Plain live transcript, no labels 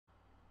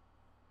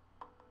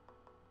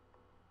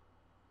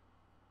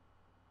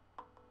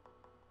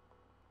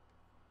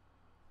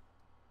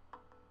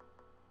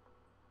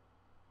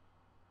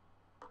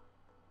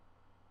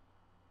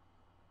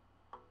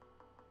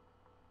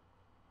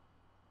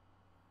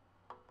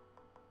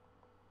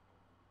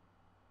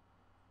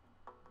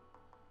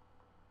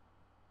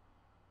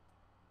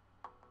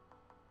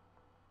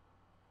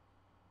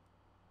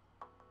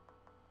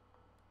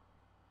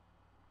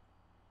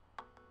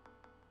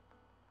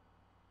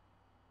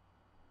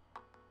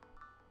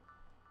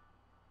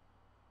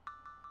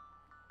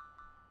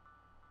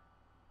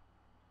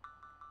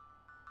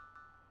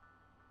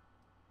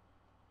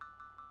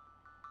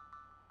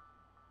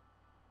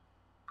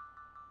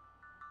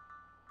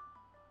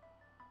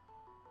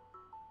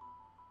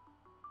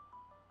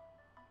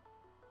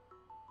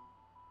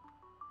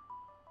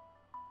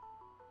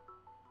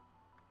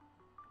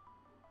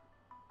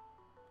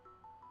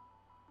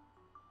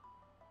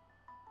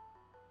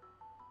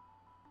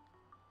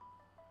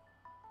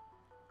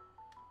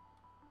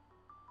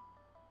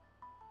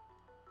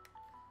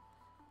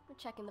We're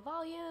checking the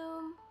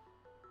volume.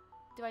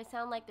 Do I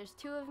sound like there's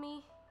two of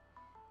me?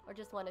 Or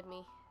just one of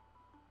me?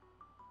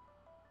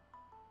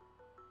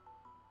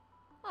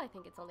 Oh, I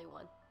think it's only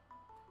one.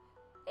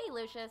 Hey,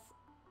 Lucius.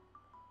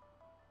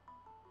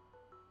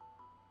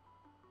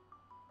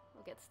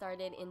 We'll get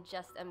started in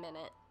just a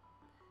minute.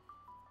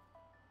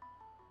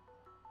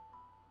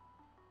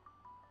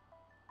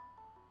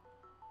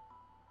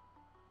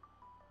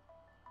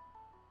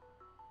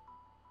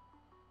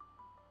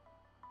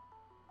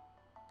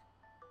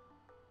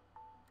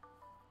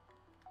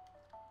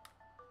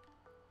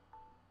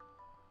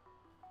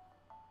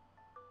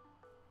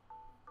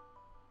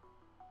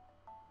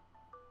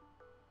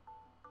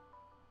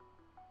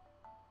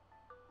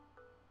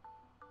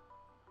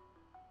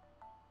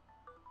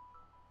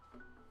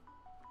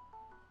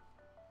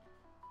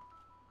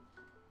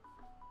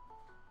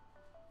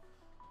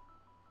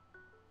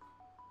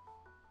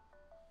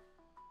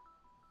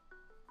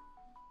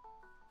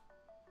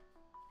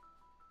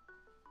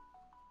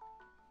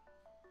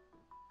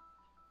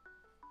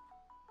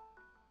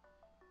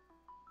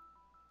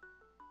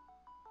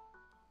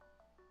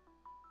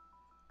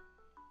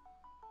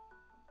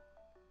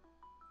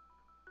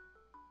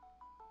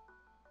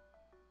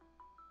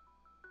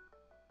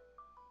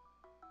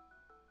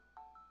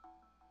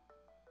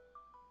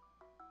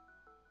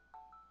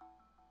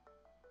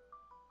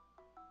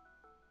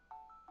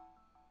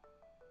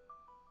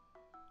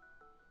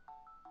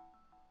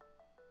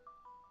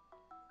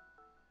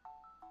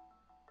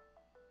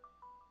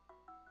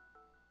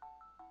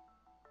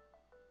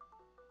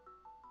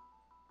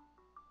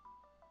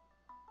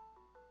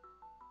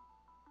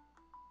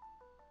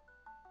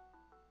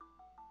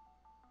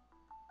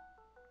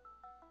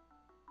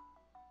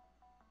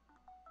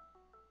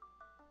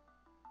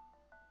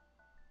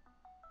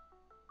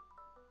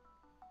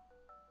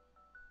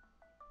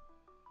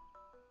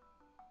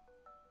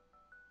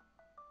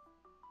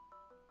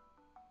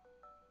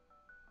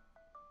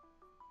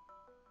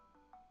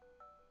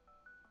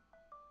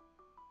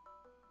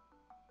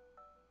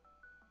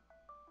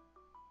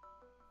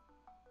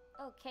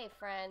 Okay,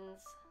 friends,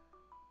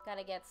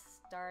 gotta get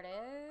started.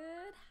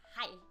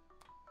 Hi!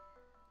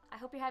 I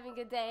hope you're having a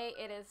good day.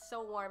 It is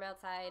so warm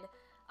outside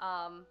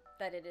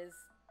that it is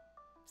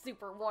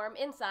super warm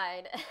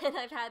inside, and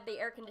I've had the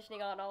air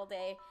conditioning on all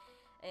day,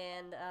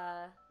 and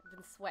I've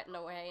been sweating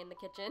away in the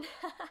kitchen.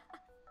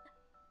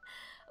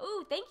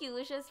 Ooh, thank you,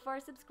 Lucius, for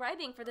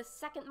subscribing for the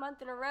second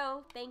month in a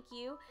row. Thank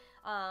you.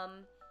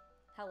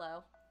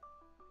 Hello.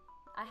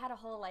 I had a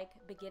whole, like,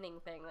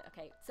 beginning thing.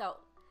 Okay, so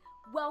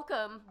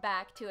welcome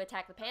back to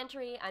Attack the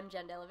Pantry. I'm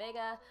Jenn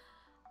Vega.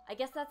 I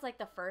guess that's like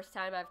the first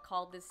time I've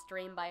called this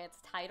stream by its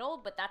title,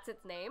 but that's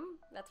its name.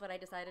 That's what I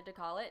decided to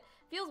call it.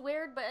 Feels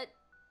weird, but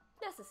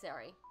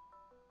necessary.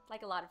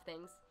 Like a lot of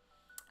things.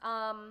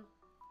 I'm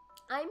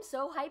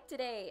so hyped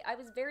today. I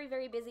was very,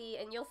 very busy,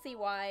 and you'll see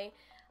why.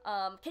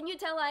 Can you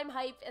tell I'm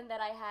hyped and that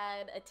I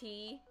had a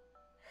tea?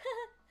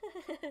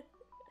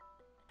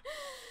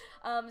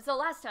 So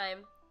last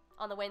time,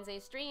 on the Wednesday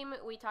stream,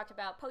 we talked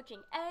about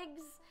poaching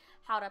eggs,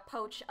 how to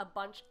poach a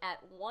bunch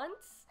at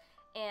once,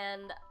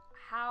 and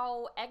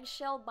how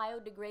eggshell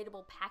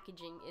biodegradable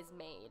packaging is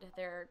made.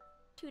 There are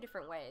two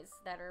different ways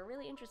that are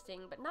really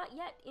interesting, but not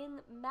yet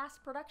in mass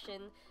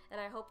production,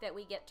 and I hope that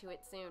we get to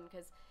it soon,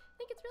 because I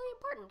think it's really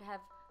important to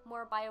have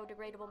more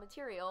biodegradable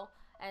material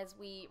as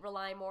we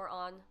rely more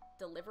on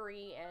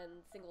delivery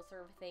and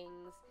single-serve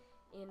things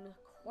in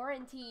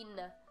quarantine.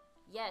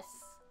 Yes,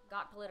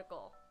 got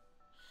political.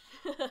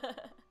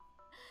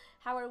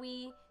 How are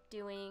we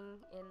doing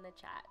in the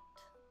chat?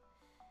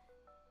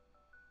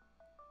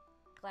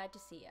 Glad to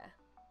see ya.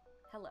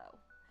 Hello.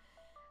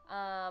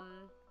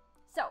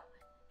 So,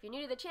 if you're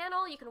new to the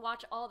channel, you can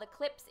watch all the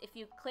clips if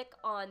you click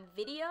on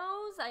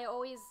videos. I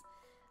always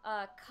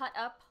cut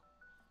up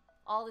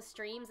all the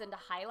streams into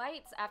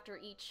highlights after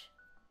each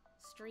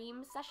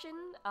stream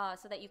session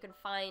so that you can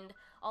find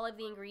all of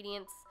the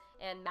ingredients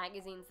and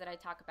magazines that I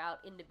talk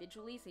about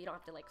individually, so you don't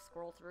have to like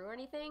scroll through or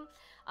anything.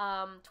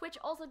 Twitch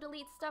also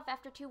deletes stuff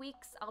after 2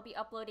 weeks. I'll be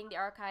uploading the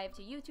archive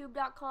to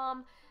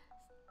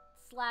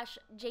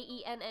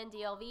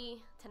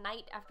youtube.com/JENNDLV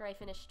tonight after I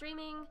finish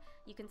streaming.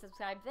 You can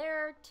subscribe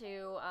there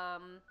to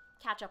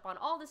catch up on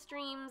all the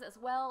streams, as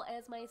well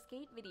as my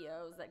skate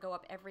videos that go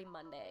up every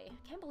Monday. I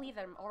can't believe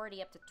that I'm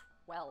already up to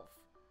 12.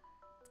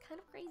 It's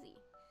kind of crazy.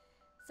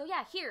 So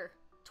yeah, here,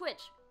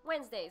 Twitch,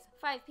 Wednesdays,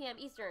 5 p.m.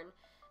 Eastern,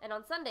 and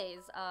on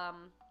Sundays,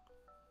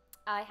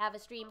 I have a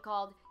stream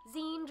called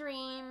Zine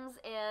Dreams,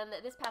 and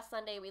this past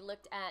Sunday we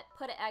looked at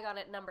Put an Egg on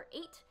It number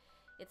 8.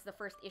 It's the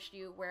first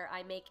issue where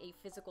I make a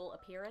physical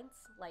appearance,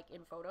 like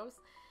in photos.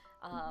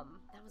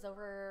 That was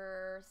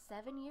over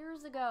 7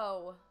 years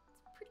ago.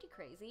 It's pretty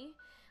crazy.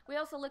 We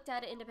also looked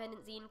at an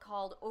independent zine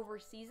called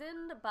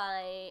Overseasoned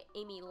by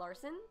Amy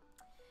Larson.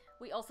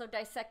 We also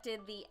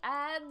dissected the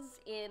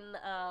ads in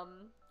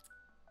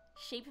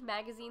Shape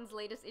Magazine's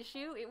latest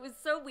issue. It was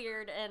so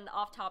weird and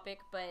off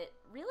topic, but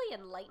really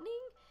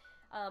enlightening.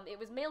 It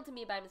was mailed to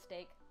me by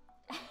mistake,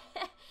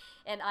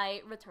 and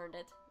I returned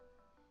it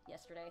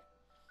yesterday.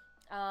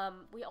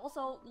 We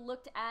also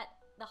looked at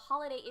the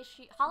holiday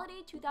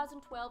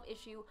 2012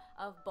 issue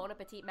of Bon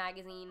Appetit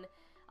magazine.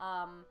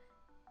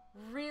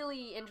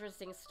 Really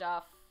interesting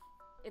stuff.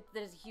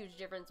 There's a huge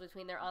difference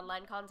between their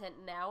online content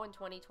now in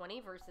 2020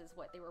 versus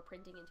what they were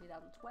printing in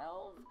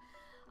 2012.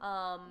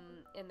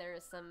 And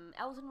there's some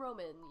Alton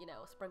Roman, you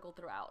know, sprinkled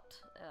throughout.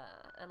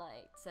 And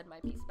I said my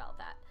piece about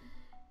that.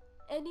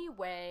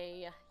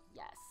 Anyway,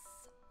 yes.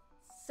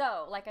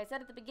 So, like I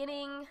said at the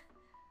beginning,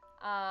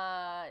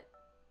 I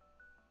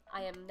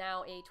am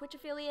now a Twitch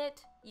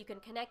affiliate. You can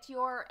connect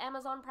your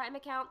Amazon Prime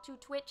account to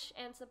Twitch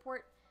and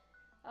support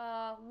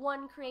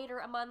one creator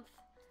a month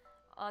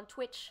on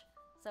Twitch.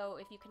 So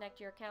if you connect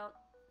your account,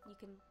 you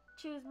can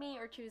choose me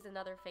or choose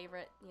another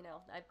favorite. You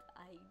know, I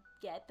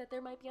get that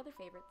there might be other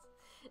favorites.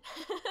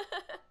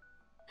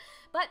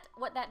 But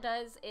what that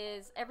does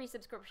is every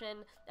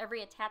subscription,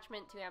 every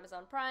attachment to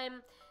Amazon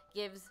Prime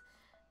gives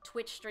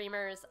Twitch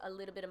streamers a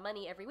little bit of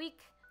money every week.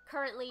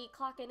 Currently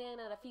clocking in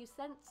at a few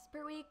cents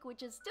per week,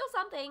 which is still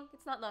something.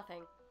 It's not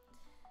nothing.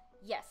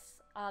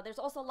 Yes, there's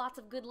also lots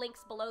of good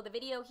links below the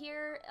video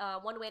here.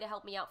 One way to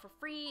help me out for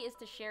free is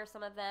to share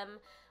some of them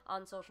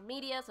on social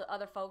media so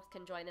other folks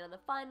can join in on the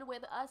fun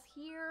with us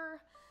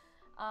here.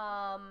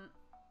 Oh, Martin,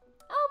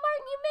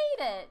 you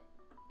made it!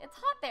 It's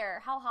hot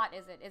there. How hot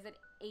is it? Is it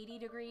 80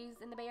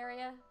 degrees in the Bay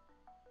Area?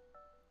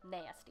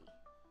 Nasty.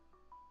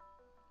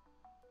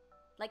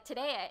 Like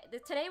today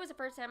was the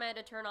first time I had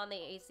to turn on the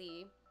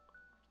AC.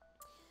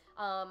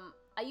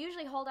 I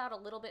usually hold out a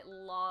little bit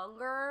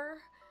longer,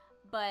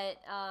 but,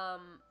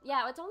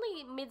 yeah, it's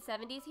only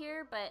mid-70s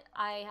here, but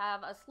I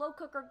have a slow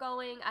cooker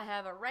going, I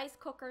have a rice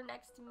cooker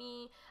next to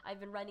me, I've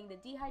been running the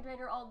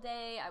dehydrator all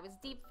day, I was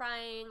deep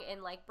frying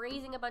and, like,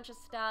 braising a bunch of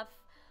stuff.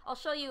 I'll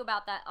show you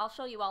about that, I'll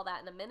show you all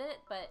that in a minute,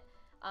 but,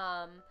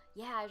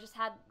 yeah, I just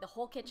had the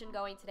whole kitchen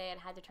going today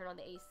and had to turn on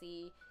the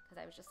AC, because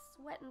I was just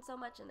sweating so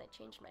much, and I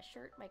changed my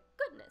shirt, my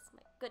goodness.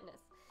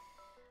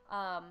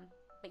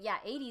 But yeah,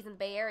 80s in the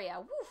Bay Area.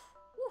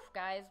 Woof,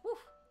 guys, woof.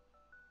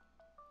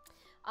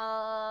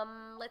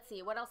 Let's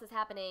see, what else is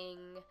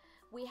happening?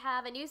 We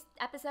have a new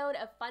episode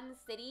of Fun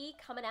City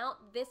coming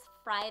out this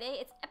Friday.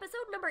 It's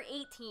episode number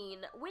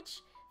 18,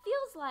 which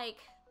feels like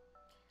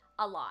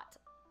a lot.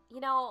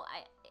 You know,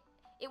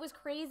 it was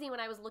crazy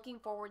when I was looking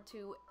forward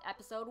to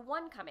episode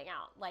 1 coming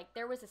out. Like,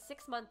 there was a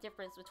 6-month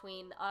difference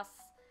between us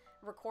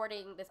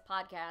recording this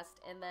podcast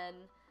and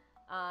then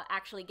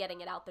actually getting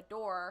it out the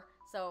door.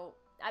 So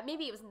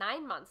maybe it was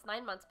 9 months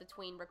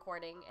between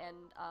recording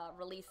and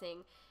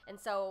releasing. And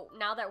so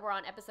now that we're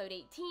on episode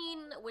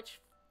 18, which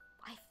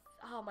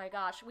oh my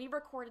gosh, we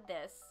recorded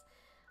this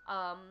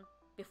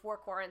before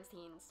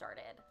quarantine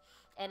started.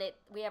 And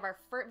we have our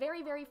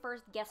very, very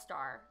first guest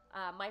star,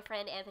 my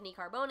friend Anthony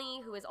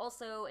Carboni, who is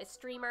also a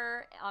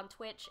streamer on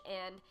Twitch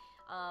and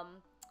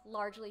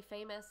largely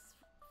famous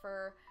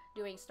for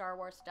doing Star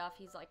Wars stuff.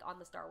 He's like on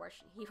the Star Wars,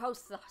 he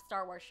hosts the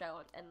Star Wars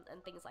show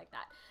and things like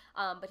that.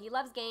 But he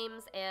loves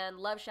games and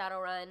loves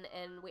Shadowrun,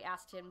 and we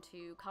asked him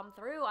to come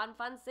through on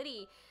Fun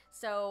City.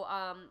 So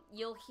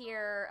you'll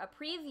hear a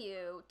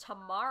preview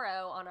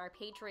tomorrow on our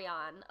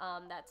Patreon.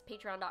 That's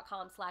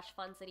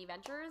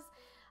patreon.com/FunCityVentures.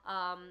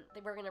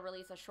 We're going to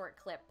release a short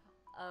clip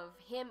of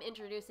him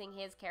introducing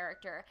his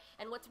character.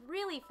 And what's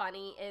really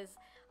funny is,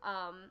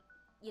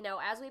 you know,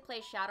 as we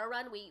play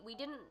Shadowrun, we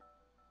didn't,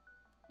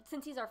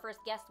 since he's our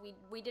first guest,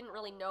 we didn't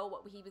really know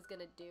what he was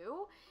going to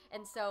do.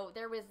 And so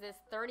there was this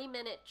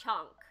 30-minute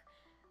chunk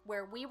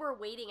where we were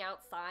waiting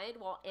outside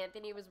while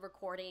Anthony was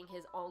recording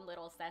his own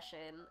little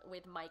session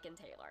with Mike and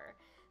Taylor.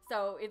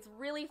 So it's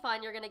really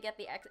fun. You're going to get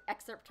the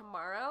excerpt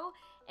tomorrow,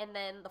 and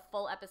then the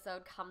full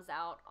episode comes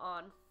out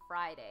on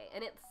Friday.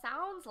 And it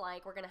sounds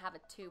like we're going to have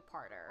a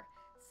 2-parter.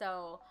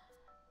 So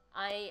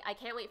I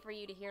can't wait for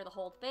you to hear the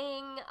whole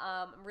thing.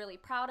 I'm really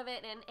proud of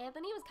it. And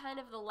Anthony was kind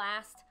of the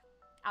last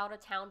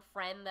out-of-town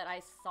friend that I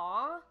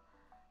saw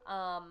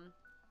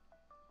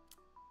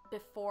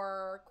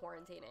before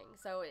quarantining,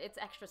 so it's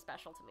extra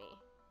special to me.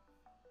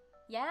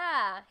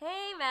 Yeah,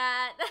 hey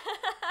Matt.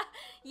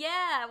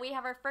 Yeah, we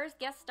have our first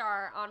guest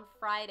star on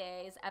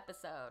Friday's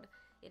episode.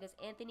 It is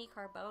Anthony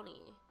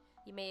Carboni.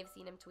 You may have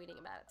seen him tweeting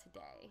about it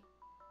today.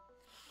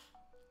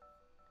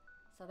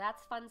 So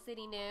that's Fun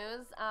City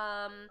news.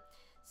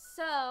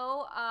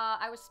 So,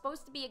 I was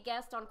supposed to be a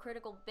guest on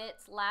Critical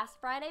Bits last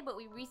Friday, but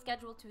we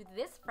rescheduled to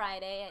this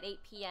Friday at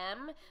 8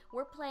 p.m.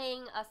 We're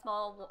playing a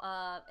small,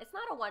 it's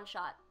not a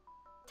one-shot.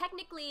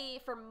 Technically,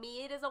 for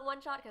me, it is a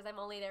one-shot because I'm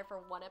only there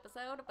for 1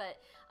 episode, but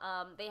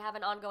they have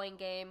an ongoing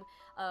game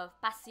of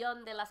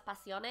Pasión de las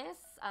Pasiones,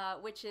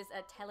 which is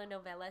a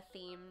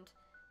telenovela-themed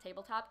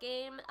tabletop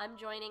game. I'm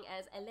joining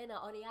as Elena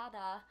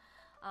Oriada.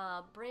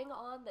 Bring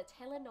on the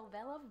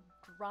telenovela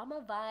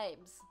drama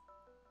vibes.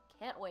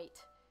 Can't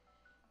wait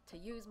to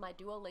use my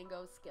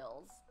Duolingo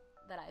skills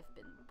that I've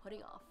been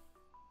putting off.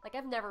 Like,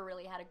 I've never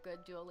really had a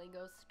good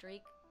Duolingo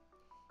streak.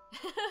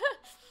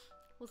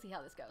 We'll see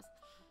how this goes.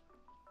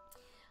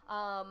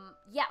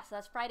 Yeah, so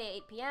that's Friday,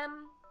 8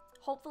 p.m.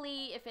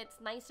 Hopefully, if it's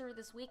nicer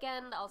this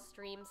weekend, I'll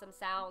stream some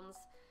sounds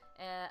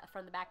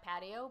from the back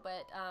patio,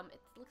 but it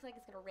looks like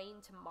it's gonna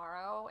rain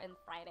tomorrow and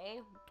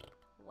Friday,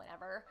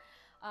 whatever.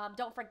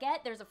 Don't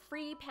forget, there's a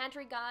free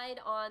pantry guide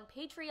on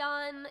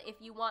Patreon. If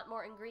you want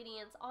more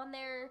ingredients on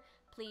there,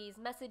 please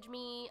message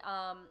me,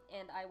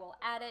 and I will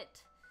add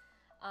it.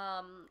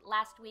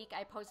 Last week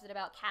I posted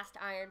about cast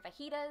iron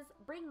fajitas.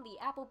 Bring the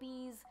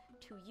Applebee's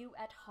to you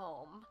at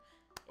home.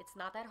 It's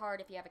not that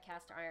hard if you have a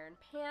cast iron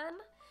pan.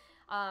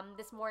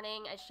 This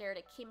morning I shared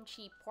a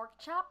kimchi pork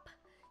chop.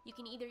 You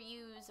can either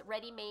use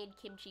ready-made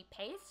kimchi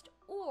paste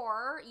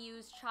or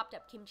use chopped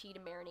up kimchi to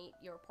marinate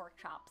your pork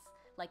chops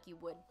like you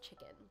would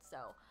chicken.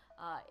 So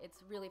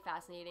it's really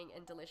fascinating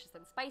and delicious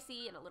and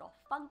spicy and a little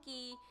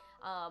funky,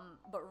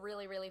 but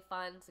really, really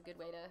fun. It's a good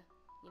way to,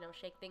 you know,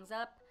 shake things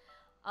up.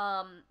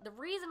 The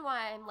reason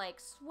why I'm like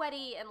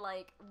sweaty and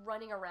like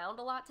running around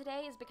a lot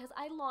today is because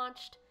I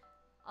launched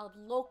a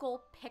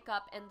local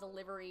pickup and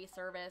delivery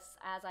service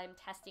as I'm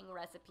testing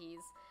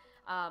recipes.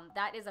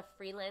 That is a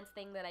freelance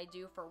thing that I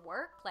do for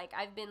work. Like,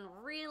 I've been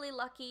really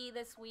lucky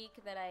this week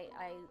that I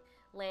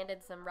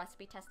landed some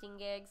recipe testing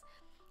gigs,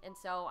 and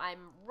so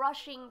I'm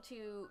rushing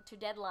to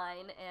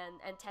deadline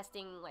and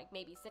testing like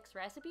maybe 6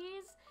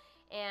 recipes,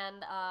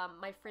 and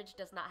my fridge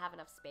does not have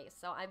enough space,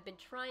 so I've been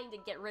trying to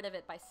get rid of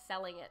it by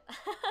selling it.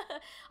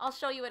 I'll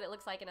show you what it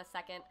looks like in a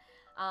second.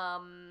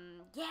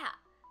 Yeah.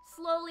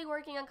 Slowly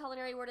working on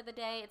culinary word of the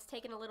day. It's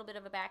taken a little bit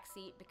of a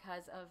backseat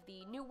because of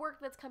the new work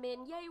that's come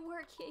in. Yay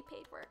work, yay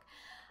paid work.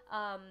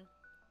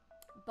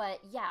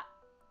 But yeah,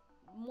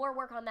 more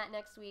work on that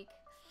next week.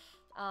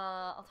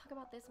 I'll talk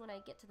about this when I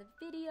get to the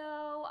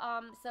video.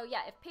 So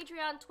yeah, if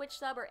Patreon, Twitch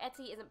sub, or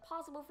Etsy isn't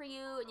possible for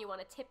you and you want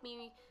to tip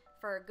me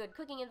for good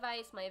cooking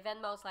advice, my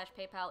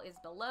Venmo/PayPal is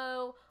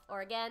below.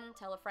 Or again,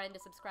 tell a friend to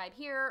subscribe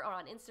here or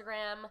on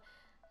Instagram.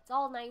 It's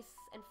all nice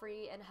and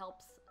free and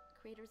helps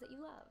creators that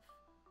you love.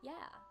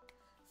 Yeah.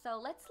 So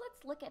let's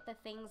look at the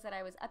things that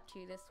I was up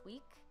to this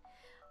week.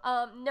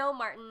 No,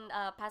 Martin,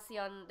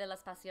 Pasión de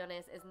las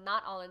Pasiones is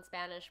not all in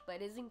Spanish,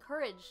 but is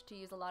encouraged to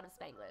use a lot of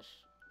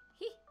Spanglish.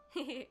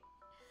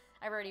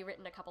 I've already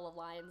written a couple of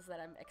lines that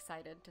I'm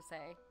excited to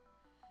say.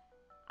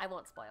 I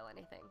won't spoil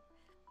anything.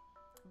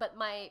 But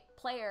my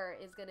player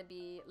is going to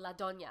be La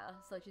Doña,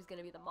 so she's going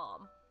to be the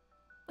mom.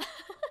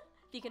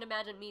 If you can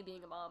imagine me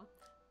being a mom.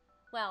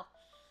 Well,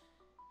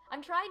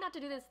 I'm trying not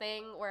to do this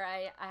thing where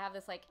I have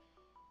this, like,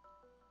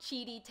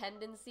 cheaty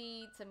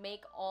tendency to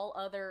make all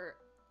other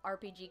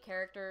RPG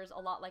characters a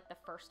lot like the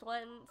first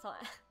one, so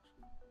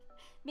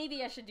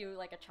maybe I should do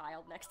like a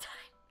child next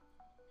time.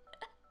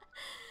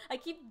 I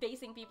keep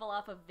basing people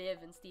off of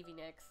Viv and Stevie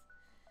Nicks.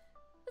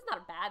 It's not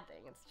a bad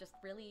thing, it's just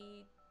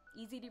really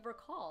easy to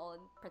recall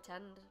and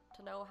pretend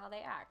to know how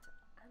they act.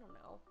 I don't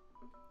know.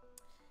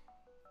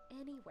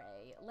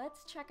 Anyway,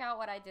 let's check out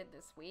what I did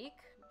this week.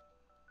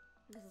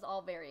 This is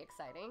all very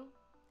exciting.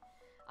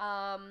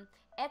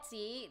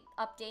 Etsy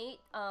update,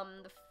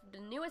 the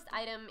newest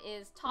item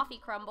is Toffee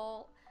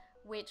Crumble,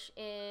 which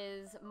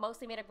is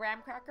mostly made of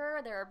graham cracker.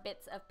 There are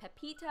bits of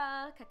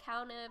pepita,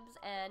 cacao nibs,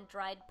 and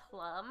dried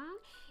plum.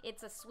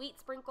 It's a sweet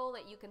sprinkle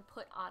that you can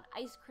put on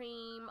ice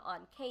cream,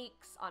 on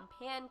cakes, on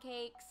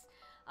pancakes.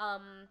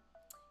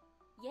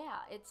 Yeah,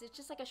 it's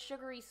just like a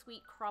sugary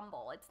sweet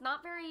crumble. It's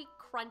not very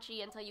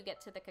crunchy until you get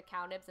to the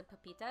cacao nibs and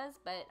pepitas,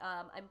 but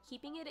I'm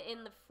keeping it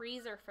in the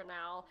freezer for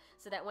now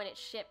so that when it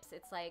ships,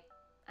 it's like,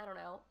 I don't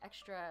know,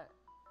 extra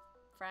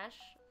fresh.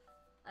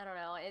 I don't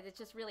know. It's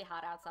just really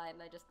hot outside,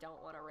 and I just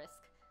don't want to risk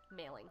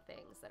mailing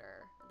things that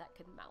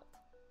could melt.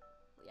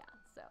 Yeah,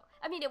 so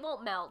I mean, it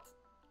won't melt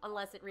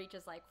unless it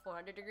reaches like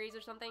 400 degrees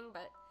or something,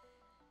 but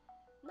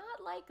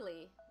not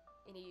likely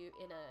in a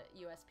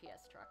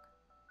USPS truck.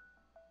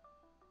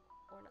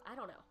 Or I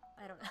don't know.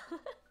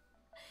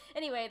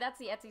 Anyway, that's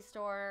the Etsy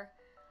store.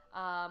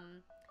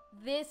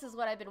 This is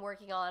what I've been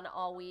working on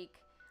all week.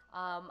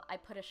 I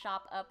put a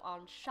shop up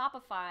on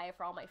Shopify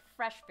for all my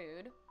fresh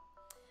food.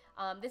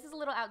 This is a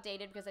little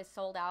outdated because I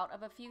sold out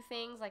of a few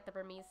things like the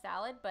Burmese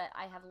salad, but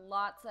I have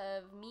lots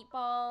of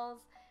meatballs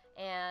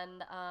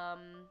and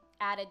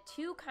added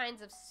 2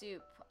 kinds of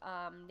soup.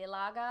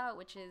 Nilaga,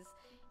 which is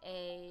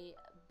a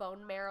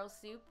bone marrow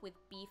soup with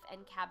beef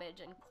and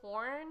cabbage and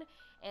corn,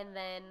 and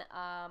then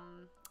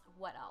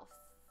what else?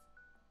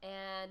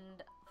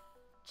 And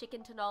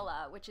chicken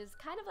tinola, which is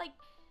kind of like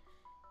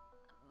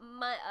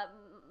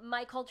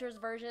my culture's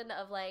version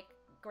of like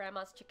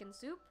grandma's chicken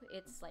soup.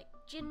 It's like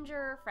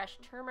ginger, fresh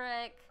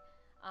turmeric,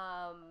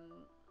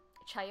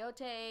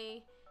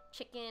 chayote,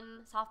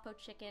 chicken, soft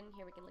poached chicken.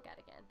 Here, we can look at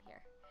it again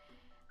here.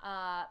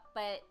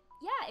 But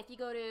yeah, if you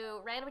go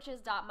to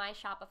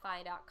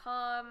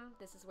ranwitches.myshopify.com,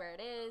 this is where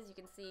it is. You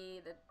can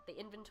see the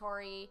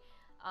inventory.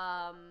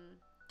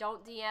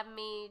 Don't DM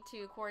me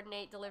to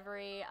coordinate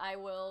delivery. I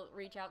will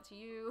reach out to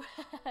you.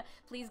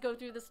 Please go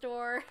through the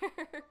store.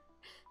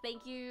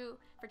 Thank you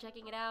for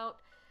checking it out.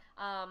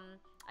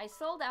 I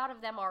sold out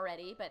of them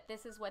already, but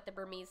this is what the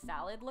Burmese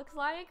salad looks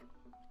like.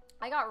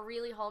 I got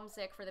really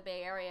homesick for the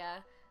Bay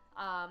Area,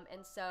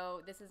 and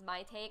so this is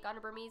my take on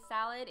a Burmese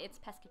salad. It's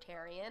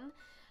pescatarian.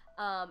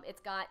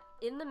 It's got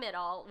in the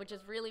middle, which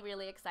is really,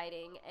 really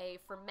exciting, a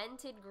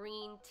fermented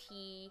green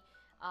tea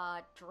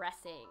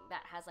dressing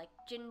that has like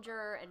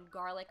ginger and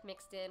garlic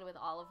mixed in with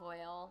olive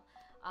oil.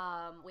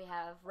 We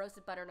have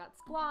roasted butternut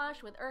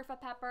squash with urfa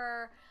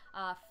pepper,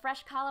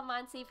 fresh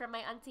calamansi from my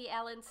Auntie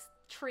Ellen's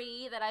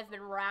tree that I've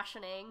been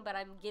rationing, but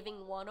I'm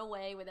giving one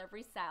away with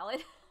every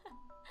salad.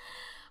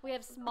 We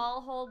have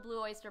small whole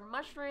blue oyster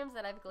mushrooms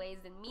that I've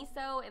glazed in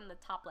miso in the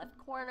top left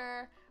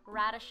corner,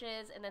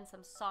 radishes, and then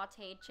some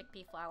sauteed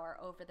chickpea flour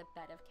over the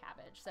bed of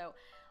cabbage. So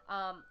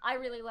I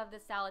really love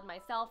this salad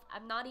myself.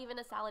 I'm not even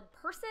a salad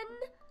person,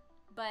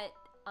 but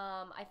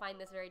I find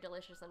this very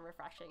delicious and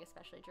refreshing,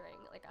 especially during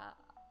like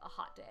a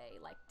hot day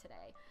like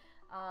today.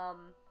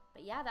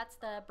 But yeah, that's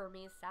the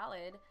Burmese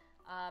salad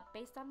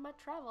based on my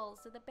travels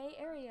to the Bay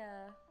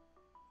Area.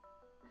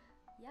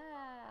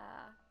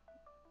 Yeah.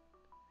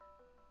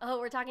 Oh,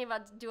 we're talking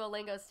about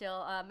Duolingo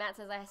still. Matt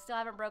says, I still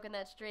haven't broken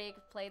that streak.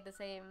 Played the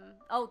same...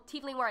 Oh,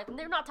 Tiefling Warlock.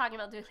 They're not talking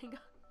about Duolingo.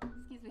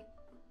 Excuse me.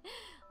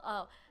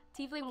 Oh,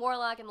 Tiefling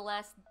Warlock in the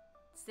last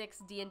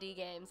 6 D&D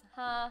games.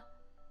 Huh?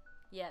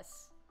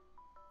 Yes.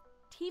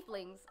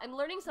 Tieflings. I'm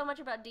learning so much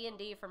about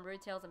D&D from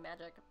Rude Tales of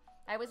Magic.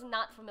 I was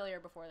not familiar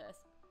before this.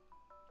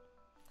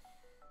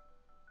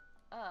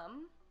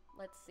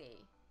 Let's see.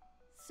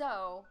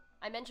 So,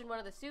 I mentioned one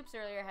of the soups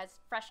earlier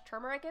has fresh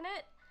turmeric in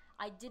it.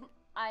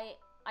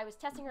 I was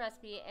testing a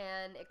recipe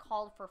and it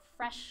called for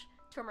fresh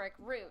turmeric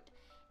root,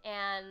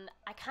 and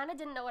I kind of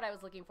didn't know what I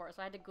was looking for,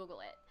 so I had to Google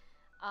it.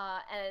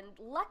 And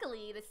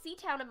luckily, the sea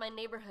town of my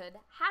neighborhood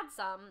had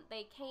some.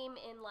 They came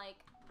in like,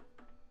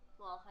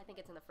 well, I think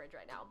it's in the fridge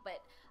right now,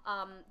 but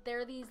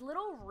they're these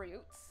little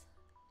roots,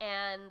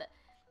 and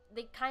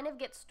they kind of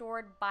get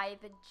stored by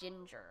the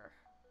ginger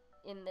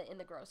in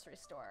the grocery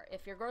store.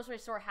 If your grocery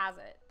store has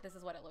it, this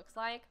is what it looks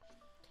like.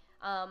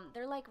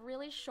 They're like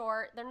really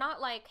short. They're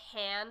not like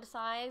hand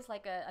size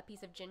like a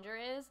piece of ginger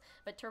is,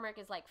 but turmeric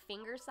is like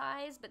finger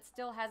size, but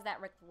still has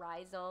that like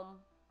rhizome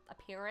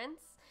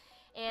appearance.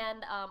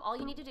 And all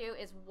you need to do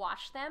is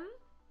wash them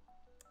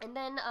and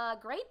then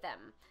grate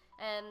them.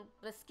 And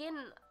the skin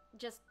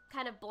just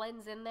kind of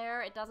blends in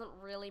there. It doesn't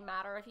really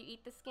matter if you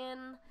eat the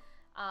skin.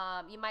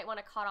 You might want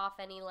to cut off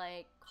any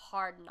like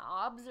hard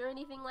knobs or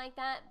anything like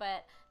that,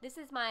 but this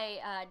is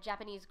my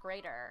Japanese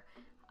grater.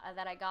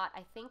 That I got,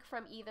 I think,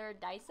 from either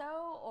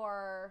Daiso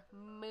or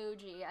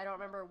Muji. I don't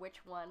remember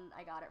which one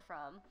I got it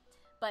from.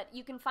 But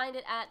you can find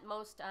it at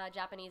most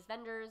Japanese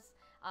vendors.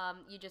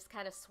 You just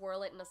kind of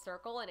swirl it in a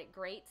circle and it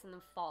grates and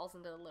then falls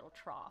into the little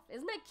trough.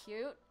 Isn't that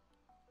cute?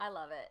 I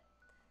love it.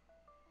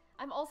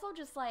 I'm also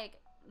just like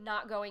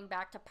not going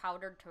back to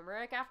powdered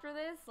turmeric after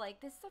this.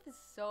 Like, this stuff is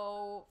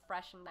so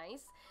fresh and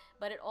nice,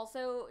 but it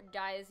also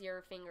dyes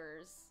your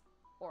fingers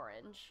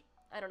orange.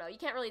 I don't know. You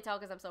can't really tell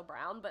because I'm so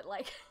brown, but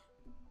like...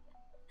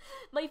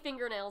 My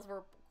fingernails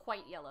were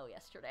quite yellow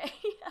yesterday.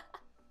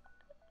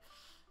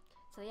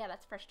 So yeah,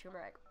 that's fresh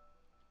turmeric.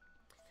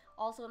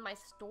 Also in my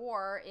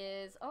store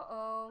is...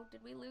 Uh-oh, did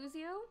we lose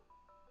you?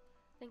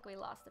 I think we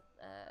lost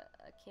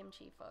a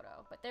kimchi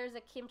photo. But there's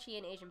a kimchi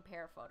and Asian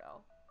pear photo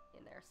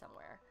in there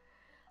somewhere.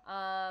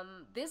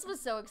 This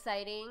was so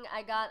exciting.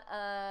 I got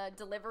a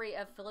delivery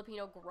of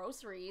Filipino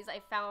groceries.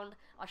 I found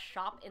a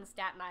shop in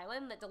Staten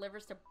Island that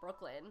delivers to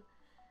Brooklyn.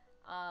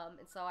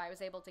 And so I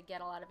was able to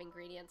get a lot of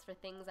ingredients for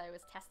things I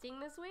was testing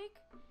this week.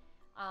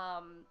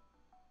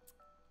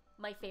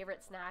 My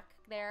favorite snack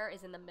there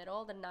is in the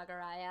middle, the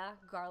Nagaraya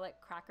garlic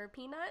cracker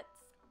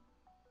peanuts.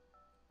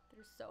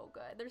 They're so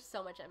good. There's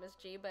so much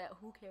MSG, but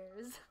who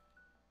cares?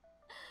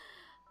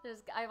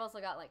 I've also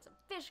got like some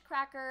fish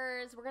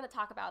crackers. We're going to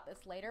talk about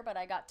this later, but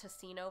I got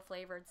tocino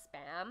flavored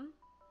Spam.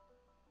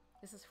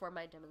 This is for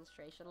my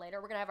demonstration later.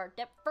 We're going to have our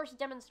first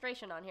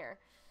demonstration on here.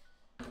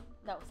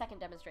 No, second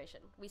demonstration.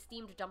 We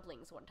steamed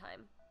dumplings one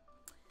time.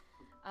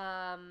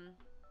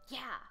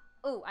 Yeah.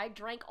 Oh, I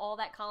drank all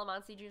that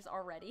calamansi juice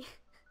already.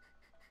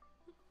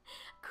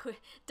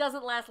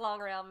 Doesn't last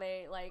long around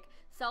me. Like,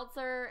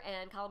 seltzer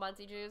and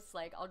calamansi juice,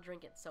 like, I'll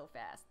drink it so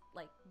fast.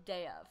 Like,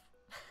 day of.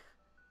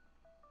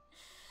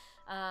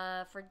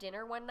 For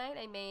dinner one night,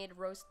 I made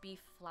roast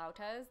beef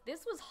flautas.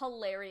 This was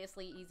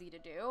hilariously easy to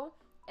do.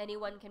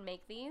 Anyone can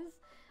make these.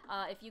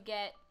 If you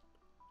get,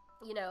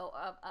 you know,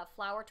 a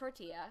flour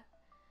tortilla,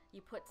 you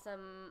put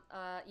some,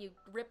 you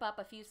rip up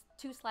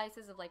 2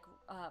 slices of like,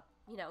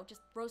 you know,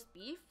 just roast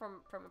beef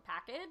from a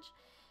package,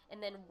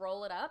 and then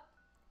roll it up,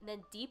 and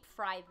then deep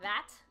fry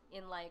that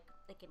in like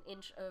an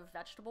inch of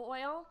vegetable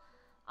oil.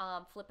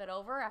 Flip it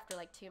over after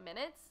like 2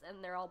 minutes,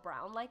 and they're all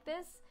brown like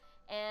this.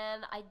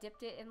 And I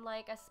dipped it in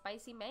like a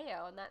spicy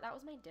mayo, and that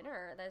was my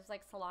dinner. There's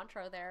like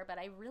cilantro there, but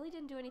I really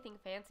didn't do anything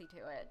fancy to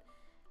it.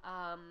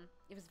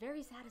 It was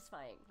very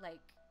satisfying. Like,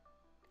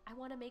 I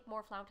want to make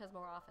more flautas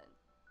more often.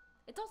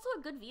 It's also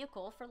a good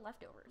vehicle for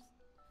leftovers.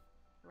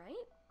 Right?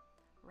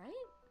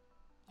 Right?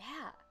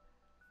 Yeah.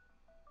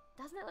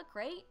 Doesn't it look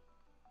great?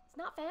 It's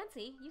not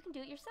fancy. You can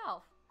do it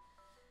yourself.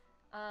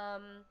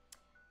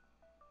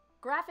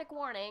 Graphic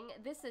warning,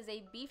 this is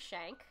a beef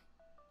shank.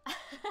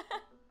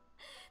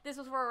 This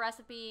was for a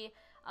recipe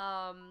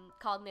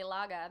called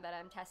Nilaga that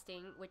I'm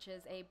testing, which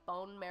is a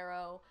bone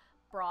marrow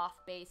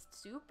broth-based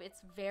soup.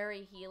 It's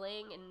very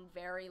healing and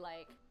very,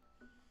 like,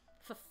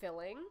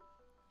 fulfilling.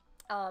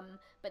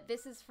 But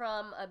this is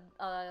from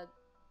a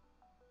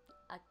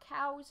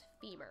cow's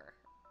femur.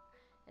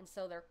 And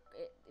so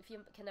if you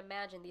can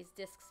imagine, these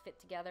discs fit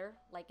together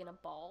like in a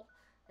ball.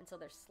 And so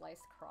they're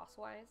sliced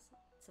crosswise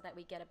so that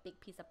we get a big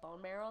piece of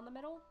bone marrow in the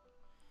middle.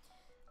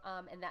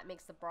 And that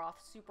makes the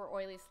broth super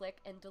oily, slick,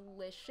 and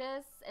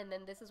delicious. And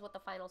then this is what the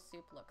final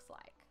soup looks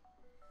like.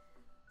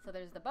 So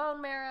there's the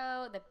bone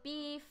marrow, the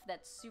beef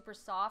that's super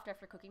soft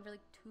after cooking for like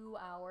 2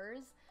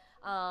 hours,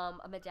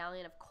 a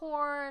medallion of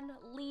corn,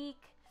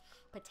 leek,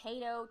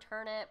 potato,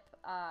 turnip,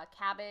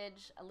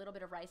 cabbage, a little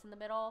bit of rice in the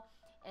middle,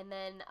 and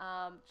then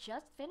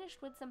just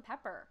finished with some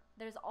pepper.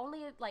 There's only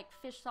like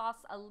fish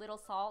sauce, a little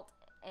salt,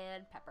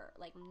 and pepper.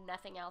 Like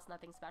nothing else,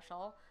 nothing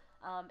special.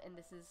 And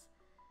this is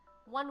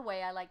one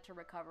way I like to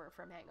recover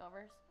from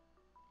hangovers.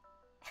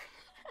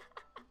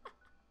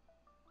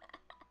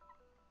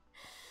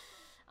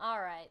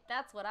 Alright,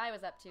 that's what I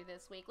was up to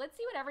this week. Let's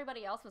see what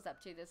everybody else was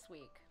up to this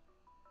week.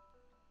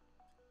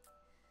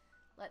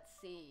 Let's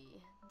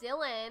see.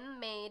 Dylan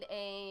made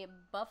a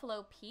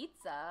buffalo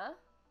pizza.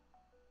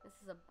 This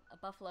is a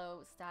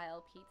buffalo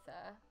style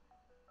pizza.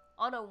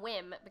 On a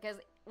whim, because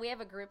we have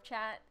a group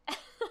chat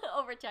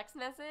over text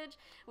message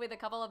with a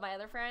couple of my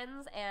other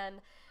friends,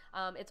 and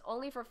it's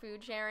only for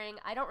food sharing.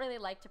 I don't really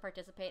like to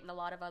participate in a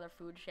lot of other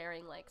food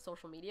sharing, like,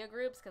 social media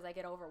groups because I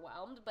get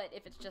overwhelmed, but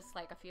if it's just,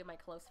 like, a few of my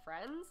close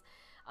friends,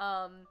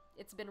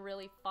 it's been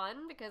really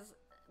fun because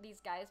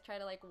these guys try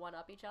to, like,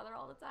 one-up each other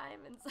all the time,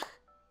 and so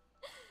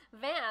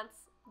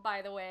Vance,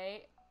 by the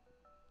way,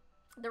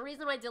 the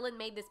reason why Dylan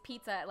made this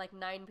pizza at, like,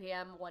 9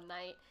 p.m. one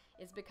night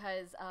is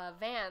because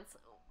Vance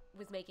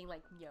was making,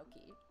 like,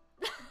 gnocchi,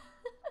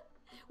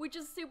 which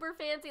is super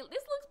fancy. This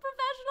looks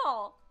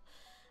professional.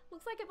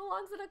 Looks like it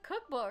belongs in a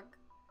cookbook.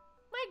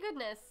 My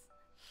goodness.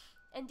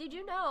 And did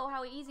you know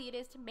how easy it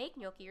is to make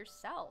gnocchi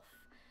yourself?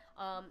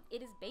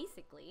 It is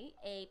basically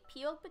a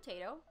peeled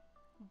potato,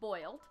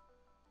 boiled.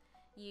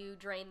 You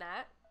drain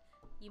that.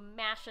 You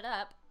mash it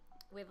up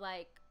with,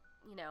 like,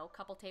 you know, a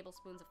couple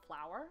tablespoons of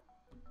flour.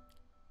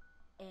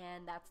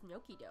 And that's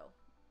gnocchi dough.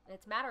 And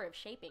it's a matter of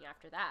shaping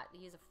after that. You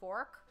use a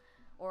fork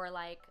or,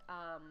 like,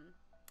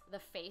 the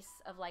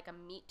face of, like, a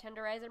meat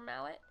tenderizer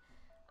mallet.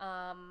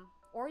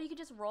 Or you could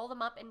just roll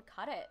them up and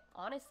cut it.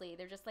 Honestly,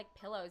 they're just like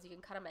pillows. You can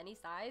cut them any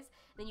size.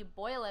 Then you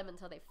boil them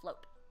until they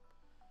float.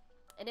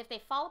 And if they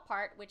fall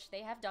apart, which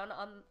they have done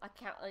on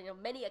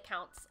many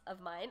accounts of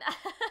mine,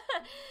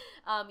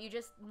 you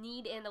just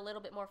knead in a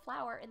little bit more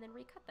flour and then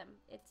recut them.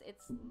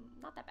 It's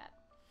not that bad.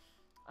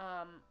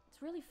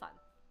 It's really fun.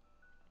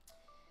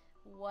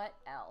 What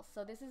else?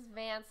 So this is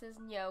Vance's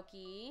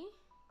gnocchi.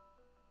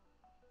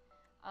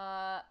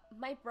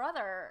 My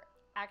brother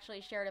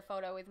actually shared a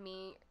photo with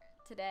me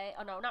today.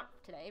 Oh no, not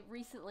today,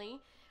 recently.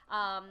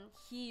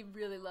 He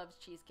really loves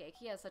cheesecake.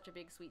 He has such a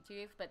big sweet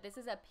tooth, but this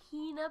is a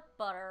peanut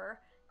butter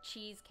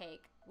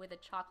cheesecake with a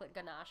chocolate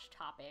ganache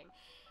topping.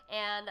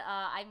 And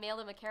I mailed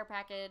him a care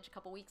package a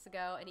couple weeks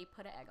ago, and he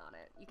put an egg on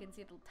it. You can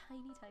see the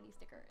tiny, tiny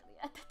sticker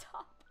at the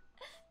top.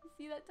 You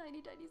see that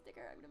tiny, tiny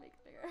sticker? I'm gonna make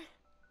it bigger.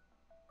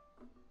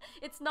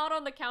 It's not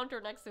on the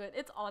counter next to it.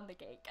 It's on the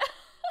cake.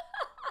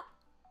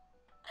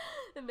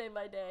 It made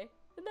my day.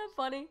 Isn't that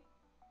funny?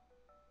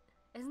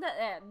 Isn't that,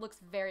 it looks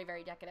very,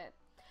 very decadent.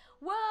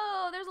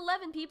 Whoa, there's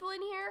 11 people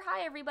in here.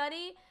 Hi,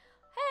 everybody.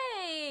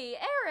 Hey,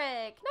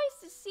 Eric,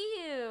 nice to see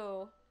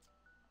you.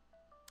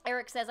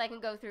 Eric says I can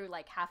go through,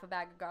 like, half a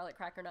bag of garlic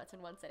cracker nuts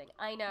in one sitting.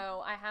 I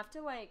know, I have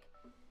to, like,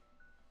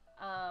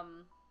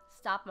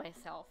 stop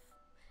myself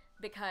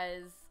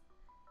because,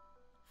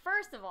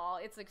 first of all,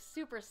 it's, like,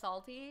 super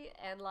salty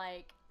and,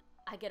 like,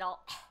 I get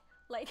all,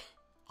 like,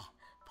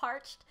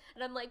 parched,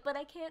 and I'm like, but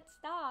I can't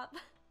stop.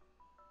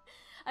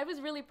 I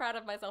was really proud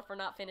of myself for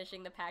not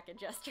finishing the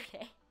package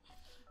yesterday.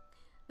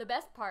 The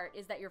best part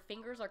is that your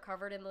fingers are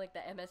covered in, like, the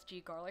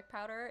MSG garlic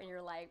powder, and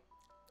you're like,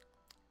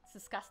 it's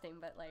disgusting,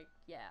 but, like,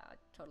 yeah, I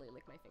totally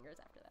lick my fingers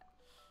after that.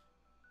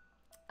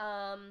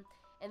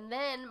 And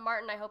then,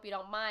 Martin, I hope you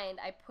don't mind,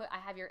 I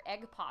have your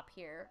egg pop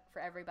here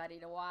for everybody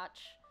to watch.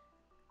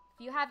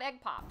 If you have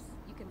egg pops,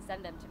 you can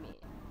send them to me.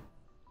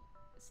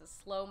 It's a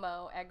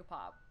slow-mo egg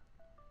pop.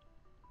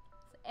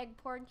 It's an egg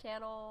porn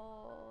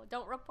channel.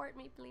 Don't report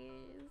me,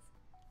 please.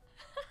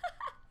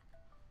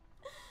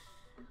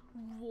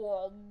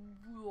 Whoa,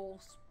 whoa,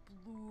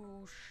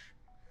 sploosh.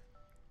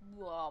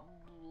 Blah,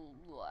 blah,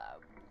 blah.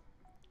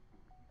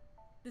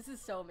 This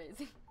is so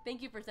amazing.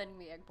 Thank you for sending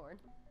me egg porn.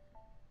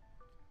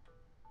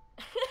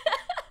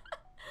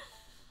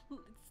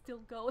 It's still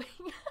going.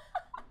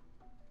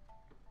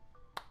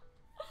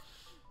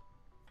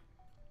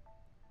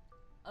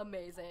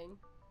 Amazing.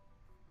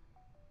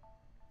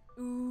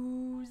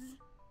 Ooze.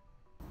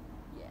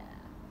 Yeah.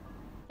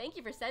 Thank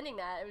you for sending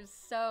that. It was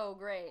so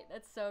great.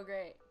 That's so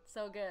great.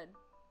 So good.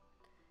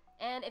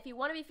 And if you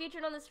want to be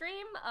featured on the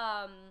stream,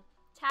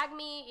 tag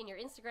me in your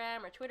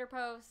Instagram or Twitter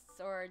posts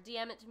or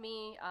DM it to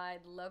me.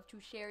 I'd love to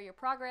share your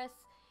progress,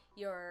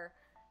 your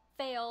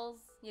fails,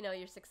 you know,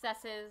 your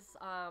successes,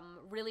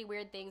 really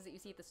weird things that you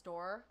see at the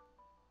store.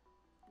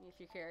 If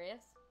you're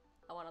curious,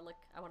 I want to look,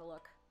 I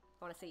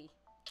want to see.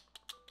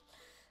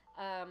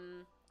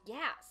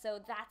 Yeah, so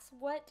that's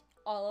what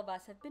all of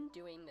us have been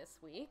doing this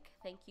week.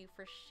 Thank you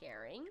for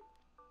sharing.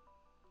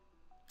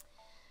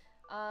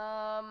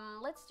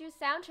 Let's do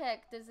sound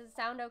check. Does it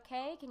sound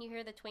okay? Can you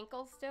hear the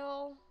twinkles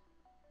still?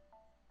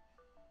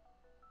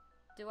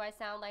 Do I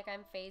sound like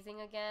I'm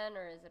phasing again,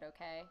 or is it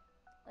okay?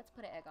 Let's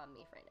put an egg on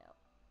me right now.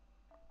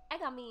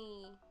 Egg on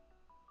me!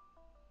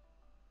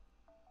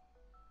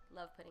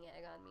 Love putting an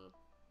egg on me.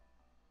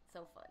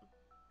 So fun.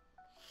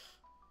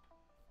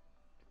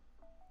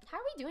 How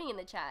are we doing in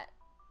the chat?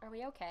 Are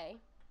we okay?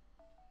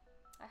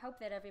 I hope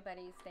that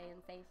everybody's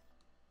staying safe.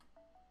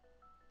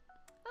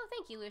 Oh,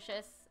 thank you,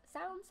 Lucius.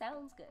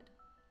 Sounds good.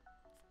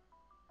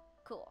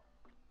 Cool.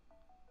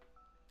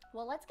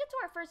 Well, let's get to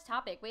our first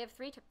topic. We have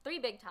three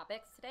big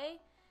topics today,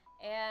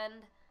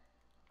 and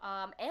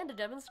a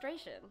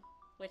demonstration,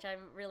 which I'm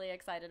really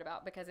excited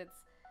about because it's,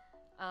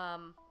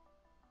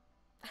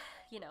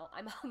 you know,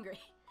 I'm hungry.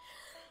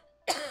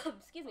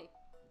 Excuse me.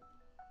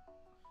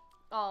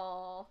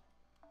 Oh.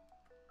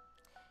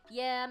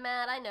 Yeah,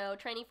 Matt, I know.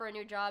 Training for a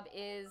new job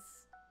is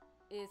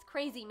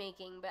crazy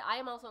making, but I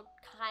am also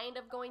kind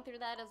of going through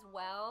that as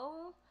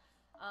well.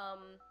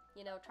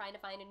 You know, trying to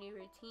find a new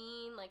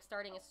routine, like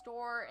starting a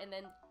store and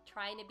then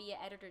trying to be an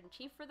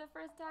editor-in-chief for the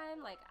first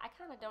time. Like, I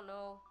kind of don't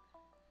know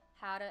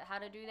how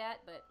to do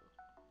that, but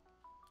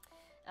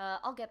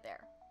I'll get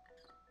there.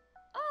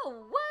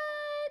 Oh,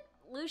 what?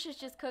 Lucius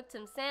just cooked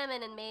some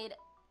salmon and made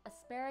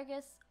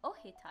asparagus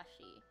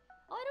ohitashi.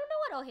 Oh, I don't know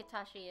what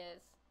ohitashi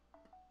is.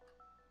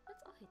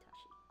 What's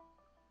ohitashi?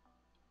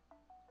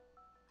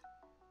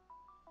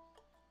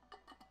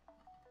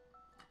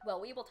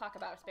 Well, we will talk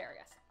about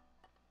asparagus.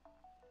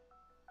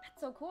 That's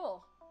so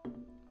cool.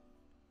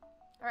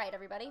 All right,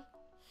 everybody.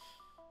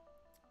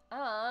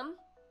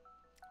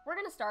 We're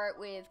gonna start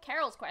with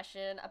Carol's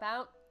question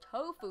about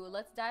tofu.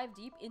 Let's dive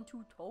deep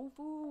into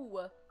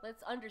tofu.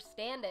 Let's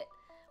understand it.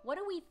 What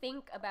do we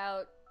think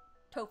about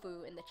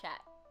tofu in the chat?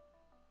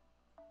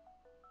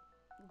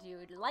 Do you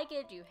like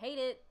it? Do you hate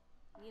it?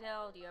 You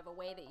know, do you have a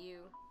way that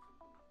you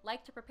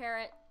like to prepare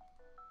it?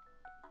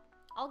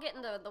 I'll get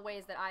into the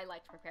ways that I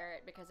like to prepare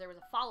it because there was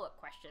a follow-up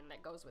question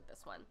that goes with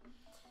this one.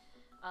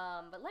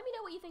 But let me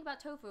know what you think about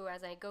tofu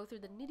as I go through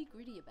the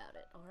nitty-gritty about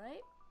it,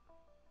 alright?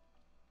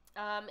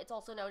 It's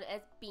also known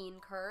as bean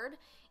curd.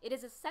 It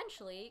is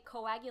essentially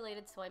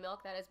coagulated soy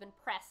milk that has been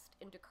pressed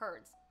into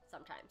curds,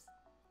 sometimes.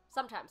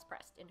 Sometimes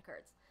pressed into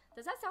curds.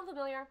 Does that sound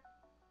familiar?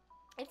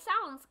 It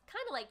sounds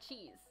kind of like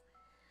cheese.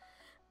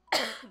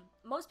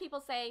 Most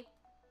people say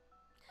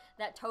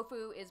that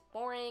tofu is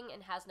boring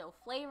and has no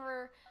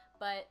flavor,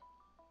 but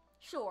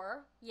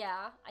sure,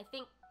 yeah, I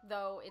think,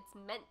 though, it's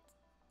meant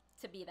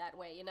to be that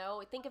way, you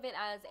know? Think of it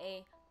as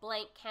a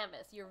blank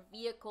canvas, your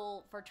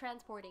vehicle for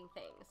transporting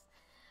things.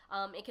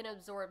 It can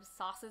absorb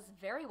sauces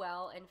very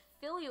well and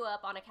fill you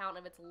up on account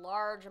of its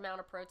large amount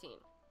of protein.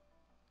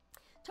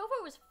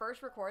 Tofu was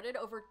first recorded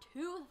over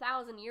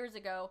 2,000 years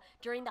ago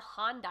during the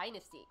Han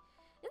Dynasty.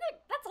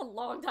 That's a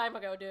long time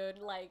ago, dude.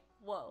 Like,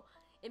 whoa.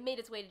 It made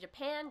its way to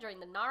Japan during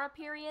the Nara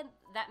period.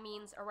 That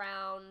means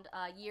around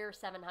year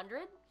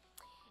 700.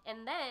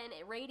 And then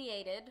it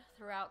radiated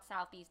throughout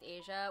Southeast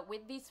Asia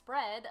with the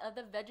spread of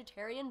the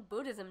vegetarian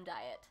Buddhism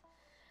diet.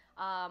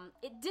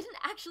 It didn't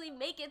actually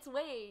make its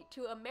way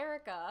to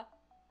America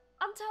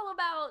until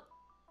about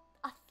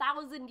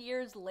 1,000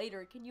 years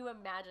later. Can you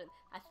imagine?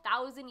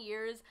 1,000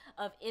 years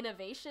of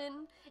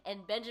innovation,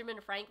 and Benjamin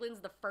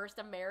Franklin's the first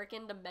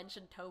American to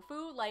mention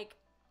tofu? Like,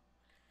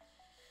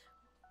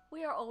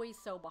 we are always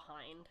so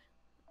behind.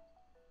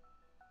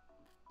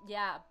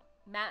 Yeah,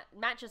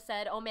 Matt just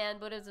said, oh man,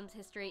 Buddhism's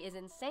history is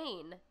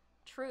insane.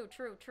 True,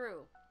 true,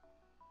 true.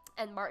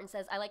 And Martin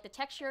says, I like the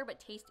texture, but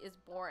taste is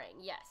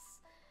boring. Yes.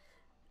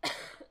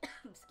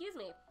 Excuse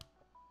me.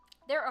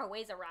 There are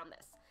ways around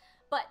this.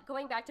 But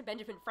going back to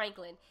Benjamin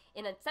Franklin,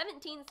 in a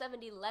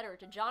 1770 letter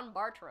to John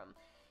Bartram,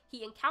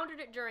 he encountered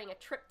it during a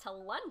trip to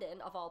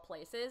London, of all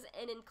places,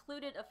 and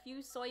included a few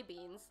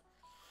soybeans,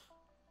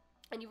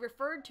 and he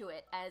referred to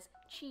it as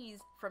cheese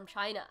from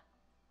China.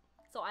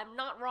 So I'm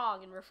not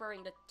wrong in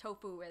referring to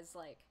tofu as,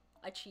 like,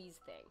 a cheese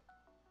thing.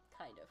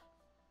 Kind of.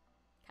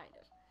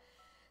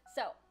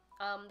 So,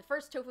 the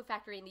first tofu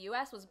factory in the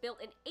US was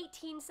built in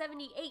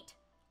 1878.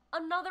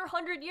 Another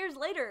 100 years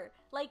later.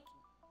 Like,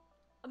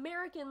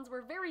 Americans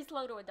were very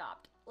slow to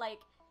adopt. Like,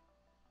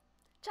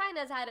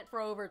 China's had it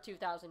for over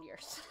 2,000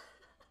 years.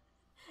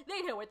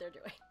 They know what they're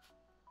doing.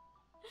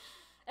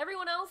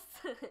 Everyone else,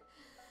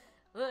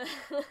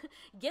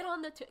 get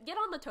on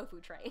the tofu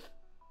train.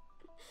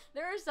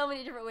 There are so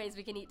many different ways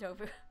we can eat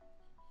tofu.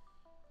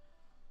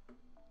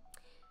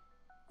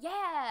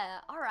 Yeah,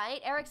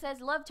 alright. Eric says,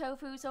 love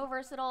tofu, so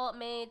versatile.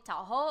 Made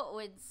taho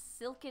with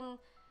silken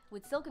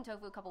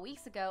tofu a couple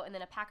weeks ago, and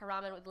then a pack of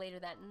ramen with later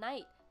that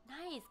night.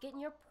 Nice, getting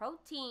your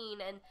protein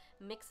and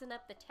mixing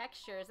up the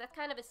textures. That's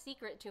kind of a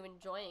secret to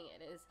enjoying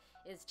it,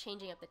 is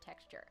changing up the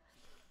texture.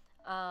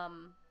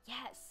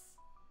 Yes.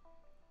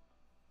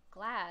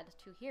 Glad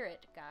to hear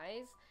it,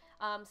 guys.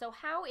 So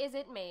how is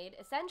it made?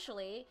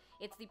 Essentially,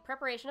 it's the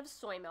preparation of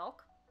soy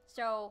milk.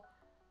 So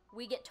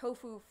we get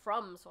tofu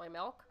from soy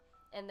milk,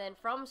 and then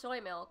from soy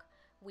milk,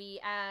 we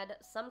add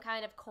some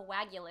kind of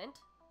coagulant,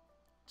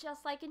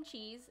 just like in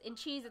cheese. In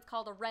cheese, it's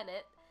called a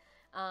rennet,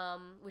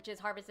 which is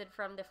harvested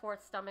from the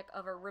fourth stomach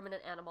of a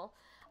ruminant animal.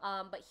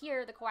 But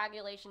here, the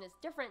coagulation is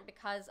different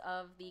because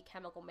of the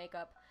chemical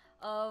makeup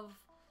of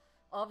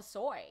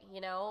soy.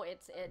 You know,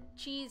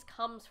 cheese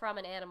comes from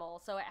an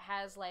animal, so it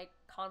has like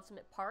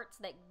consummate parts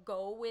that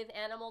go with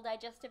animal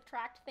digestive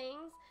tract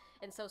things.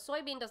 And so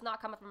soybean does not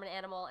come from an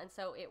animal, and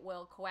so it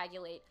will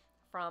coagulate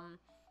from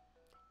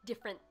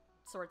different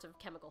sorts of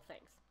chemical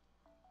things.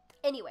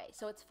 Anyway,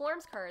 so it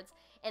forms curds,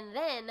 and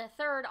then a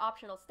third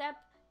optional step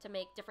to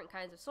make different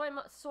kinds of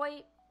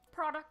soy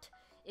product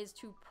is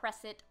to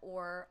press it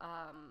or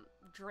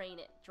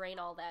drain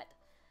all that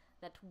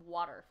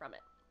water from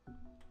it.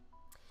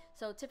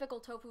 So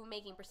typical tofu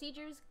making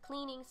procedures: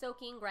 cleaning,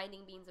 soaking,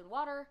 grinding beans in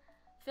water,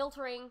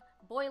 filtering,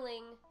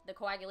 boiling, the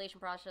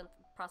coagulation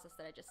process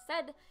that I just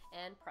said,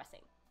 and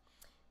pressing.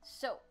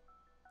 So,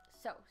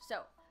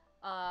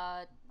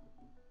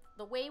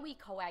 the way we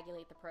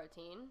coagulate the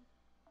protein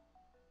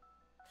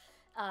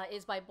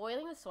is by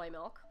boiling the soy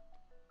milk,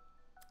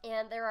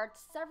 and there are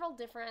several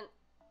different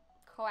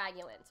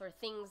coagulants, or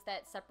things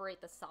that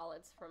separate the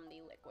solids from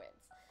the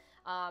liquids.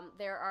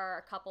 There are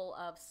a couple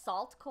of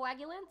salt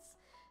coagulants,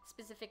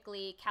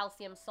 specifically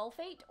calcium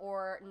sulfate,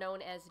 or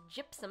known as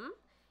gypsum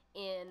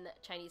in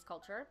Chinese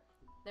culture.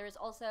 There is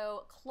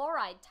also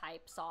chloride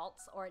type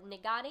salts, or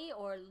nigari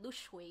or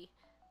lushui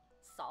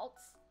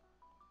salts.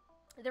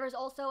 There is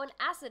also an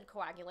acid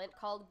coagulant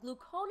called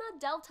glucona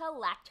delta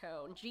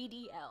lactone,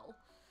 GDL.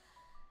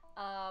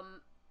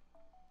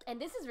 And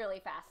this is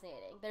really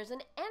fascinating. There's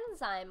an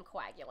enzyme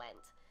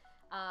coagulant,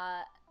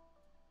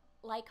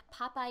 like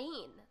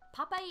papain.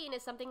 Papain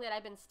is something that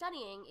I've been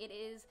studying. It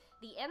is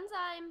the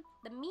enzyme,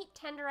 the meat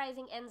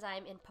tenderizing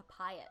enzyme in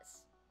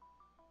papayas.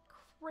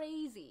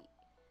 Crazy.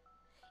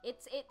 It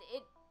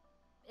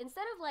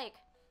instead of like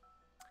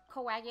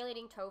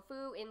coagulating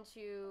tofu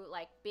into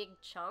like big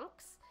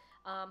chunks,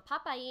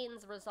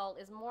 papain's result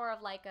is more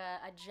of like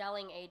a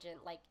gelling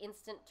agent, like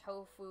instant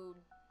tofu,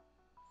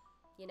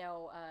 you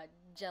know,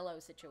 jello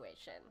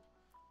situation.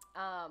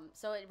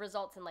 So it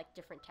results in like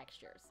different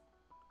textures.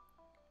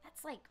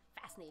 That's like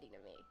fascinating to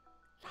me.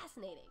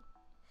 Fascinating.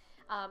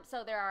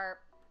 So there are,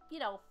 you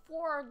know,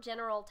 4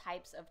 general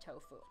types of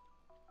tofu.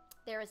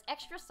 There is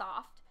extra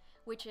soft,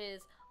 which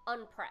is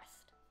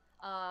unpressed.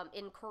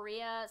 In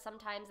Korea,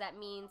 sometimes that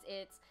means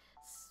it's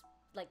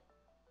like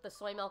the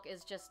soy milk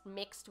is just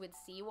mixed with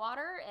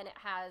seawater and it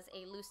has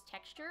a loose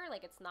texture,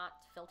 like it's not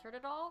filtered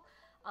at all.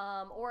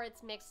 Or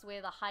it's mixed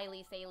with a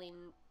highly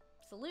saline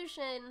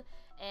solution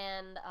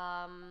and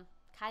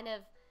kind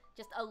of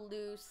just a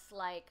loose,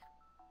 like,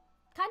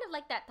 kind of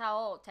like that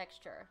tao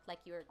texture, like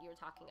you were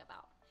talking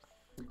about.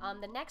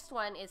 The next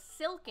one is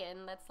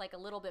silken. That's like a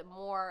little bit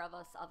more of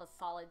a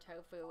solid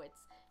tofu.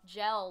 It's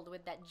gelled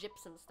with that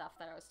gypsum stuff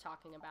that I was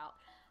talking about.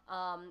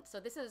 So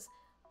this is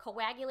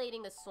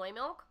coagulating the soy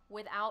milk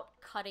without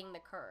cutting the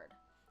curd.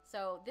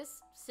 So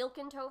this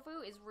silken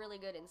tofu is really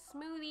good in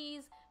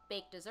smoothies,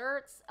 baked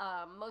desserts,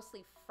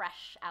 mostly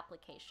fresh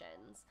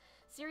applications.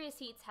 Serious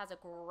Heats has a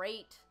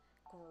great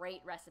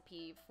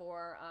recipe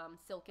for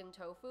silken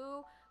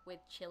tofu with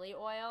chili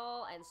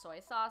oil and soy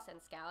sauce and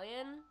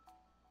scallion.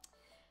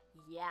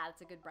 Yeah,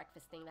 it's a good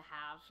breakfast thing to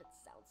have. It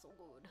sounds so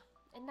good.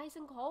 And nice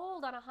and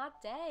cold on a hot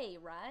day,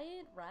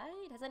 right?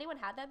 Right? Has anyone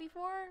had that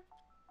before?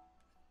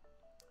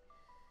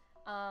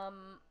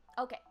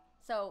 Okay,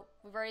 so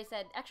we've already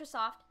said extra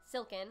soft,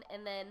 silken,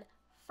 and then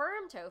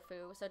firm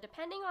tofu. So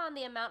depending on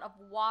the amount of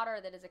water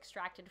that is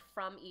extracted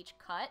from each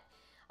cut,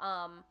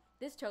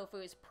 this tofu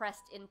is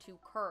pressed into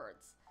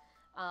curds.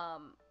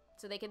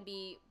 So they can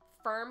be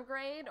firm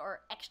grade or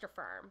extra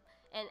firm.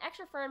 And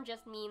extra firm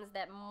just means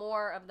that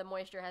more of the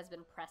moisture has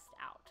been pressed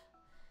out.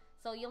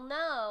 So you'll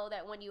know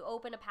that when you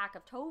open a pack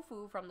of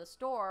tofu from the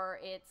store,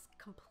 it's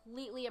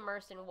completely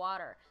immersed in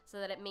water so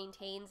that it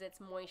maintains its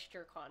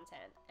moisture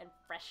content and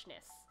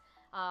freshness.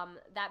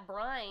 That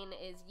brine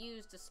is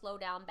used to slow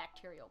down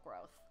bacterial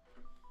growth.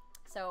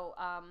 So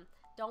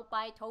don't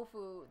buy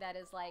tofu that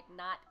is like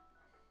not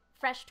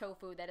fresh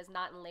tofu that is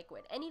not in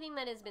liquid. Anything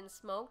that has been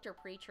smoked or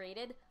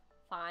pre-treated,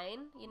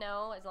 fine, you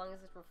know, as long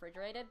as it's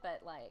refrigerated, but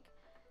like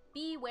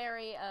be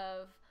wary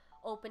of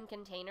open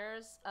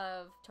containers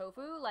of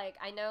tofu. Like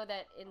I know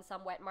that in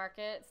some wet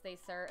markets they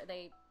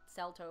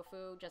sell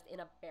tofu just in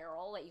a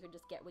barrel that you can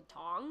just get with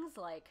tongs.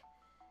 Like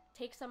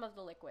take some of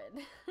the liquid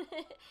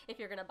if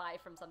you're gonna buy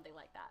from something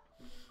like that.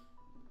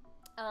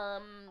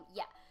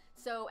 Yeah,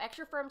 so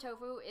extra firm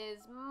tofu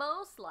is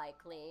most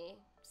likely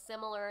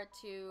similar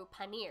to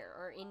paneer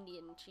or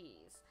Indian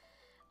cheese.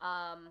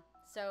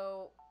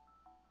 So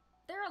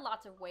there are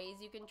lots of ways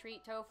you can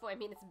treat tofu. I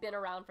mean, it's been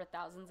around for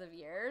thousands of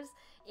years.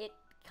 It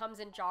comes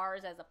in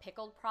jars as a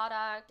pickled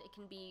product. It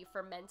can be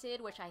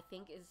fermented, which I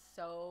think is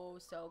so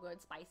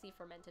good. Spicy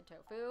fermented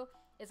tofu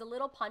is a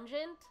little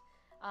pungent.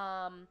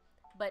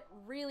 but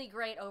really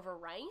great over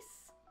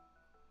rice.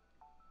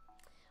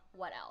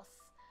 What else?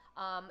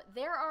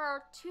 There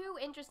are two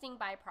interesting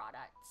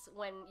byproducts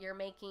when you're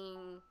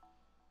making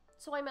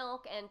soy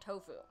milk and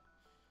tofu.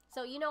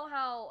 So you know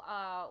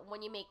how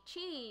when you make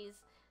cheese,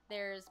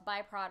 there's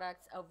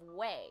byproducts of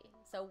whey.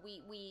 So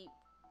we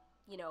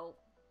you know,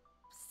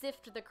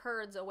 sift the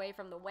curds away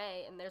from the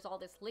whey, and there's all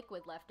this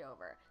liquid left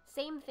over.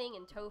 Same thing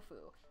in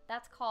tofu.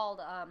 That's called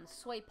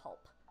soy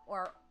pulp,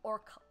 or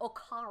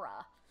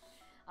okara.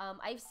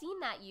 I've seen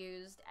that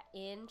used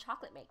in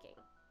chocolate making.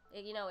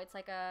 You know, it's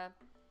like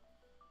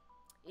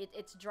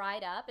it's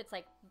dried up. It's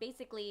like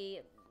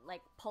basically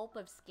like pulp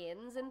of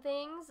skins and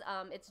things.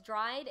 It's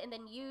dried and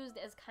then used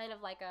as kind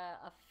of like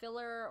a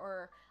filler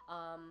or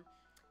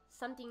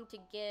something to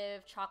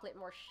give chocolate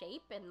more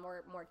shape and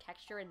more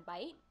texture and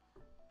bite.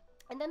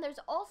 And then there's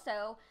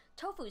also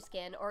tofu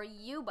skin, or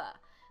yuba.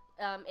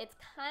 It's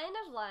kind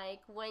of like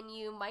when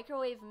you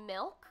microwave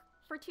milk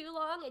for too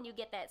long and you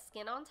get that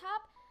skin on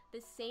top.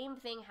 The same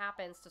thing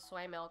happens to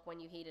soy milk when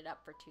you heat it up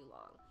for too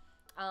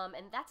long.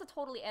 And that's a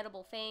totally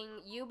edible thing.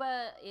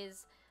 Yuba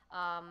is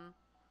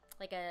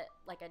like a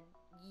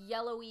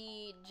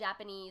yellowy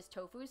Japanese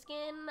tofu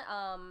skin.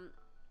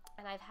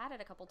 And I've had it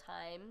a couple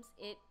times.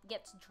 It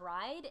gets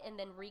dried and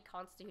then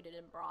reconstituted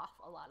in broth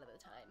a lot of the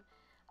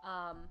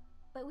time.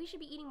 But we should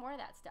be eating more of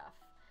that stuff.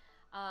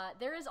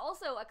 There is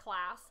also a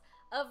class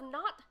of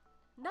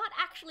not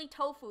actually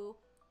tofu.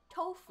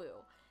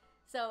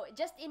 So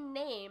just in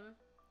name,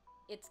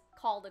 it's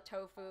called a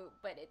tofu,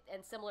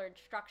 and similar in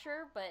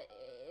structure, but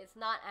it's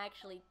not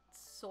actually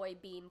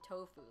soybean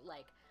tofu.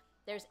 Like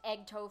there's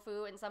egg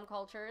tofu in some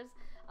cultures,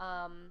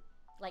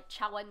 like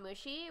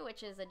chawanmushi,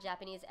 which is a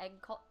Japanese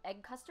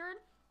egg custard.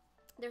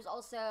 There's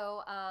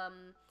also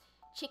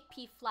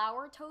chickpea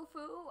flour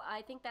tofu.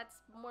 I think that's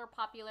more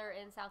popular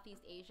in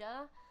Southeast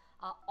Asia.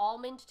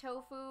 Almond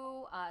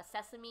tofu,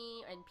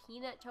 sesame and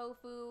peanut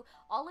tofu.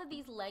 All of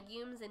these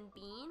legumes and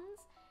beans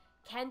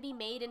can be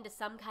made into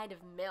some kind of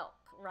milk,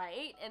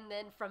 right? And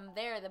then from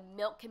there, the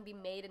milk can be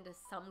made into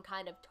some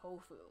kind of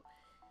tofu.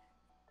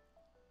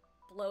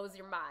 Blows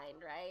your mind,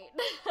 right?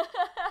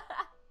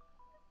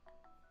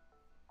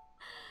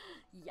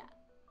 Yeah,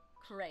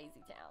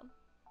 crazy town.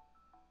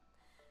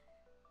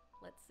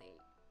 Let's see.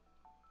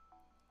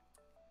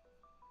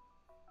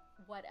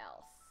 What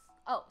else?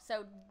 Oh,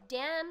 so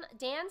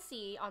Dan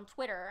C on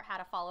Twitter had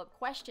a follow-up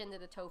question to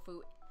the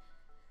tofu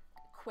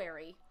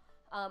query.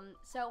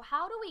 So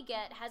how do we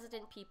get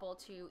hesitant people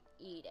to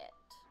eat it?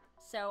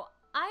 So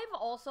I've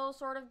also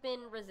sort of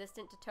been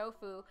resistant to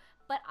tofu,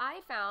 but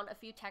I found a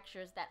few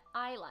textures that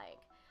I like.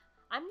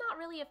 I'm not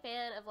really a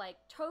fan of like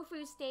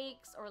tofu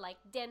steaks or like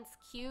dense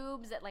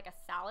cubes at like a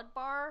salad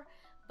bar,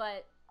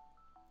 but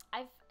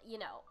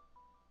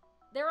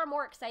there are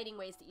more exciting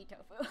ways to eat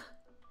tofu.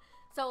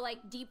 So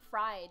like deep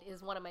fried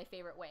is one of my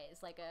favorite ways,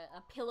 like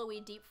a pillowy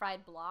deep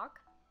fried block.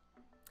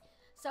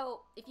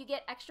 So if you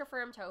get extra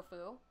firm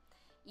tofu,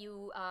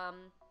 you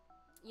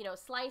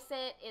slice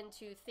it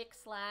into thick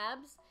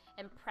slabs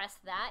and press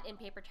that in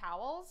paper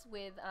towels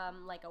with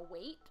like a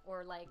weight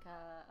or like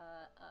a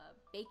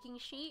baking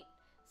sheet,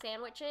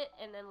 sandwich it,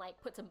 and then like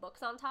put some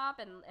books on top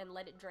and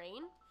let it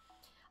drain.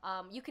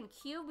 You can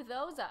cube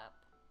those up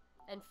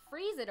and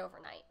freeze it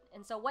overnight.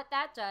 And so what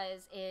that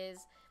does is,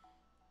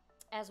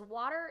 as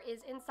water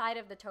is inside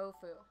of the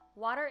tofu,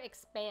 water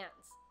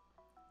expands.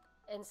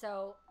 And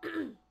so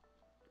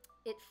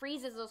it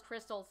freezes those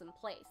crystals in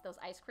place, those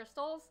ice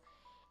crystals.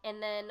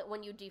 And then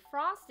when you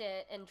defrost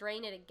it and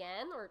drain it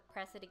again or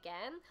press it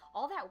again,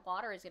 all that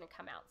water is going to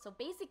come out. So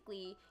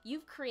basically,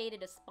 you've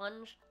created a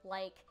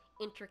sponge-like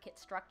intricate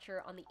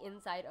structure on the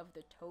inside of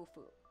the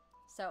tofu.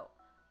 So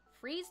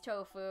freeze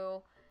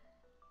tofu,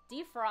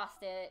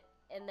 defrost it,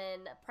 and then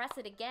press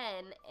it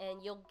again,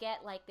 and you'll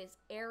get like this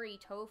airy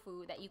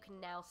tofu that you can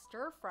now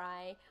stir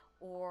fry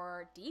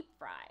or deep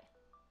fry.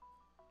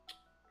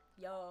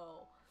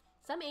 Yo.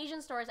 Some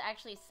Asian stores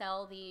actually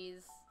sell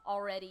these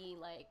already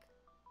like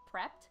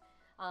prepped.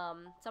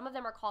 Some of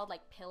them are called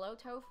like pillow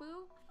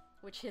tofu,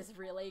 which is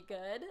really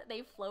good.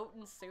 They float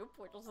in soup,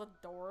 which is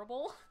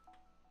adorable.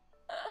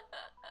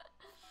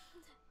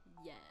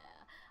 Yeah.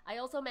 I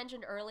also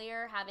mentioned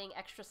earlier having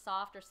extra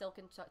soft or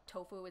silken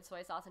tofu with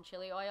soy sauce and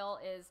chili oil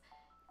is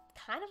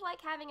kind of like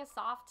having a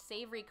soft,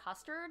 savory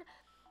custard.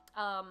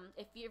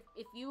 If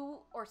you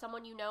or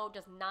someone you know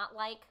does not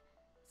like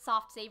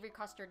soft, savory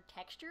custard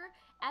texture,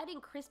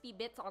 adding crispy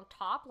bits on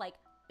top like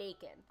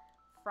bacon,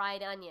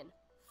 fried onion,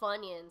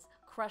 Funyuns,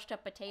 crushed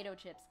up potato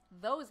chips,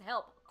 those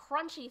help.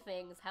 Crunchy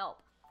things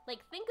help. Like,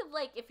 think of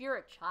like if you're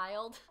a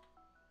child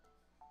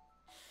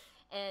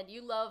and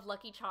you love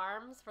Lucky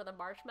Charms for the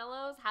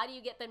marshmallows, how do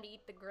you get them to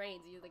eat the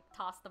grains? You like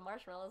toss the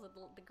marshmallows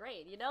with the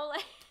grain, you know?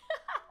 Like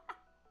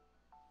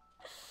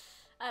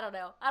I don't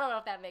know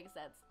if that makes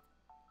sense.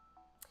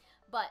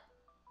 But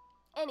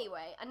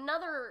anyway,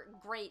 another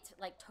great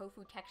like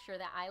tofu texture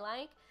that I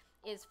like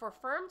is for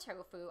firm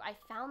tofu. I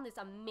found this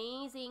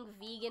amazing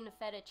vegan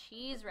feta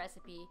cheese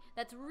recipe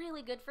that's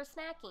really good for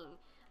snacking.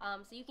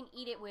 So you can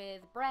eat it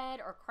with bread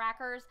or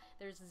crackers.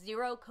 There's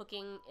zero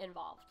cooking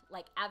involved,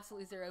 like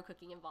absolutely zero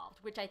cooking involved,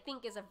 which I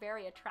think is a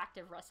very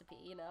attractive recipe,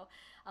 you know.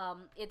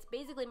 It's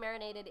basically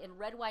marinated in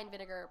red wine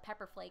vinegar,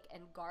 pepper flake,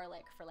 and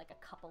garlic for like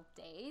a couple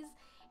days.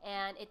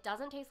 And it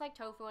doesn't taste like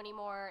tofu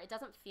anymore. It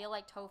doesn't feel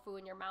like tofu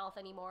in your mouth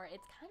anymore.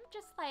 It's kind of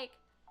just like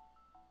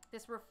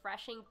this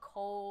refreshing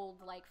cold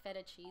like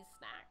feta cheese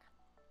snack.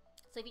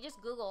 So if you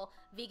just Google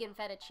vegan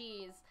feta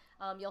cheese,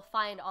 you'll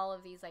find all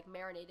of these like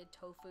marinated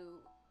tofu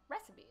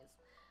recipes,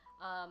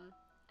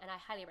 and I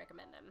highly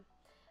recommend them.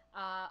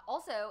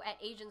 Also, at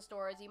Asian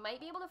stores, you might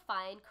be able to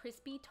find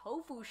crispy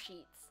tofu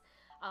sheets.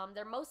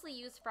 They're mostly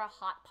used for a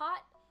hot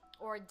pot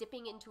or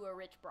dipping into a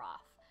rich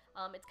broth.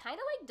 It's kind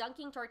of like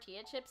dunking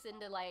tortilla chips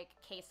into like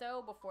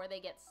queso before they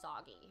get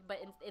soggy,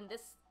 but in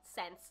this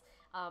sense,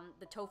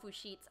 the tofu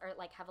sheets are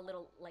like have a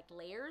little like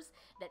layers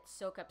that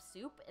soak up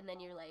soup, and then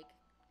you're like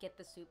get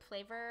the soup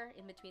flavor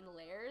in between the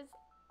layers.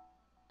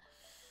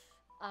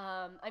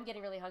 I'm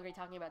getting really hungry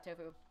talking about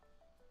tofu.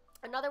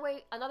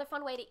 Another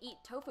fun way to eat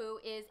tofu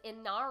is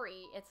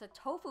inari. It's a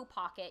tofu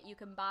pocket you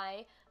can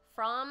buy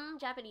from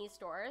Japanese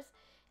stores.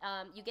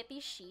 You get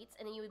these sheets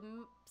and then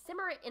you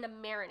simmer it in a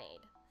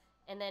marinade.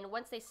 And then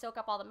once they soak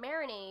up all the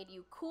marinade,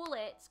 you cool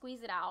it,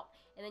 squeeze it out,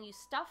 and then you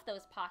stuff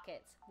those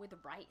pockets with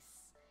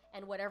rice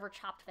and whatever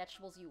chopped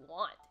vegetables you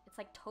want. It's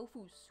like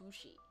tofu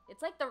sushi.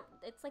 It's like the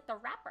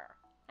wrapper.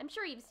 I'm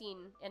sure you've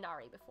seen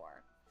inari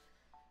before.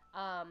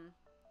 I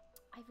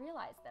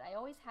realized that I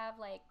always have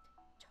like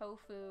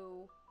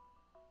tofu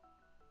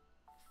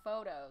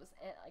photos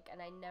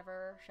and I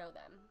never show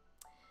them.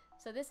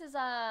 So this is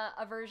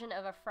a version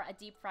of a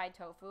deep fried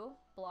tofu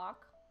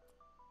block.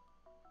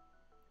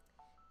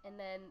 And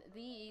then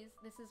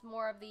this is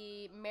more of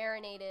the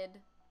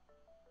marinated,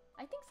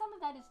 I think some of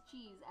that is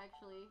cheese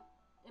actually.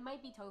 It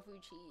might be tofu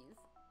cheese.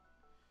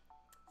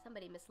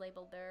 Somebody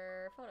mislabeled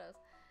their photos.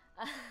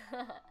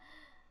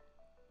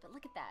 But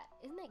look at that.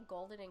 Isn't that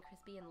golden and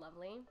crispy and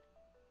lovely?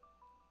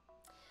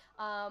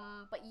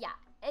 But yeah,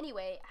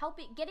 anyway,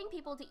 getting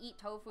people to eat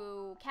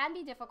tofu can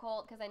be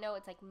difficult because I know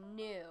it's like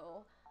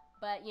new,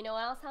 but you know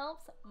what else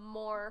helps?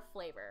 More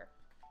flavor.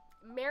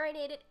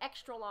 Marinate it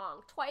extra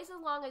long, twice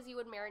as long as you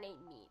would marinate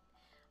meat.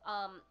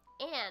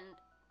 And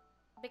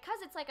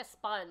because it's like a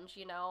sponge,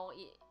 you know,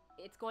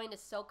 it's going to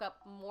soak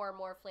up more and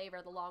more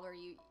flavor the longer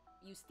you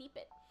steep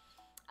it.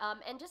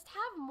 And just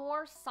have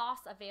more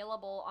sauce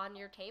available on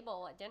your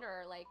table at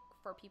dinner, like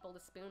for people to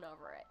spoon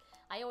over it.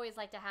 I always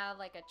like to have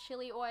like a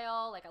chili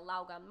oil, like a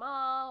lao gan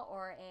ma,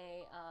 or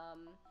a,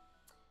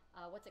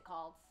 what's it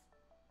called?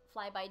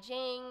 Fly by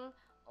jing,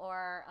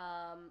 or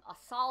a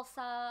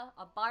salsa,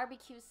 a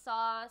barbecue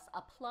sauce,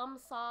 a plum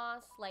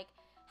sauce. Like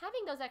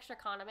having those extra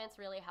condiments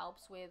really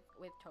helps with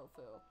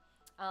tofu.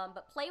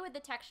 But play with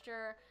the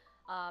texture,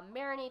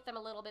 marinate them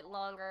a little bit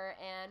longer,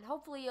 and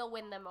hopefully you'll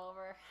win them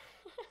over.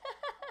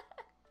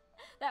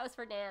 That was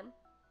for Dan.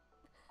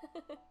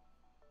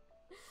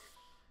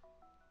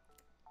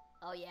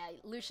 Oh yeah,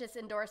 Lucius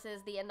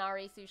endorses the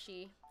inari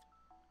sushi.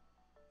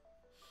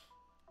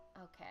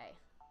 Okay,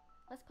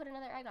 let's put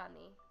another egg on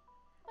me.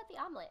 How about the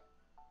omelet?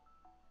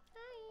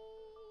 Hi.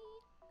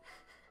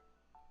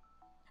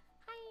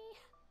 Hi.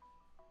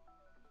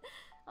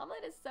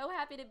 Omelet is so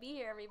happy to be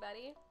here,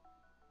 everybody.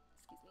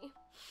 Excuse me.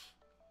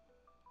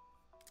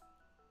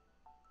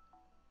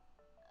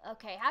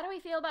 Okay, how do we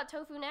feel about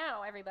tofu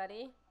now,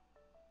 everybody?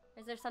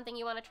 Is there something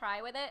you want to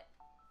try with it?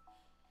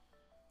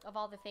 Of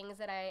all the things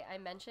that I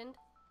mentioned?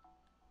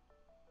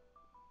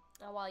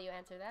 While you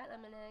answer that,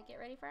 I'm going to get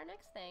ready for our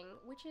next thing,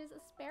 which is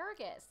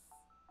asparagus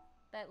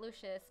that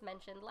Lucius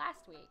mentioned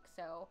last week.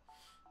 So,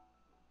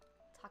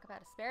 talk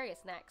about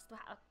asparagus next.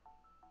 Wow.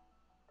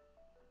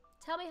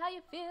 Tell me how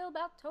you feel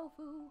about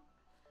tofu.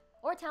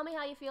 Or tell me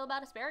how you feel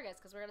about asparagus,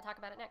 because we're going to talk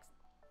about it next.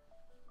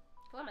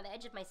 Oh, I'm on the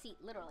edge of my seat,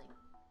 literally.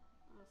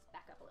 Let's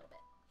back up a little bit.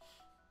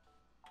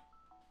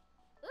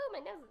 Ooh,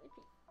 my nose is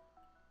itchy.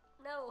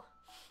 No.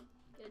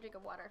 Get a drink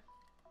of water.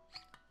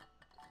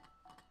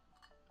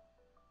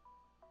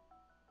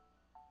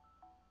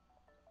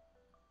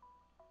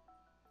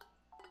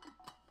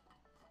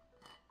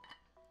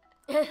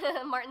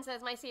 Martin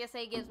says, my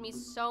CSA gives me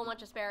so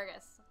much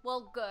asparagus.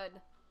 Well,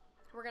 good.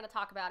 We're going to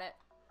talk about it.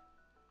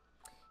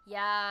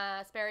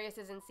 Yeah, asparagus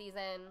is in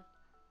season.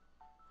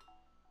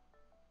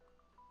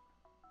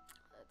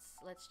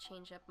 Let's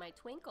change up my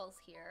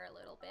twinkles here a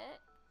little bit.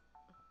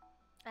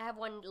 I have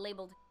one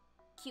labeled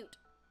cute.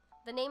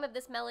 The name of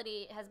this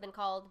melody has been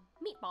called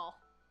Meatball,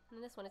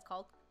 and this one is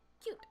called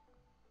Cute.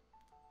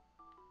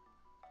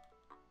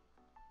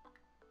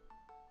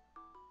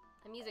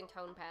 I'm using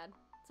TonePad.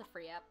 It's a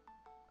free app.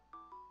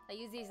 I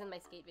use these in my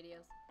skate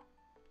videos.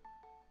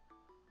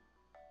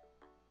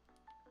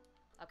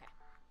 Okay.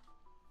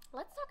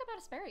 Let's talk about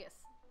asparagus.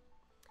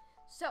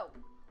 So,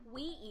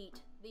 we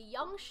eat the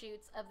young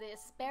shoots of the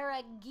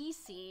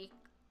Asparagiaceae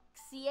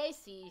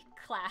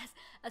class.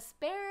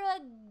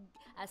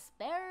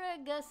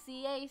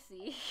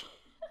 Asparagusaceae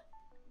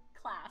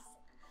class.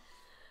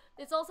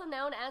 It's also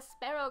known as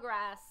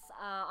sparrowgrass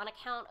on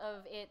account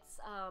of its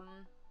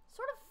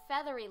sort of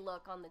feathery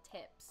look on the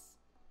tips.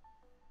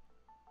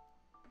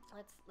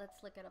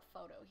 Let's look at a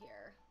photo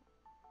here.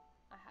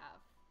 I have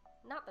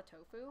not the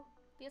tofu,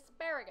 the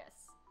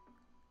asparagus.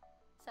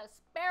 So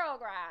sparrow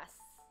grass.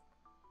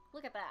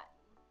 Look at that.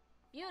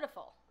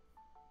 Beautiful.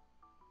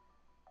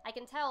 I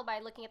can tell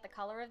by looking at the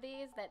color of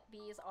these that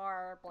these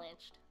are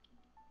blanched.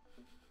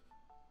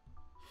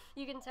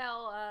 You can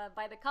tell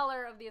by the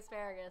color of the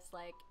asparagus,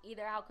 like,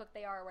 either how cooked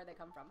they are or where they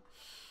come from.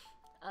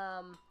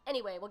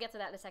 Anyway, we'll get to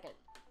that in a second.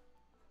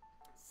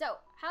 So,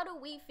 how do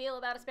we feel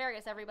about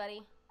asparagus,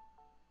 everybody?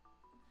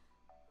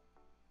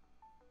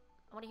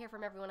 I want to hear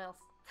from everyone else.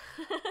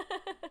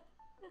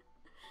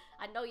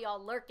 I know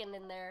y'all lurking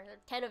in there. There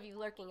are 10 of you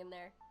lurking in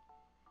there.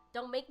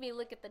 Don't make me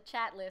look at the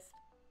chat list.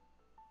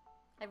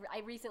 I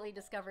recently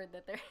discovered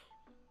that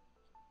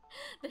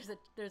there's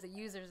a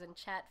users in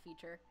chat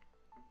feature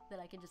that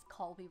I can just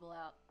call people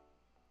out.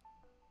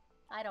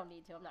 I don't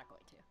need to. I'm not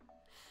going to.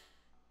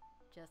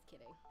 Just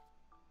kidding.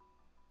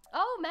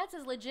 Oh, Mets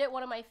is legit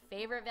one of my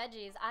favorite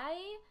veggies.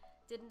 I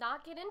did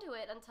not get into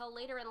it until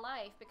later in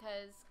life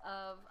because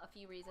of a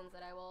few reasons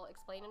that I will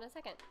explain in a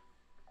second.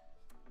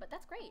 But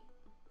that's great.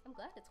 I'm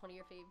glad it's one of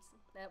your faves.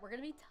 We're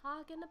going to be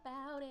talking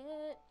about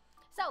it.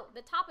 So,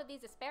 the top of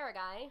these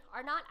asparagus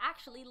are not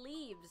actually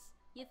leaves.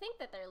 You think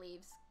that they're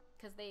leaves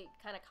because they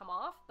kind of come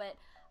off, but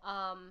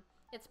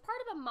it's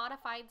part of a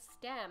modified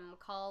stem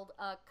called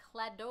a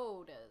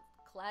cladode.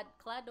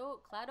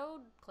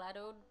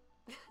 Cladode?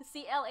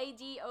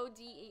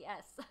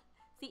 C-L-A-D-O-D-E-S.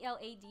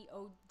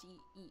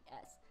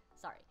 C-L-A-D-O-D-E-S.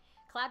 Sorry.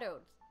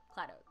 Cladodes.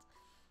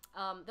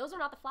 Those are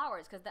not the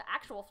flowers because the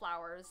actual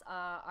flowers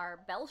are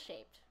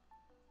bell-shaped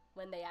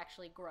when they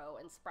actually grow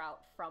and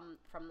sprout from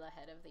the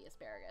head of the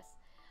asparagus.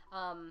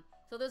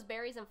 So those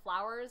berries and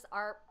flowers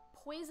are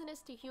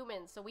poisonous to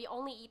humans, so we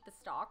only eat the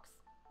stalks.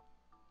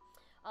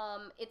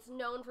 It's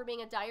known for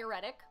being a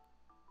diuretic,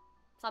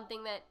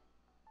 something that,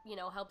 you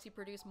know, helps you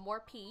produce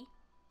more pee.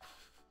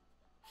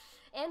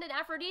 And an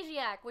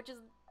aphrodisiac, which is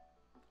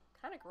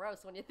kind of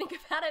gross when you think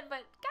about it,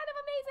 but kind of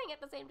amazing at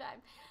the same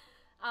time.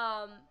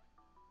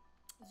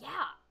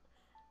 Yeah.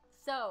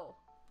 So,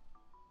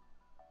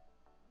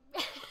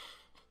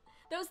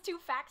 those two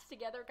facts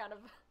together kind of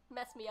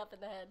mess me up in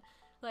the head.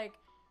 Like,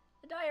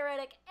 a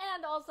diuretic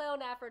and also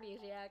an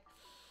aphrodisiac.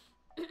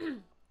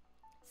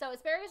 So,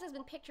 asparagus has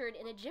been pictured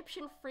in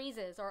Egyptian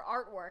friezes or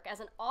artwork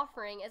as an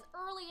offering as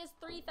early as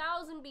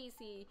 3000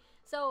 BC.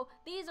 So,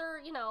 these are,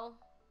 you know,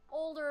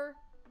 older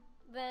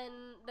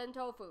than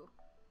tofu,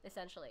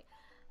 essentially.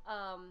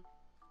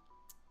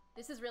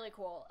 This is really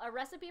cool. A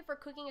recipe for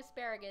cooking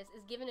asparagus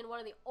is given in one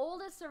of the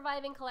oldest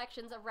surviving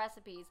collections of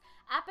recipes,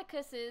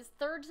 Apicus's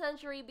 3rd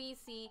century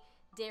BC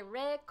De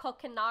Re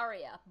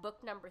Coquinaria,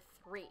 book number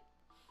 3.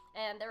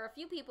 And there are a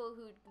few people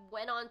who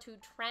went on to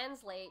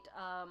translate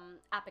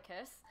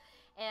Apicus,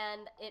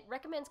 and it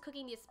recommends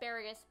cooking the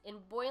asparagus in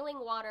boiling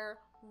water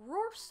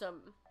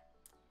rursum,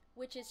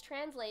 which is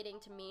translating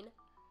to mean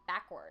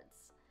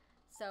backwards.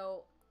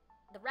 So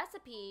the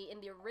recipe in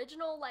the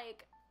original,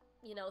 like,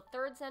 you know,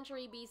 3rd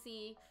century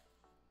BC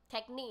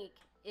technique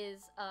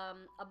is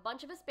a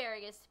bunch of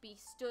asparagus to be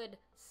stood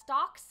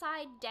stalk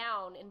side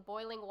down in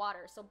boiling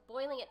water, so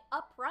boiling it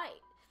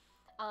upright,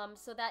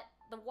 so that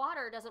the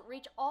water doesn't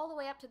reach all the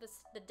way up to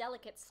the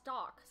delicate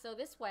stalk. So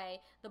this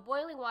way, the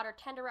boiling water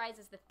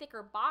tenderizes the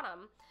thicker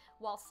bottom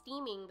while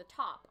steaming the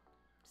top.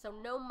 So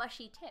no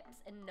mushy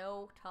tips and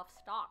no tough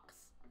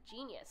stalks.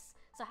 Genius.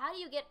 So how do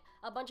you get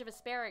a bunch of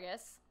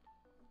asparagus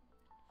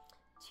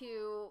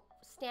to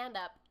stand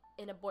up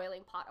in a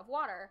boiling pot of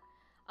water?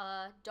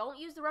 Don't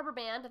use the rubber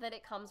band that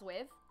it comes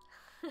with.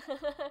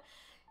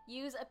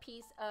 Use a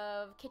piece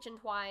of kitchen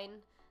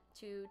twine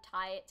to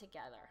tie it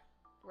together,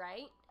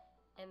 right?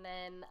 And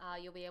then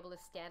you'll be able to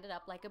stand it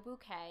up like a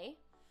bouquet.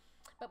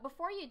 But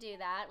before you do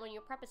that, when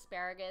you prep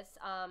asparagus,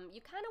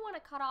 you kind of want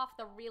to cut off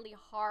the really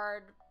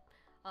hard,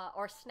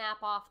 or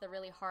snap off the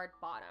really hard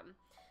bottom.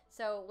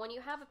 So when you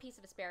have a piece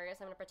of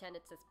asparagus, I'm going to pretend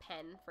it's this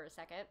pen for a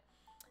second.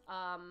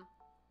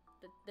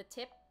 The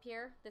tip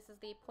here, this is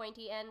the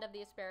pointy end of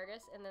the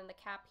asparagus, and then the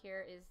cap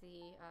here is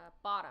the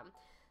bottom.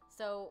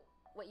 So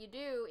what you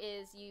do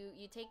is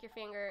you take your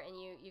finger and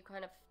you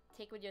kind of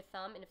take with your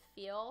thumb and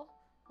feel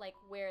like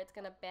where it's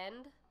going to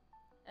bend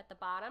at the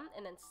bottom,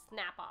 and then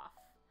snap off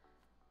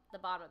the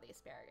bottom of the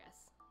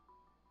asparagus.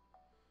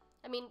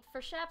 I mean,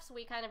 for chefs,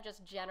 we kind of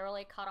just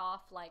generally cut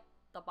off like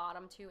the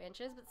bottom 2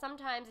 inches, but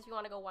sometimes if you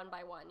want to go one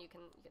by one, you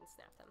can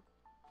snap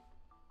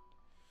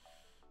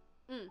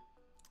them.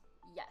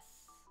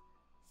 Yes.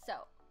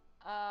 So,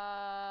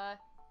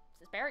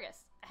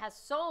 asparagus has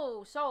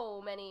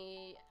so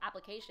many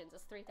applications.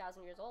 It's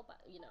 3,000 years old, but,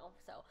 you know,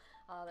 so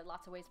there are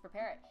lots of ways to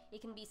prepare it.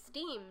 It can be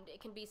steamed,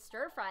 it can be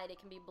stir-fried, it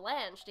can be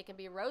blanched, it can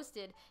be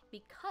roasted,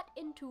 be cut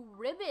into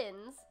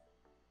ribbons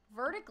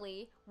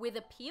vertically with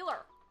a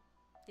peeler.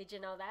 Did you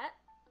know that?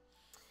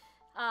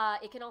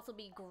 It can also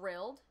be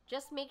grilled.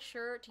 Just make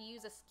sure to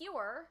use a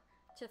skewer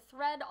to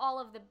thread all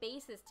of the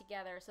bases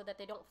together so that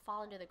they don't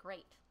fall into the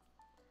grate.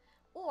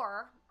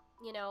 Or,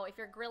 you know, if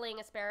you're grilling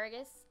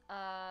asparagus,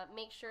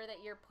 make sure that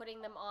you're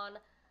putting them on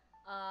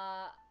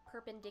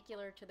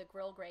perpendicular to the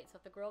grill grate. So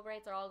if the grill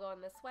grates are all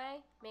going this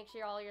way, make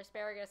sure all your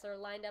asparagus are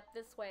lined up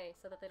this way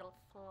so that they don't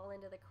fall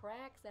into the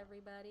cracks,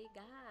 everybody.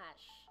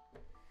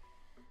 Gosh.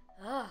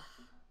 Ugh.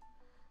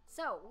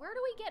 So, where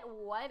do we get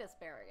white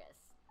asparagus?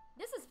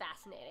 This is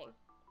fascinating.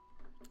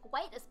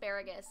 White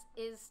asparagus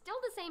is still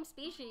the same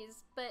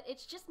species, but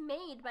it's just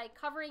made by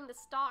covering the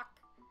stalk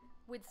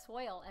with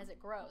soil as it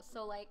grows.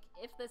 So, like,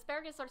 if the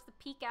asparagus starts to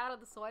peek out of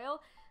the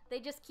soil, they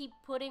just keep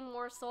putting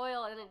more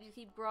soil and it just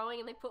keep growing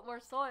and they put more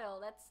soil.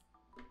 That's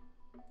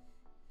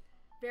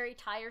very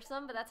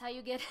tiresome, but that's how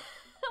you get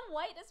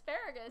white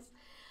asparagus.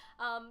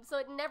 So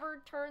it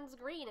never turns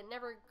green. It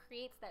never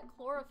creates that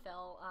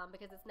chlorophyll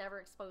because it's never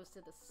exposed to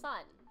the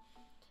sun.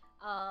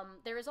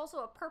 There is also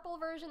a purple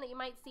version that you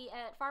might see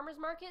at farmers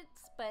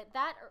markets, but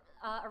that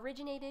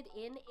originated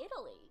in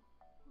Italy,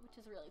 which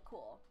is really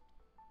cool.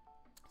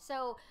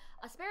 So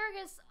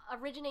asparagus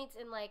originates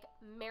in like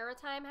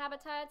maritime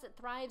habitats. It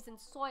thrives in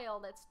soil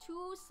that's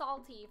too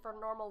salty for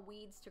normal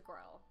weeds to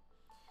grow.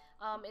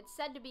 It's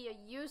said to be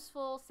a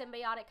useful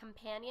symbiotic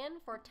companion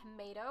for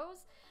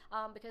tomatoes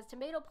because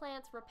tomato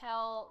plants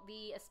repel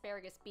the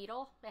asparagus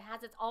beetle. It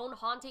has its own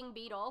haunting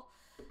beetle.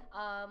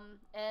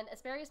 And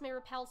asparagus may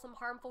repel some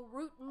harmful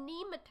root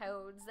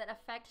nematodes that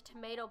affect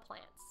tomato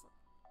plants.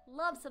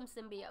 Love some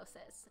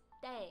symbiosis.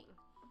 Dang.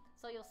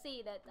 So you'll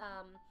see that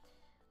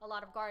a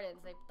lot of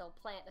gardens, they'll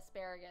plant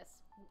asparagus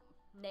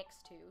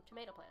next to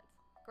tomato plants.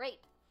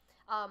 Great.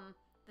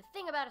 The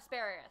thing about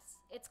asparagus,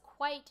 it's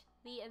quite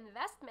the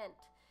investment.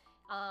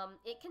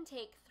 It can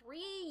take 3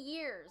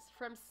 years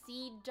from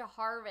seed to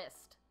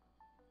harvest.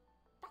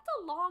 That's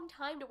a long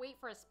time to wait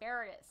for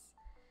asparagus.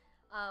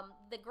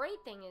 The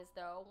great thing is,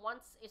 though,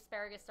 once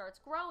asparagus starts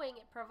growing,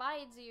 it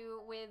provides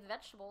you with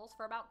vegetables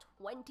for about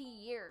 20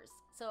 years.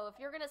 So if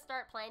you're going to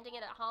start planting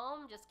it at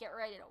home, just get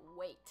ready to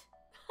wait.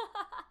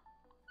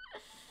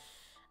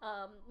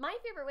 My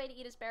favorite way to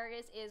eat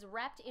asparagus is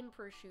wrapped in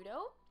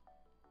prosciutto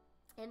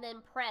and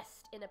then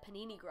pressed in a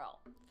panini grill.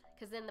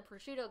 Because then the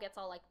prosciutto gets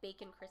all like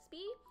bacon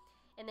crispy.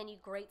 And then you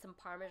grate some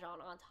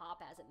Parmesan on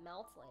top as it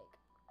melts. Like,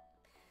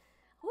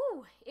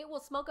 whew, it will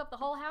smoke up the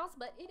whole house,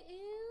 but it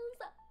is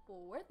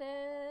worth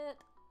it.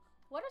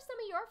 What are some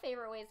of your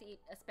favorite ways to eat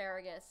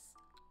asparagus?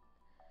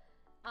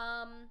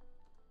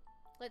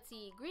 Let's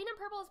see. Green and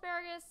purple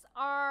asparagus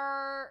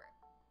are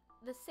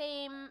the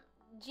same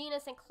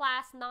genus and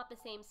class, not the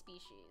same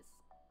species.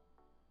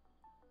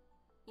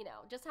 You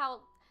know, just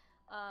how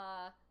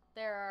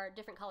there are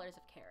different colors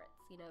of carrots.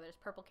 You know, there's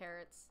purple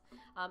carrots.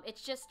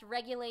 It's just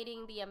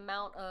regulating the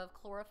amount of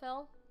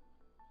chlorophyll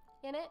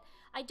in it.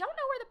 I don't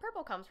know where the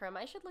purple comes from.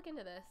 I should look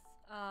into this.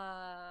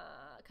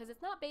 Because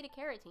it's not beta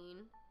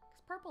carotene.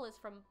 Because purple is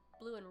from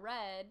blue and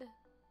red.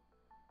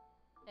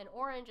 And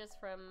orange is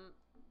from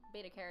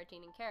beta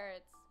carotene and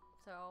carrots.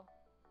 So,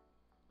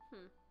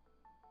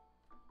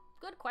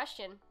 good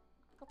question.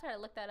 I'll try to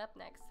look that up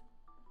next.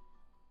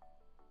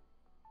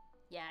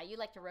 Yeah, you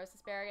like to roast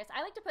asparagus.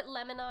 I like to put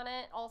lemon on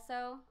it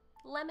also.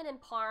 Lemon and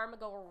parm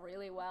go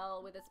really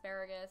well with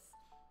asparagus.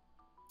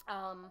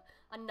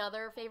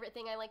 Another favorite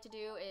thing I like to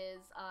do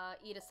is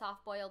eat a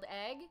soft-boiled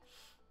egg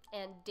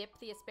and dip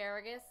the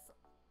asparagus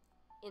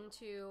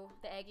into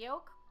the egg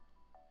yolk.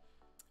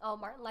 Oh,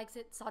 Martin likes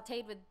it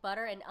sauteed with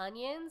butter and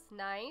onions.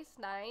 Nice,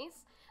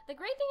 nice. The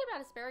great thing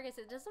about asparagus,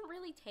 it doesn't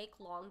really take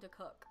long to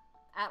cook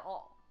at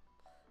all.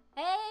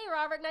 Hey,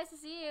 Robert, nice to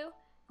see you.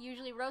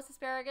 Usually roast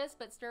asparagus,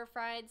 but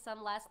stir-fried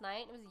some last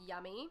night. It was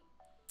yummy.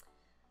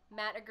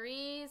 Matt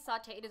agrees.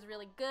 Sauteed is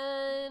really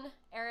good.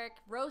 Eric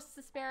roasts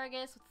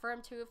asparagus with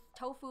firm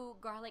tofu,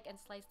 garlic, and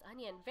sliced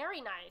onion.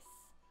 Very nice.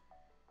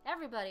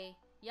 Everybody,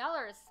 y'all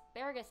are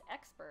asparagus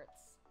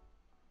experts.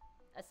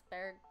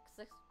 Asparagus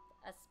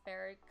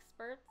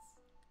experts?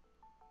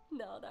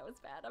 No, that was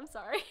bad. I'm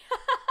sorry.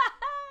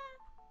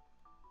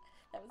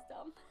 That was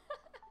dumb.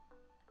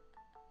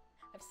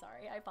 I'm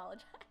sorry. I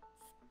apologize.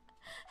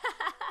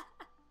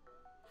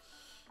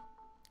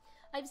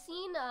 I've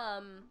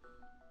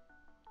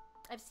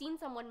seen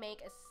someone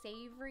make a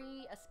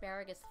savory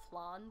asparagus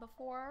flan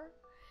before.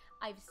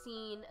 I've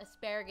seen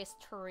asparagus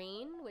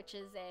terrine, which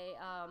is a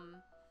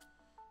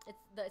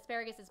the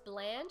asparagus is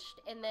blanched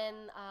and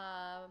then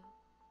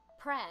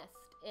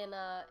pressed in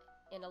a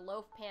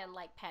loaf pan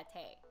like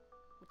pate,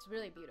 which is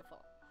really beautiful.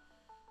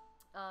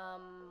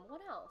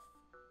 What else?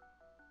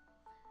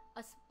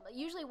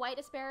 Usually white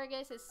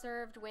asparagus is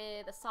served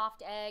with a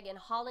soft egg and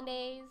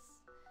hollandaise.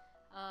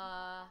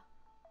 How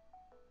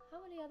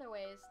many other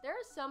ways? There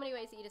are so many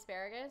ways to eat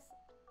asparagus.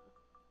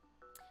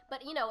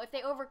 But, you know, if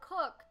they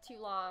overcook too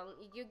long,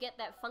 you get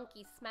that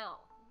funky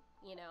smell,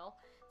 you know?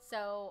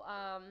 So,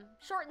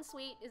 short and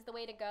sweet is the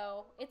way to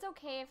go. It's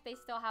okay if they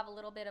still have a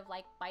little bit of,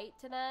 like, bite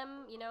to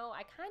them, you know?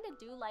 I kind of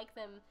do like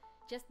them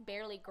just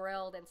barely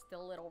grilled and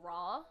still a little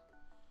raw.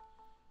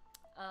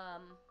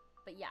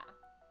 But yeah.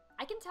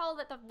 I can tell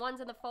that the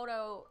ones in the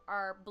photo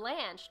are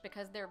blanched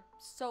because they're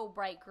so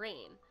bright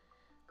green.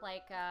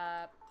 Like,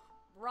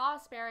 raw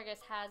asparagus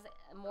has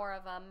more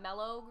of a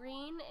mellow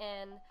green,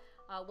 and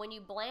when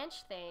you blanch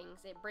things,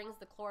 it brings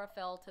the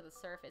chlorophyll to the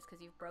surface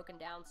because you've broken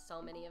down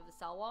so many of the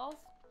cell walls.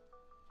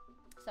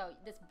 So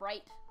this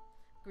bright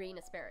green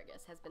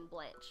asparagus has been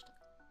blanched.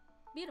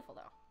 Beautiful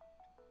though.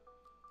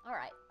 All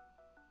right.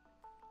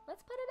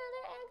 Let's put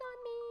another egg on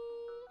me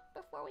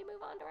before we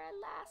move on to our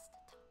last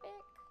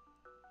topic.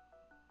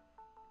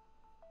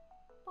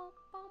 Bum,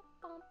 bum,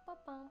 bum, bum,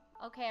 bum.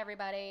 Okay,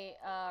 everybody.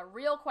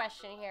 Real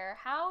question here.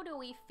 How do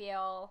we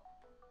feel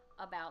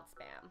about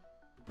spam?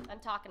 I'm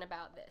talking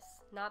about this.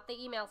 Not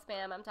the email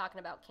spam. I'm talking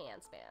about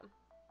canned spam.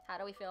 How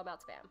do we feel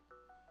about spam?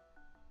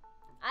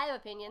 I have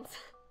opinions.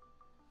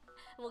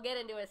 We'll get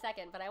into it in a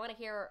second, but I want to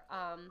hear,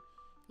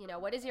 you know,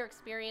 what is your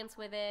experience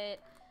with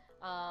it?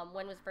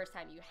 When was the first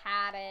time you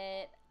had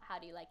it? How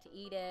do you like to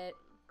eat it?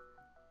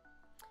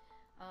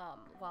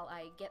 While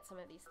I get some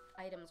of these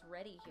items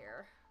ready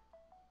here.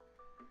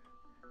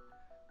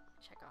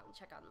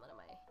 Check on one of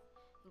my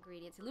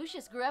ingredients.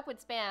 Lucius grew up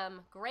with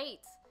spam. Great.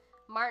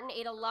 Martin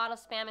ate a lot of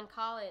spam in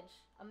college.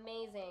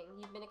 Amazing.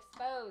 You've been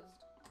exposed.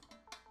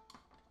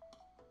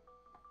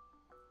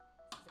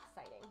 This is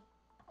exciting.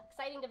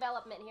 Exciting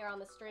development here on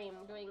the stream.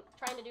 We're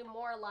trying to do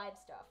more live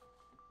stuff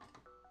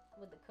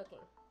with the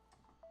cooking.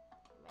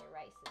 My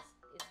rice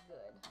is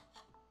good.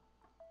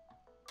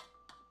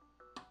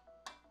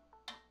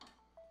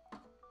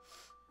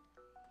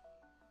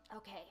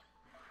 Okay.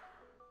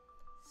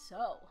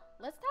 So,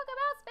 let's talk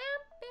about spam,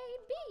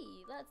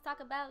 baby. Let's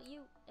talk about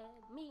you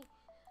and me.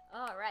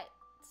 All right.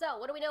 So,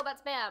 what do we know about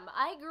spam?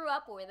 I grew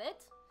up with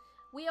it.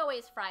 We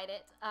always fried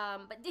it.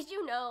 But did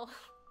you know?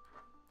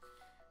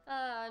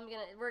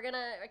 We're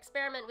gonna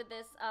experiment with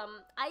this.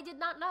 I did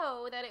not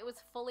know that it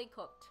was fully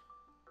cooked.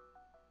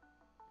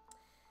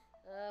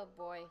 Oh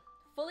boy.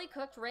 Fully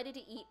cooked, ready to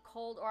eat,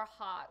 cold or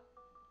hot.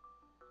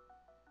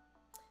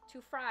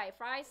 To fry.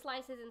 Fry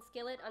slices in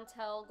skillet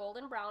until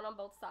golden brown on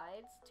both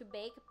sides. To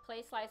bake,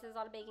 place slices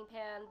on a baking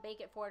pan. Bake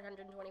at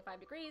 425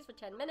 degrees for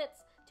 10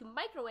 minutes. To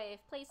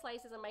microwave, place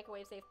slices on a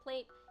microwave-safe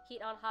plate.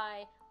 Heat on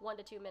high, 1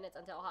 to 2 minutes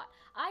until hot.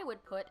 I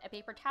would put a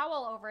paper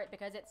towel over it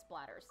because it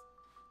splatters.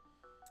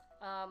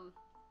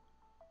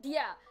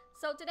 Yeah.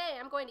 So today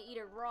I'm going to eat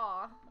it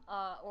raw,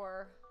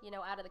 or, you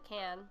know, out of the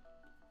can.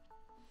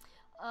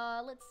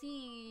 Let's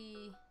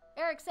see.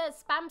 Eric says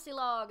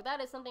spamsilog.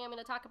 That is something I'm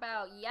going to talk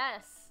about.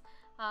 Yes.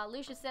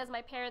 Lucius says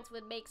my parents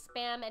would make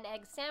spam and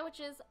egg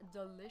sandwiches.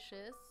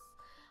 Delicious.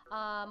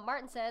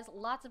 Martin says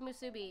lots of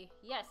musubi.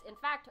 Yes, in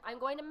fact, I'm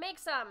going to make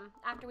some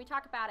after we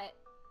talk about it.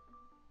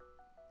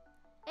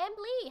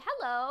 Emblee,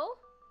 hello.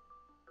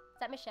 Is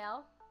that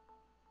Michelle?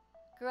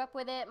 Grew up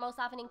with it, most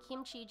often in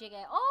kimchi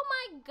jjigae. Oh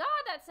my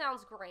god, that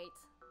sounds great.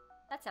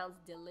 That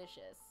sounds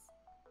delicious.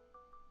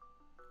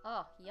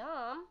 Oh,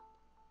 yum.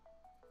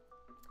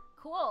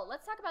 Cool,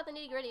 let's talk about the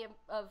nitty-gritty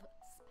of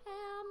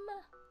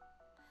spam.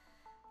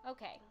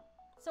 Okay,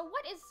 so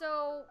what is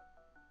so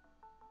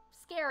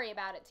scary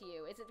about it to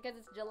you? Is it because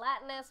it's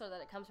gelatinous or that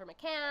it comes from a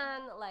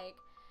can? Like,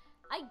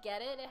 I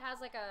get it. It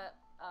has like a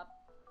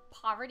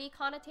poverty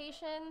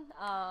connotation.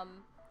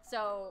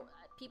 So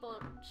people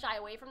shy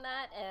away from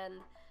that,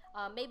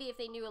 and maybe if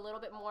they knew a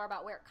little bit more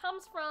about where it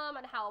comes from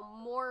and how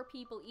more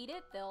people eat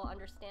it, they'll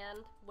understand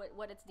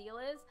what its deal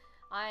is.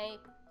 I,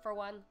 for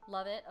one,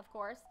 love it, of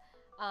course.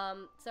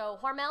 So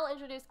Hormel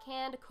introduced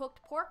canned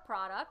cooked pork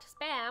product,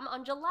 Spam,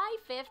 on July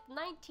 5th,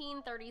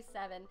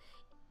 1937.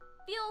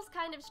 Feels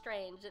kind of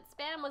strange that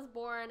Spam was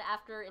born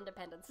after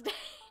Independence Day.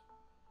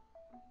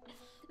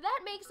 That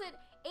makes it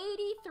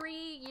 83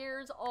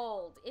 years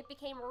old. It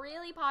became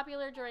really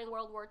popular during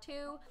World War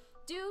II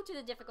due to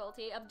the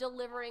difficulty of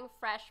delivering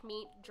fresh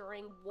meat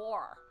during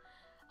war.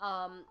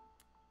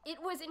 It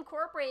was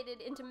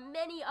incorporated into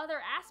many other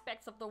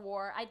aspects of the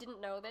war. I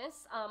didn't know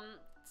this.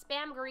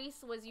 Spam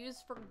grease was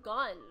used for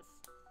guns.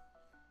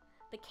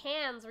 The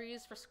cans were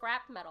used for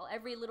scrap metal.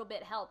 Every little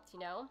bit helped, you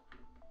know?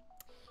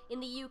 In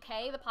the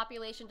UK, the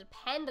population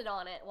depended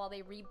on it while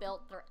they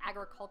rebuilt their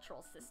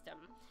agricultural system.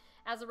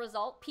 As a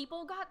result,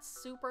 people got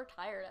super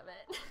tired of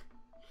it.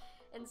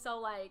 And so,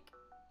 like,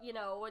 you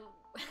know, when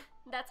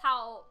that's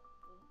how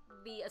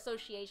the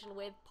association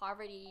with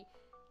poverty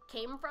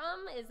came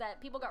from, is that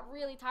people got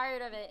really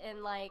tired of it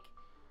and, like,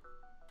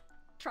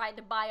 tried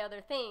to buy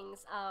other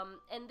things.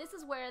 And this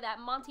is where that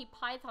Monty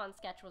Python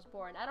sketch was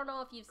born. I don't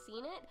know if you've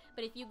seen it,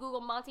 but if you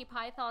Google Monty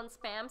Python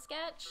spam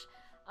sketch,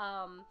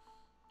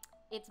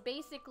 it's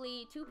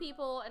basically two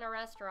people in a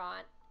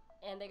restaurant,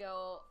 and they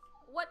go,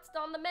 "What's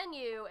on the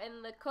menu?"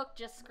 And the cook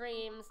just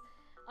screams,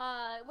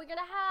 "We're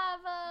gonna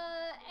have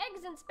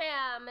eggs and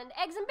spam, and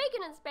eggs and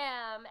bacon and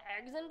spam,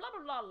 eggs and blah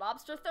blah blah,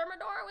 lobster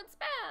thermidor with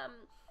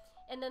spam."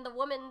 And then the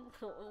woman,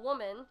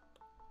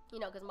 you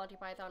know, because Monty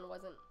Python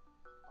wasn't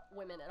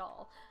women at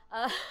all,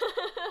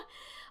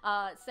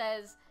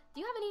 says, "Do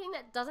you have anything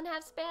that doesn't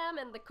have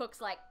spam?" And the cook's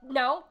like,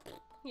 "No,"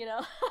 you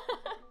know.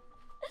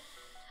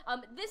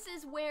 This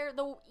is where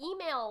the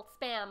email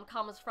spam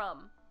comes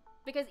from,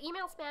 because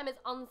email spam is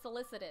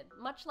unsolicited,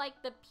 much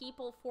like the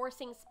people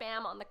forcing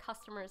spam on the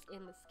customers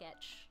in the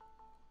sketch.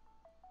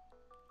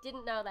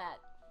 Didn't know that.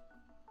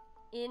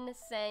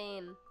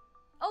 Insane.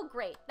 Oh,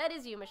 great. That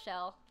is you,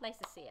 Michelle. Nice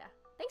to see ya.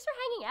 Thanks for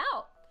hanging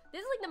out.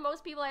 This is like the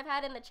most people I've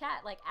had in the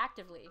chat, like,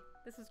 actively.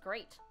 This is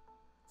great.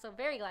 So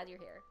very glad you're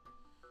here.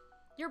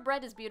 Your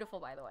bread is beautiful,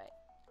 by the way.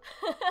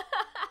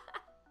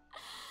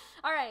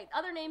 All right,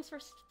 other names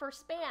for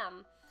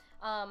spam.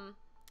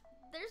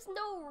 There's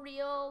no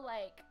real,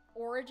 like,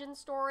 origin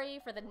story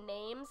for the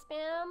name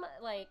spam.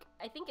 Like,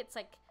 I think it's,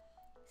 like,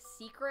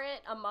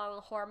 secret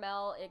among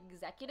Hormel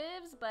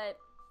executives, but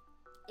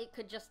it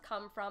could just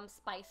come from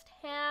spiced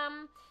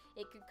ham.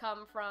 It could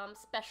come from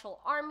special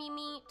army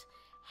meat.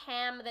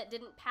 Ham that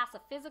didn't pass a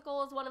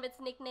physical is one of its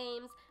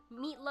nicknames.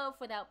 Meatloaf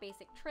without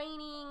basic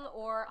training,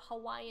 or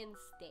Hawaiian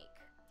steak.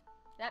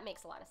 That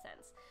makes a lot of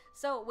sense.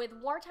 So with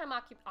wartime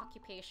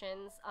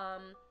occupations,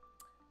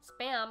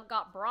 spam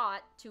got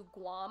brought to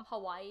Guam,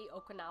 Hawaii,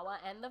 Okinawa,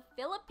 and the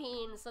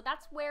Philippines. So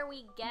that's where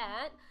we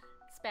get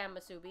spam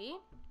musubi,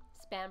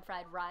 spam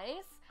fried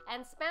rice,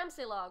 and spam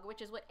silog,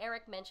 which is what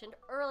Eric mentioned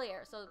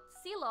earlier. So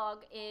silog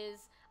is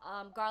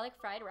garlic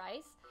fried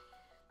rice,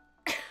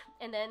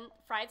 and then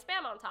fried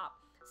spam on top.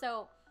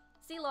 So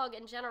silog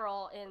in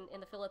general in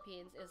the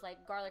Philippines is like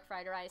garlic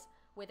fried rice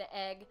with an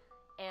egg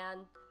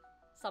and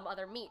some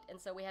other meat.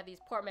 And so we have these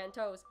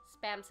portmanteaus,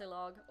 spam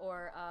silog,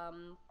 or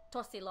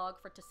tosilog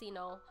for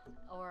tocino,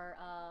 or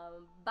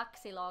bak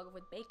silog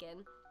with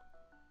bacon.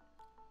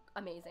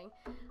 Amazing.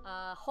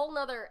 Whole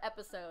nother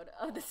episode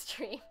of the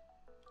stream.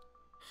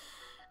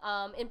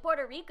 In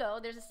Puerto Rico,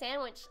 there's a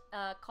sandwich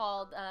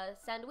called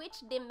sandwich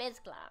de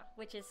mezcla,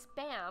 which is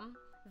spam,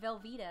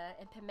 Velveeta,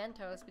 and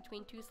pimentos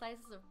between two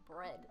slices of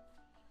bread.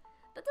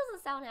 That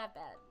doesn't sound half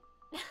bad.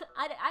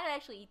 I'd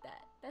actually eat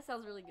that. That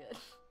sounds really good.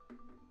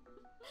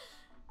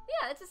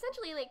 Yeah, it's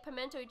essentially like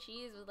pimento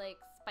cheese with like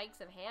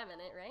spikes of ham in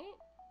it, right?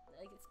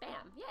 Like it's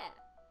spam. Yeah.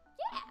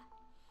 Yeah.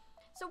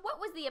 So what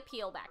was the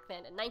appeal back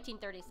then in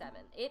 1937?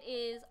 It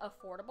is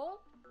affordable,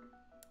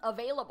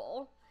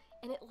 available,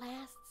 and it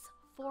lasts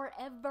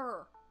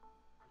forever.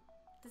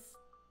 This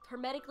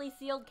hermetically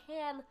sealed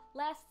can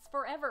lasts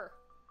forever.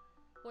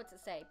 What's it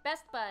say?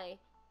 Best by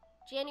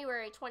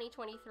January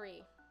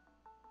 2023.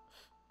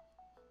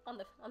 On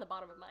the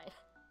bottom of mine.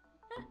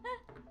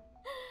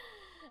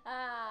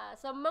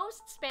 So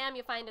most spam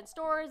you find in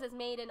stores is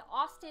made in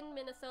Austin,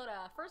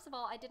 Minnesota. First of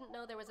all, I didn't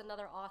know there was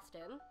another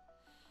Austin.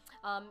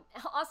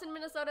 Austin,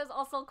 Minnesota is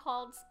also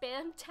called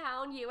Spam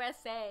Town,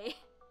 USA.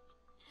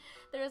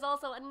 There is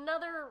also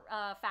another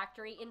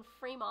factory in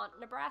Fremont,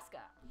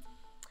 Nebraska.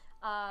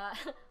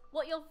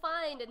 What you'll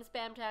find in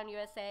Spam Town,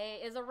 USA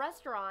is a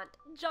restaurant,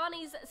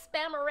 Johnny's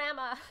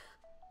Spamorama.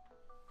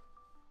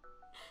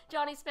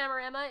 Johnny's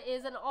Spamorama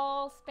is an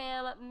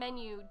all-spam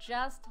menu,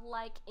 just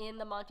like in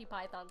the Monty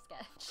Python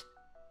sketch.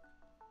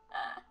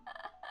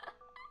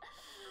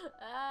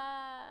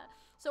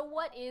 So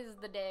what is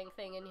the dang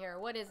thing in here?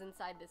 What is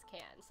inside this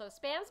can? So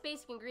spam's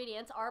basic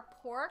ingredients are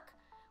pork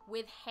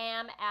with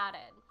ham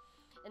added.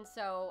 And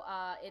so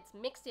it's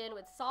mixed in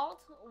with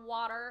salt,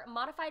 water,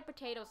 modified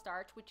potato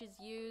starch, which is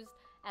used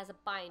as a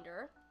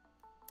binder,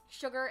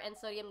 sugar, and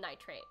sodium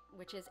nitrate,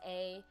 which is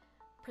a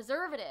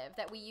preservative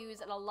that we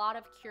use in a lot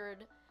of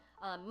cured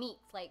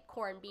meats like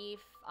corned beef,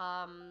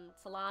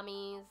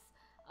 salamis,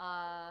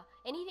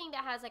 anything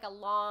that has like a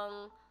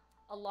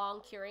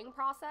long curing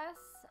process.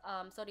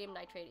 Sodium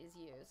nitrate is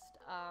used.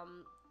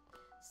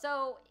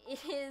 So it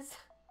is,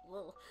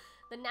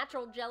 the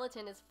natural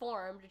gelatin is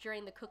formed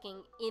during the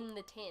cooking in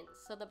the tins.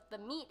 So the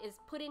meat is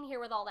put in here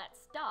with all that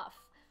stuff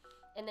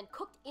and then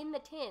cooked in the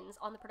tins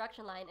on the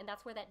production line, and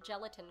that's where that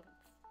gelatin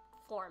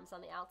forms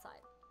on the outside.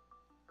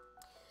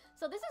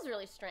 So this is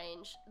really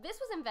strange. This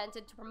was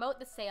invented to promote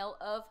the sale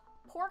of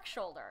pork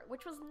shoulder,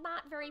 which was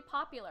not very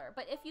popular.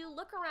 But if you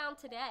look around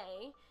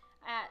today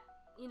at,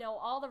 you know,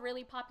 all the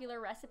really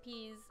popular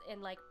recipes in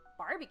like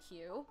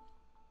barbecue,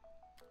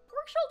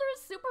 pork shoulder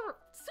is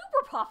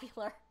super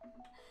popular.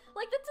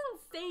 Like,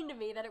 that's insane to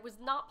me that it was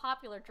not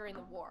popular during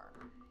the war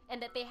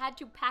and that they had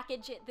to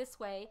package it this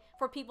way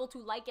for people to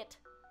like it.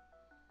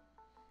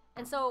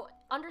 And so,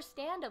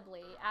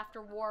 understandably,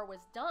 after war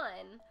was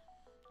done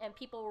and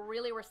people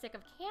really were sick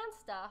of canned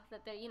stuff,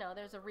 that there, you know,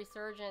 there's a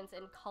resurgence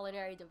in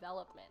culinary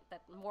development,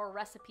 that more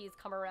recipes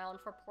come around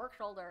for pork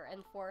shoulder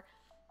and for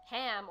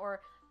ham,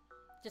 or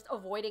just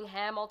avoiding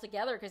ham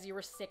altogether because you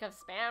were sick of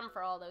spam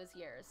for all those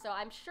years. So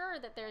I'm sure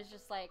that there's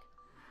just like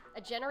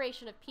a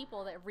generation of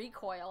people that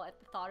recoil at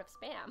the thought of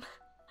spam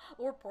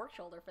or pork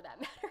shoulder for that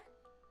matter.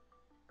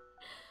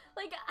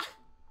 Like,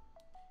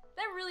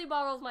 that really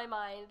boggles my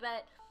mind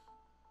that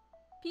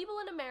people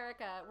in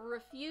America were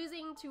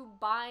refusing to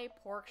buy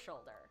pork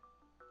shoulder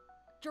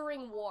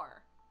during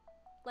war.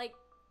 Like,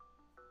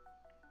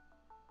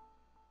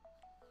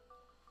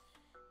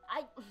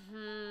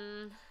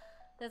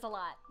 there's a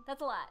lot.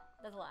 That's a lot.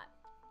 That's a lot.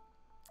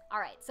 All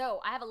right, so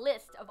I have a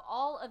list of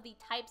all of the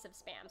types of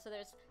spam. So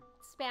there's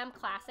Spam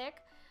Classic,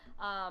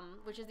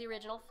 which is the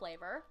original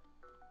flavor.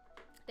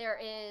 There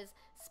is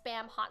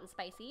Spam Hot and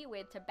Spicy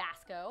with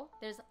Tabasco.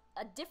 There's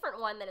a different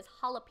one that is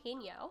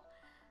jalapeno.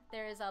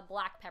 There's a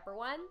black pepper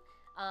one.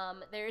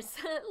 There's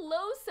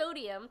low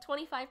sodium,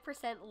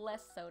 25%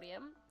 less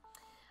sodium.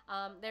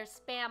 There's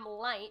Spam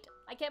Light.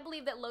 I can't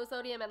believe that low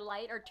sodium and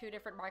light are two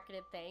different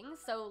marketed things.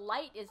 So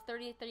light is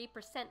 33%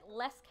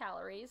 less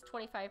calories,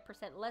 25%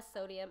 less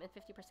sodium, and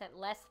 50%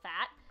 less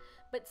fat.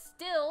 but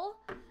still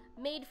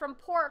made from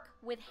pork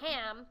with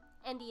ham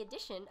and the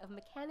addition of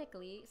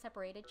mechanically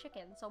separated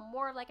chicken. So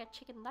more of like a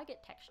chicken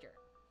nugget texture.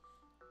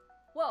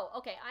 Whoa,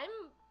 okay,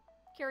 I'm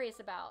curious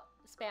about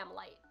Spam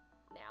Light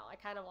now. I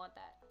kind of want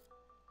that.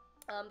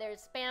 There's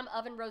Spam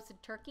oven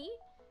roasted turkey,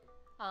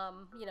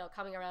 you know,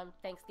 coming around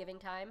Thanksgiving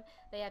time.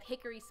 They have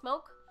hickory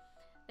smoke.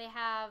 They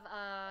have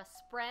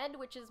spread,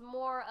 which is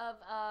more of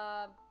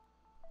a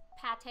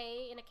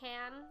pate in a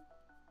can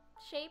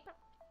shape.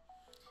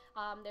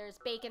 There's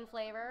bacon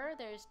flavor,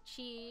 there's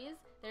cheese,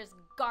 there's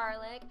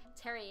garlic,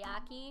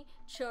 teriyaki,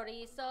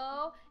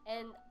 chorizo,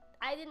 and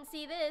I didn't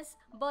see this,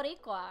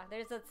 boricua.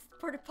 There's a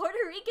Puerto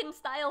Rican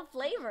style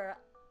flavor.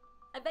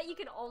 I bet you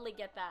can only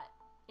get that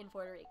in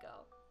Puerto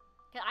Rico.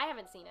 'Cause I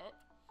haven't seen it.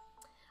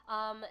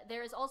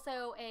 There's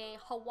also a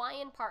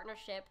Hawaiian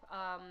partnership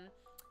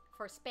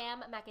for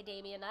Spam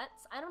macadamia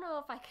nuts. I don't know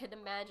if I could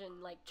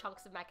imagine like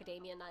chunks of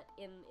macadamia nut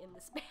in the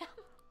Spam.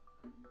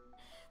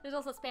 There's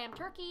also Spam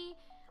turkey,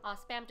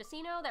 Spam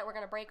tocino that we're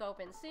gonna break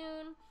open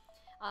soon.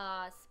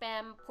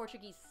 Spam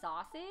Portuguese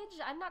sausage.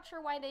 I'm not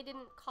sure why they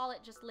didn't call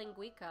it just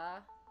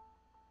linguica.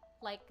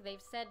 Like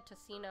they've said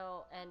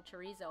tocino and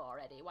chorizo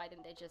already. Why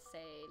didn't they just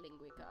say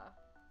linguica?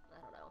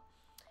 I don't know.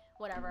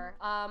 Whatever.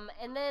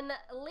 And then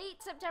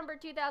late September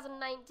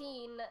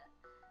 2019,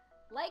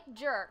 like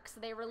jerks,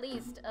 they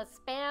released a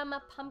Spam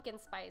pumpkin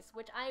spice,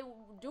 which I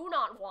do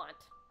not want.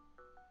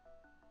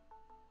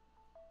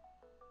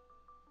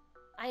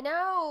 I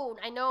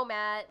know,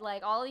 Matt.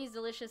 Like, all these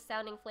delicious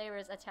sounding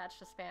flavors attached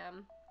to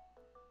Spam.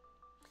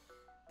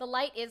 The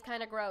light is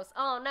kind of gross.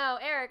 Oh no,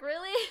 Eric,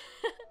 really?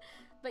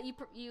 But you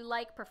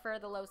prefer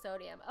the low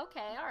sodium.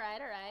 Okay,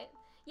 alright.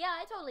 Yeah,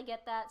 I totally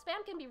get that.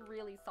 Spam can be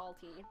really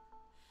salty.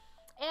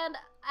 And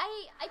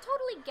I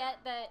totally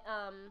get that,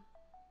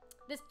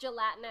 this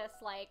gelatinous,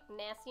 like,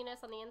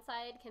 nastiness on the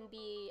inside can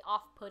be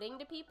off-putting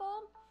to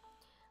people.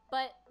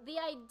 But the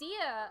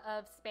idea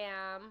of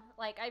Spam,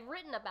 like, I've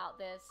written about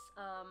this,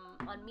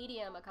 on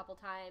Medium a couple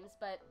times,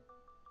 but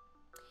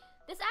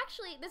this,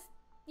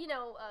 you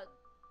know,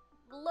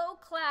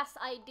 low-class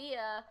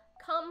idea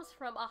comes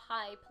from a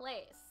high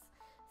place.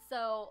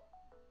 So,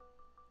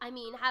 I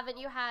mean, haven't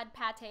you had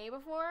pate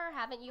before?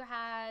 Haven't you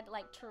had,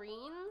 like,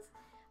 terrines?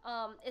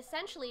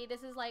 Essentially,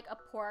 this is like a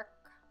pork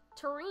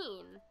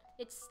terrine.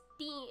 It's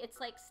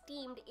like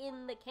steamed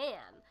in the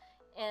can.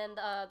 And,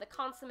 the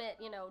consummate,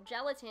 you know,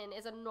 gelatin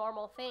is a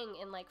normal thing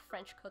in, like,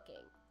 French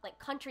cooking. Like,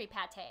 country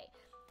pate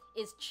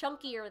is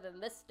chunkier than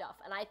this stuff,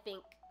 and I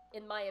think,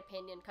 in my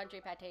opinion,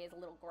 country pate is a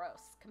little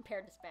gross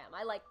compared to Spam.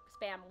 I like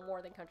Spam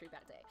more than country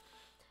pate.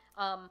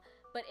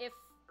 But if,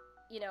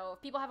 you know,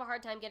 if people have a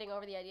hard time getting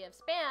over the idea of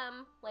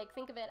Spam, like,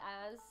 think of it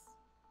as,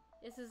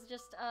 this is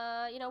just,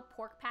 you know,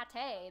 pork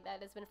pate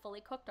that has been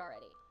fully cooked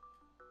already.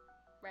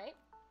 Right?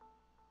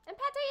 And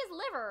pate is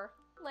liver.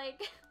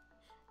 Like,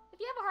 if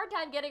you have a hard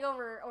time getting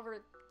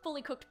over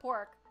fully cooked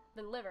pork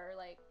than liver,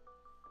 like,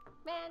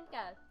 man,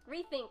 gotta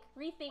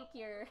rethink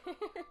your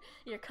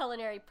your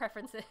culinary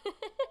preferences.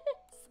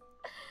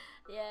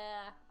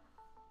 Yeah.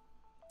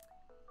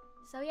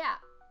 So yeah.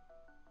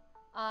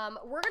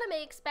 We're gonna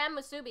make Spam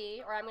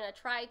Musubi, or I'm gonna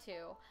try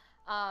to.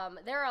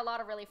 There are a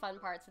lot of really fun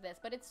parts of this,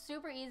 but it's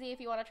super easy if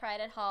you want to try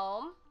it at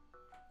home.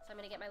 So I'm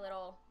gonna get my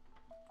little...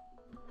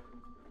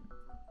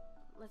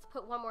 Let's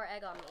put one more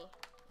egg on me.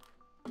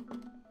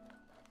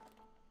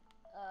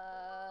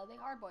 The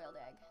hard-boiled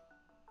egg.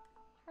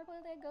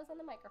 Hard-boiled egg goes on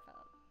the microphone.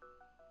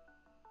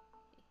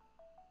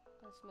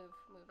 Let's move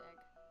egg.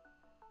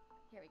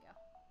 Here we go.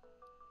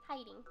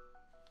 Hiding.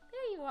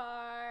 There you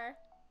are.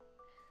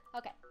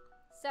 Okay,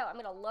 so I'm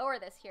gonna lower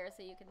this here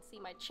so you can see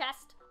my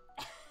chest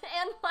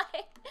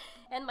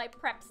and my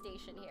prep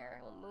station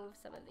here. We'll move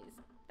some of these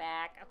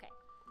back. Okay,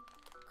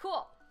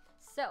 cool.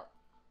 So,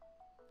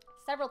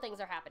 several things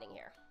are happening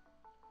here.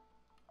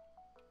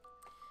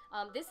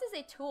 This is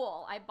a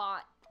tool I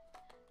bought.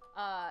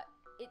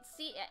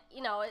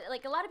 You know,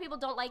 like a lot of people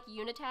don't like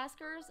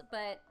unitaskers,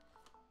 but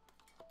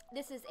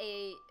this is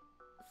a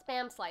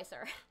Spam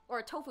slicer, or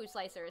a tofu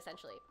slicer,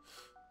 essentially.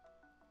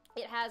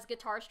 It has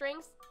guitar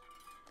strings.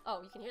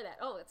 Oh, you can hear that.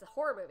 Oh, it's a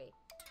horror movie.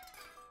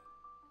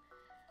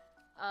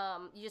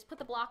 You just put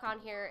the block on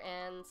here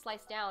and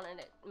slice down, and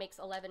it makes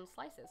 11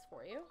 slices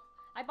for you.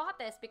 I bought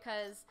this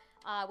because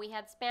we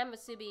had Spam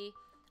Musubi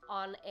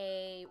on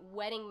a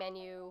wedding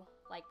menu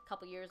like a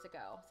couple years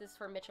ago. This is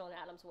for Mitchell and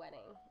Adam's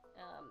wedding.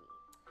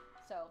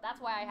 So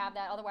that's why I have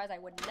that. Otherwise, I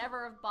would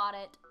never have bought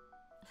it.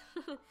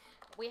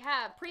 We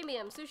have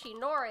premium sushi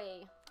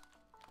nori.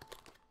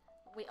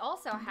 We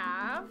also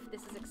have,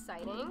 this is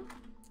exciting,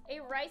 a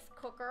rice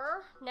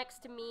cooker next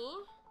to me.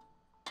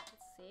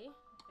 Let's see if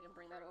I can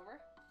bring that over.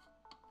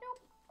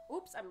 Nope.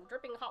 Oops, I'm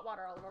dripping hot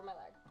water all over my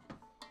leg.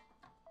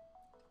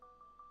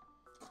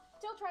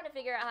 Still trying to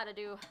figure out how to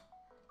do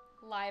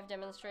live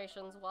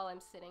demonstrations while I'm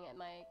sitting at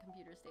my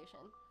computer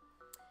station.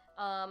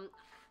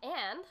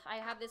 And I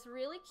have this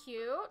really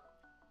cute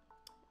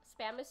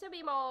Spam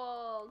Musubi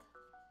mold.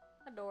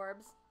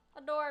 Adorbs.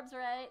 Adorbs,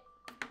 right?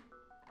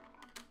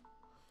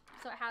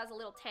 So it has a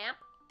little tamp.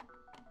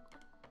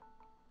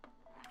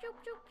 Choop,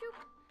 choop, choop.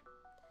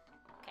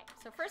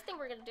 So first thing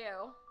we're gonna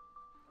do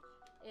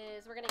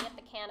is we're gonna get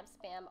the can of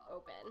Spam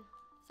open.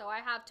 So I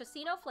have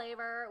tocino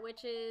flavor,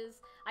 which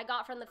is I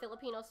got from the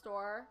Filipino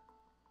store.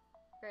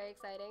 Very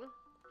exciting.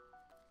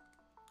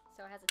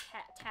 So it has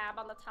a tab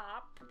on the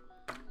top.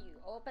 You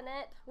open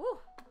it. Woo!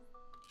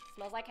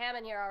 Smells like ham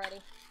in here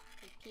already.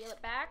 You peel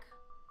it back.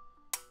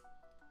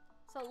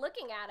 So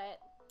looking at it,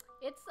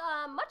 it's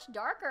much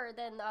darker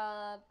than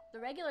the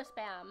regular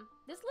Spam.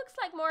 This looks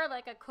like more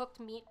like a cooked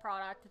meat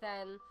product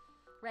than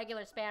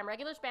regular Spam.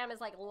 Regular Spam is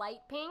like light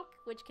pink,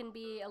 which can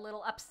be a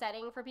little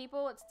upsetting for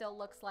people. It still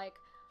looks like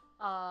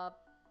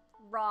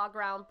raw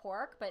ground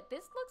pork, but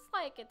this looks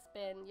like it's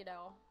been, you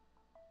know,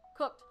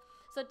 cooked.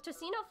 So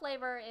tocino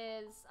flavor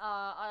is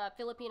a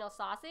Filipino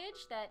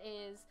sausage that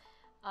is,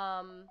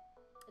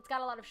 it's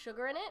got a lot of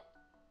sugar in it,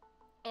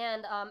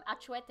 and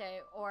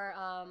achuete, or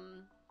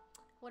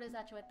what is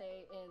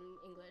achuete in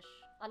English?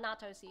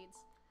 Annatto seeds,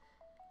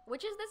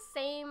 which is the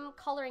same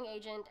coloring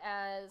agent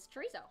as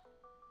chorizo.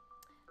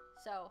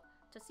 So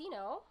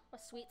tocino, a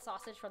sweet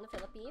sausage from the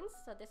Philippines.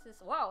 So this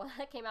is, whoa,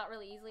 that came out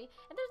really easily.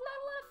 And there's not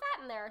a lot of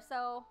fat in there,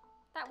 so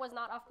that was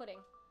not off-putting.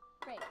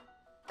 Great.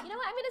 You know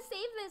what, I'm gonna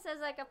save this as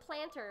like a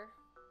planter.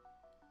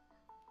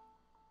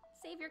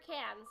 Save your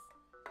cans.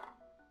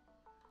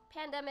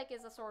 Pandemic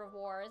is a sort of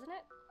war, isn't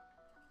it?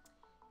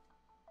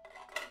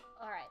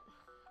 Alright.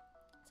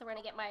 So we're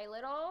gonna get my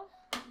little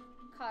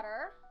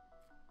cutter.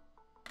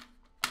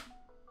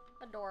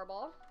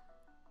 Adorable.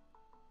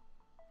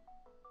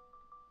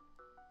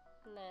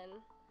 And then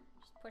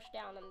just push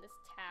down on this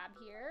tab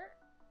here.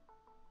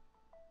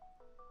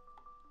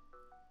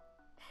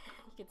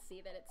 You can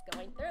see that it's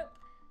going through.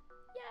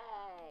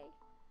 Yay!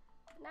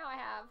 Now I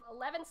have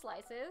 11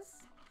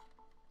 slices.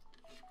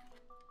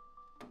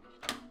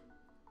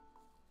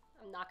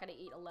 I'm not gonna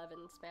eat 11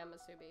 Spam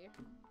Musubi.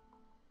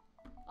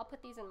 I'll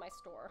put these in my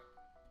store.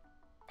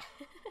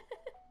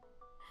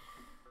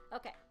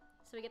 Okay,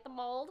 so we get the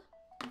mold.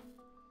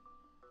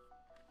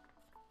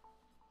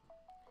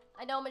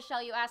 I know,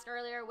 Michelle, you asked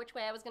earlier which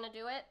way I was gonna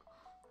do it.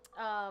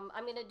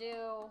 I'm gonna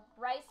do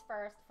rice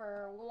first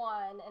for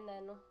one, and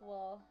then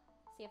we'll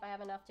see if I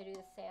have enough to do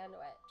the sandwich.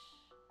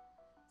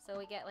 So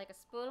we get like a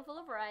spoonful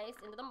of rice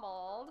into the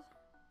mold.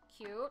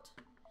 Cute.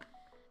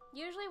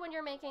 Usually when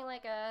you're making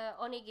like a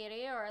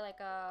onigiri or like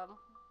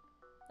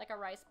a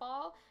rice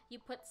ball, you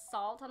put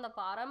salt on the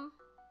bottom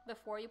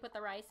before you put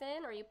the rice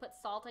in, or you put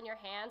salt on your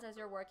hands as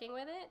you're working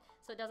with it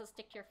so it doesn't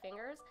stick to your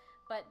fingers.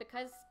 But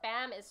because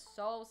Spam is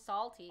so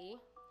salty,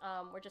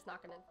 we're just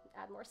not gonna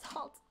add more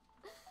salt.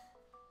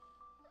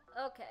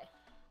 Okay,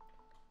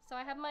 so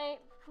I have my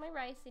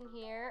rice in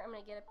here. I'm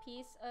gonna get a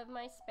piece of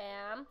my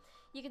Spam.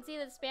 You can see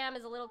that Spam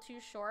is a little too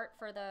short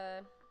for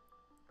the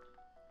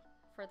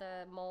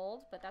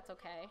mold, but that's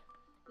okay.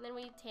 And then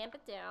we tamp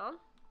it down.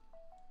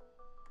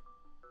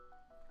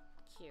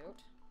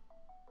 Cute.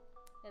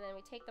 And then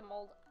we take the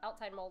mold,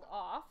 outside mold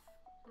off,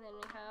 and then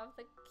we have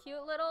the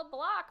cute little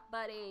block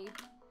buddy.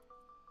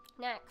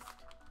 Next,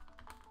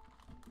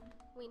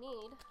 we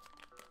need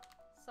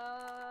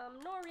some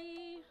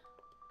nori.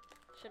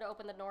 Should have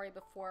opened the nori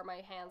before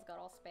my hands got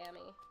all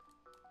spammy.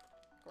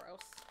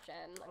 Gross,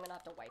 Jen. I'm gonna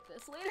have to wipe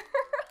this later.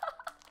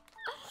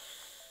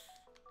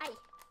 Hi.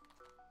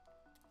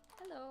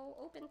 Hello,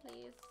 open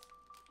please.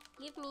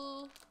 Give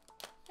me.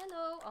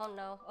 Hello. Oh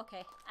no,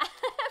 okay. I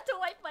have to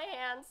wipe my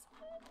hands.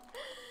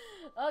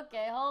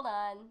 Okay, hold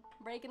on.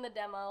 Breaking the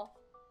demo.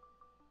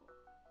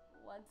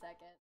 1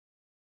 second.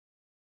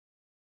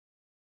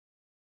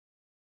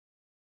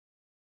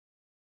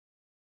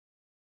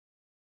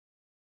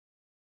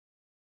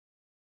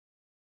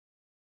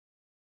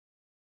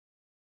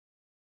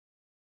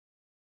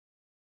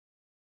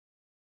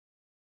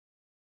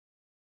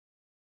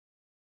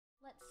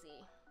 Let's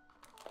see.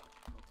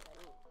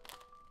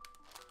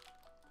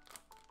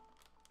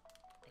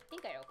 I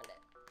think I opened it.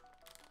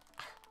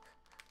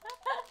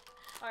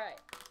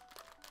 Alright.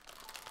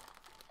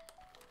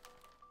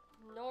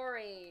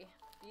 Nori.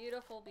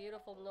 Beautiful,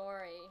 beautiful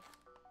nori.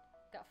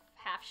 Got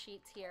half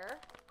sheets here.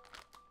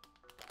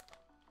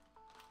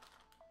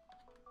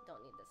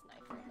 Don't need this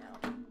knife right now.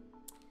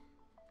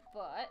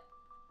 But,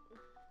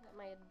 got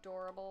my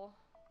adorable.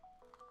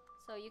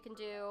 So you can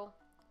do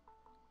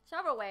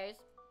several ways.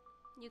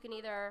 You can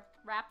either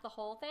wrap the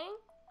whole thing,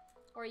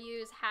 or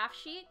use half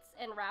sheets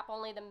and wrap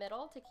only the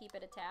middle to keep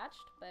it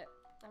attached, but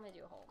I'm gonna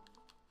do a whole.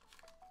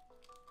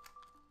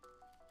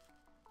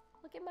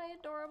 Look at my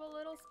adorable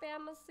little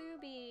Spam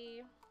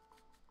Musubi.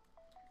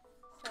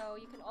 So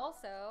you can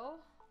also,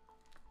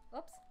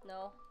 oops,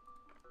 no.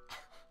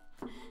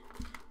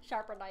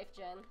 Sharper knife,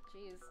 Jen,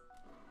 jeez.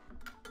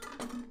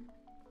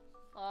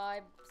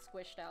 I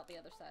squished out the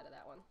other side of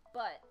that one.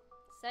 But,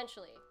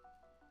 essentially,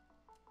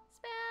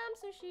 Spam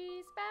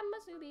sushi, Spam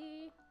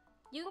Musubi.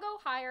 You can go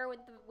higher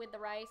with the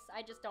rice.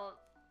 I just don't.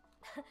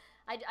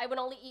 I would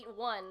only eat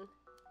one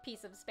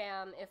piece of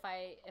Spam if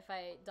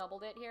I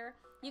doubled it here.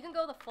 You can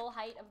go the full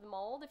height of the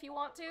mold if you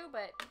want to,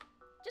 but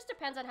just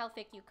depends on how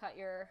thick you cut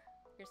your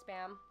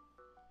Spam.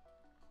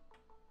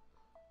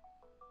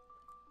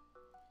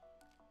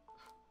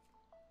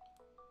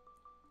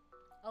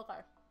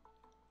 Okay.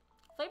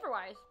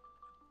 flavor-wise.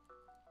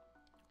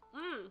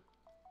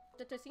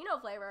 The tocino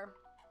flavor.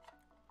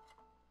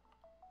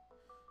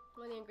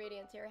 What are the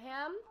ingredients here?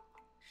 Ham,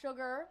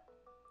 sugar,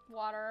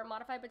 water,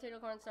 modified potato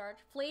cornstarch,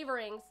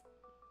 flavorings.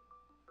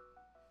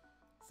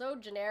 So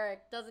generic,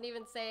 doesn't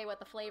even say what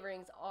the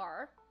flavorings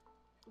are,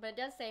 but it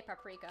does say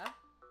paprika.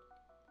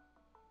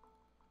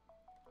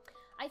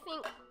 I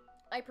think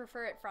I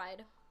prefer it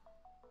fried.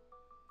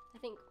 I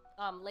think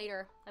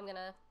later I'm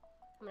gonna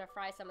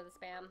fry some of the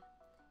Spam.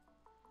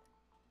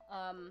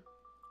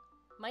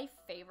 My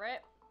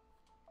favorite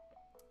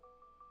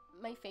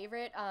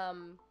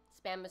Spam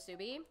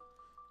Musubi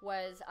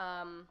was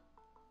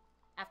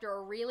after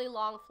a really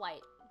long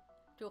flight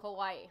to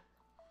Hawaii,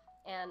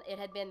 and it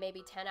had been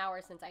maybe 10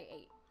 hours since I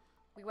ate.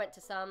 We went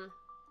to some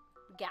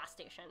gas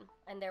station,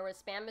 and there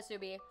was Spam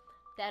Musubi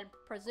that had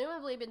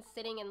presumably been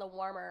sitting in the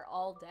warmer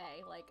all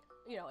day, like,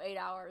 you know, 8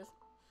 hours.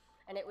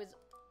 And it was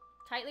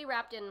tightly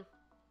wrapped in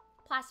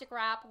plastic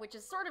wrap, which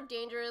is sort of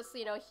dangerous,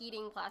 you know,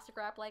 heating plastic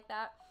wrap like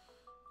that.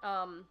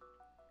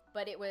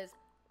 But it was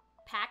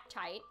packed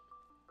tight.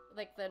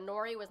 Like, the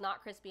nori was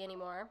not crispy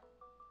anymore.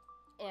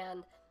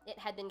 And it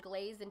had been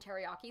glazed in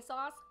teriyaki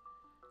sauce.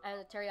 And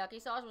the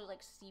teriyaki sauce was,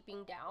 like,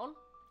 seeping down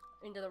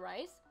into the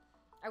rice.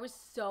 I was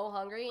so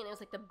hungry, and it was,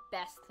 like, the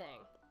best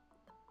thing.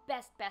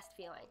 The best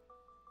feeling.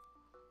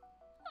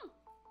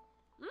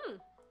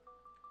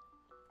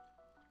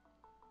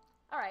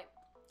 Alright.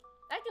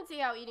 I can see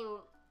how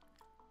eating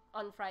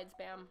unfried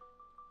Spam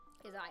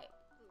is aight,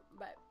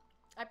 but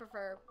I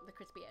prefer the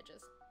crispy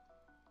edges.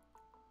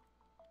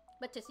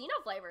 But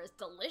tocino flavor is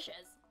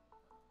delicious.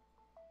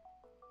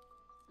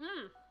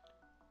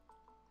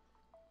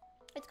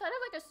 It's kind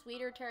of like a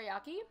sweeter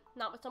teriyaki,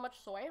 not with so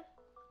much soy.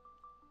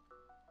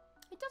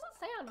 It doesn't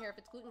say on here if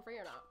it's gluten-free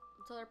or not,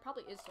 so there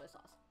probably is soy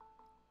sauce.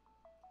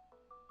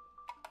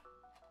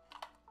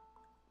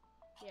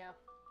 Yeah.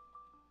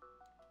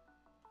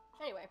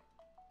 Anyway.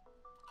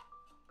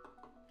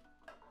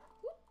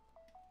 Whoop.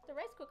 The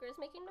rice cooker is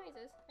making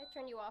noises. I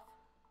turned you off.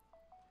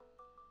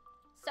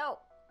 So,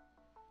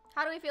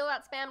 how do we feel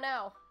about Spam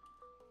now,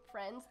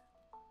 friends?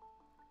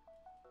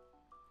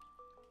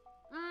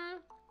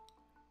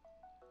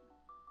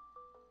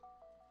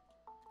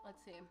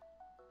 Let's see.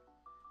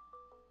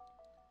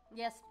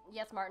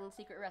 Yes, Martin,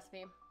 secret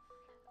recipe.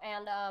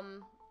 And,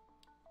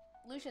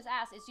 Lucius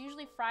asks, it's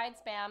usually fried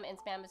Spam and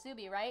Spam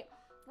Musubi, right?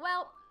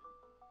 Well,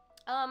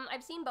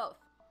 I've seen both.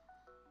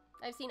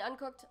 I've seen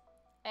uncooked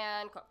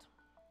and cooked.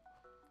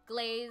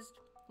 Glazed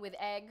with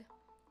egg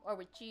or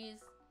with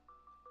cheese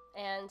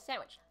and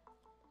sandwiched.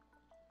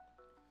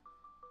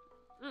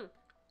 Alright,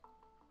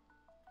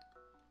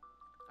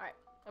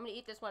 I'm gonna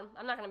eat this one.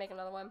 I'm not gonna make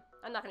another one.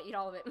 I'm not gonna eat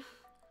all of it.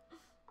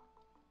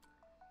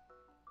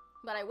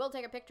 But I will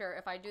take a picture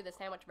if I do the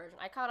sandwich version.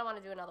 I kinda wanna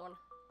do another one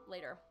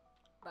later.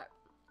 But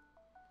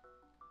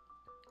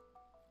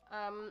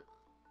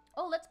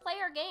oh, let's play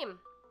our game.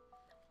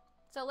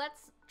 So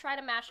let's try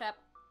to mash up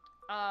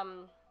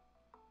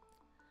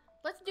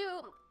let's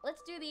do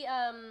the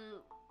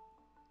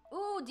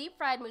ooh, deep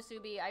fried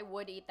musubi. I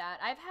would eat that.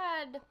 I've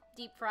had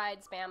deep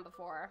fried Spam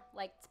before,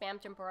 like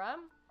Spam tempura.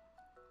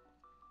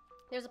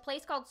 There's a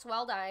place called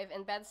Swell Dive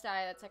in Bed-Stuy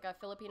that's like a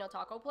Filipino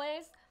taco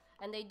place,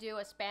 and they do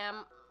a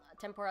Spam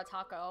tempura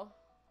taco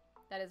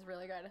that is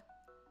really good.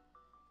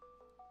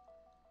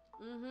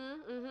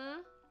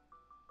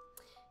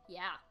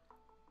 Yeah.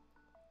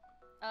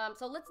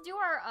 So let's do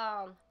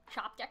our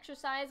chopped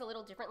exercise a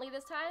little differently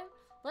this time.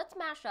 Let's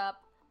mash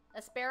up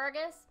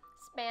asparagus,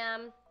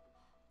 Spam,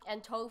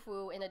 and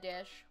tofu in a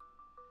dish.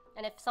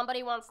 And if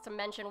somebody wants to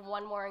mention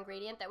one more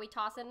ingredient that we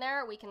toss in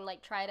there, we can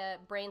like try to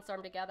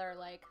brainstorm together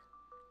like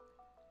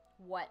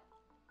what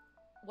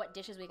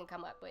dishes we can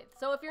come up with.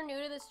 So if you're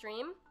new to the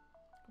stream,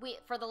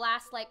 for the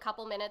last like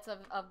couple minutes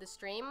of the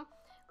stream,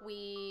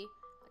 we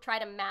try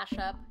to mash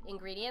up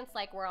ingredients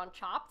like we're on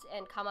Chopped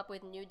and come up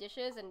with new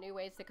dishes and new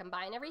ways to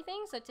combine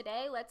everything. So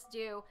today, let's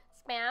do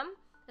Spam,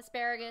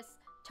 asparagus,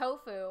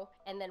 tofu,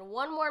 and then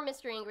one more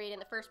mystery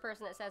ingredient, the first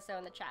person that says so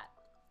in the chat.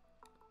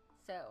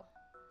 So,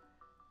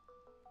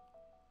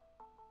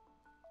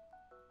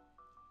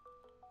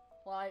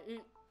 while I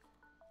eat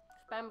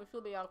Spam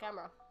musubi on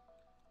camera.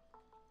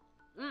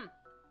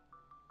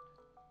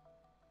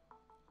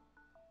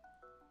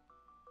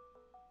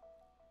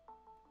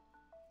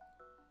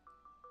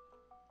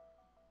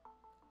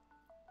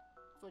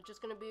 It's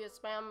just gonna be a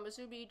Spam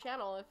musubi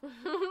channel if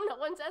no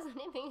one says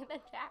anything in the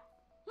chat.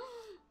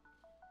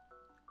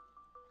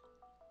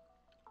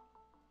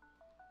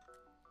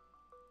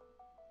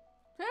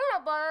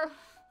 Peanut butter!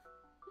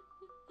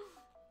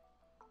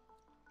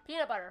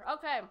 Peanut butter,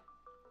 okay.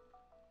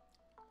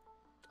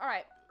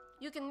 Alright,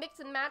 you can mix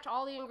and match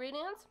all the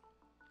ingredients.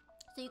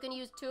 So you can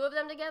use 2 of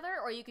them together,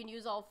 or you can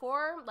use all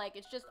 4. Like,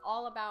 it's just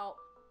all about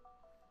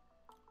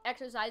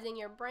exercising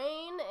your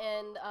brain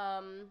and,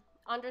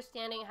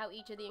 understanding how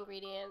each of the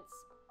ingredients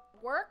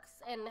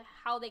works and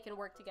how they can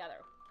work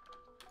together.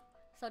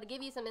 So to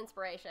give you some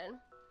inspiration,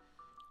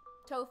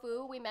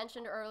 tofu, we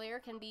mentioned earlier,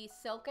 can be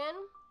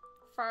silken,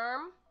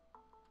 firm,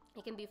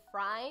 it can be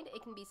fried,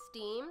 it can be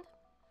steamed.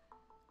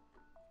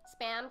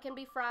 Spam can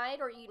be fried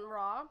or eaten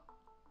raw,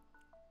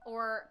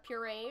 or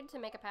pureed to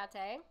make a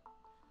pate.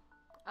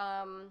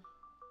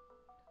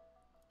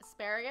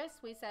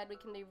 Asparagus, we said we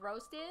can be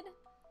roasted.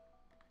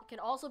 It can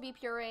also be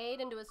pureed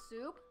into a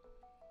soup.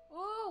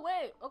 Ooh,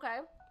 wait, okay.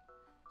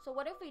 So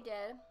what if we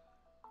did...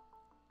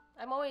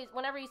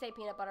 whenever you say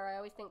peanut butter, I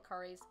always think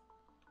curries.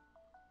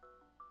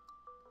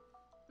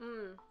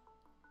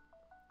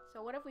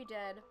 So what if we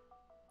did,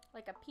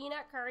 like, a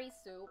peanut curry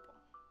soup?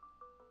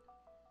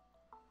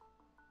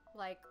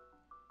 Like,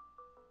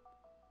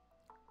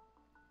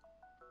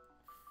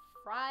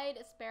 fried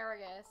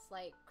asparagus,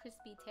 like,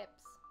 crispy tips.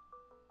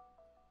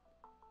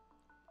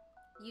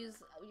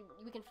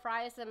 We can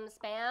fry some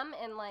Spam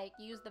and, like,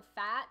 use the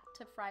fat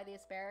to fry the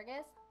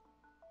asparagus.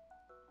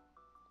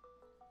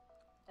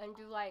 And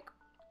do, like,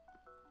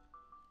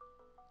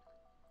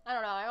 I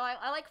don't know,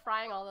 I like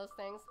frying all those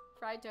things.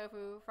 Fried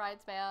tofu, fried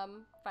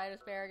Spam, fried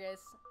asparagus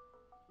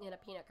in a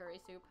peanut curry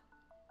soup.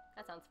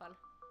 That sounds fun.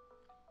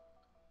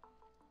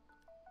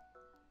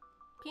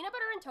 Peanut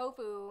butter and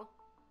tofu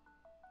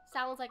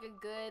sounds like a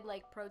good,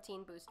 like,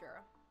 protein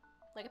booster.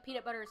 Like a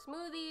peanut butter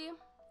smoothie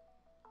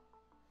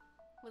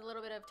with a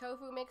little bit of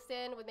tofu mixed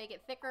in would make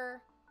it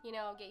thicker, you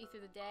know, get you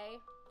through the day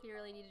if you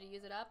really needed to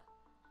use it up.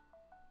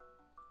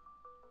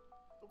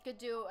 You could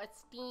do a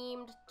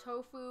steamed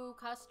tofu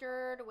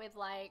custard with,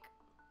 like,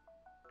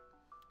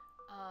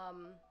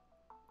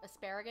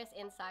 asparagus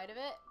inside of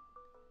it.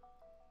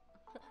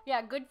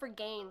 Yeah, good for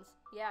gains.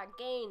 Yeah,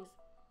 gains.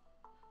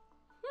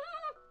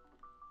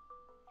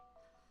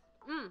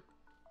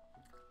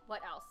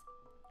 What else?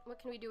 What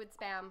can we do with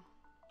Spam?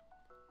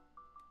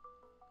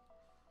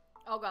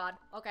 Oh god,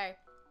 okay.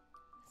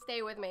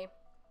 Stay with me.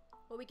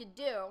 What we could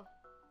do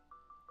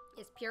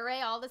is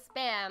puree all the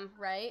Spam,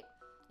 right,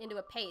 into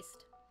a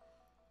paste.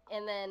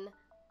 And then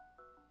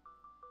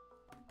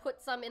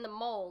put some in the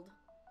mold.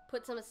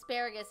 Put some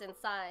asparagus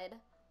inside.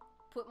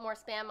 Put more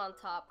Spam on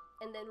top.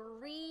 And then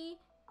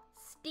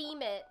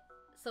re-steam it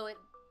so it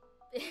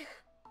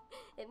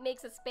it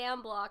makes a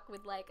Spam block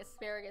with, like,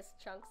 asparagus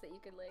chunks that you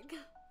could, like,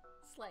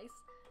 slice.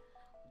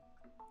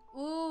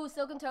 Ooh,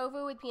 silken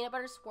tofu with peanut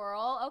butter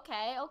swirl.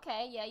 Okay,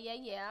 okay, yeah,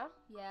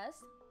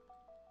 yes.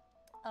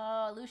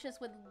 Lucius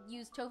would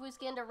use tofu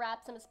skin to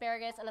wrap some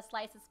asparagus and a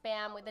slice of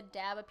Spam with a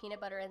dab of peanut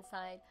butter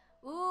inside.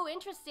 Ooh,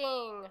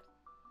 interesting.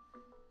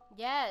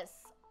 Yes.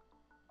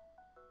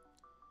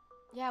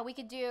 Yeah, we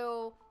could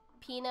do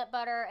peanut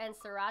butter and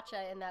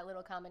sriracha in that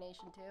little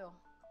combination, too.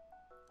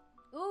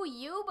 Ooh,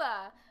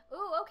 yuba.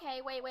 Ooh,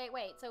 okay,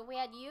 wait. So if we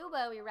had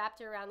yuba, we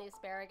wrapped it around the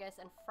asparagus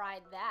and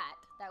fried that.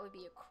 That would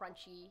be a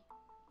crunchy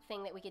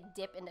thing that we could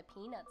dip into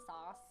peanut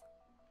sauce.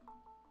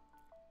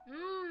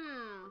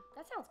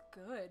 That sounds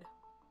good.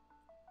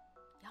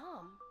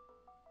 Yum.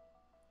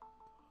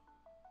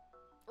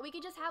 We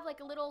could just have,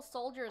 like, a little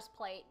soldier's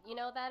plate. You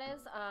know what that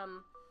is?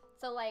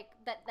 So, like,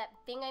 that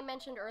thing I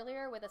mentioned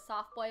earlier with a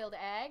soft-boiled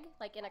egg,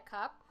 like, in a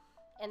cup,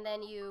 and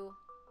then you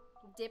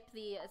dip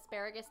the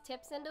asparagus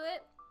tips into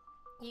it.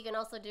 You can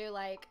also do,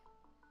 like,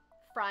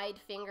 fried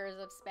fingers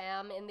of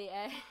Spam in the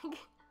egg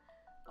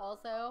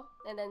also.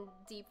 And then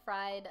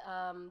deep-fried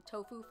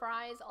tofu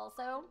fries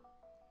also.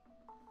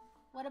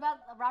 What about,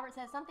 Robert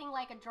says, something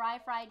like a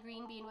dry-fried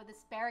green bean with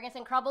asparagus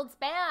and crumbled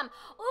Spam.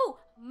 Ooh,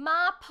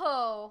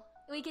 mapo.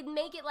 We could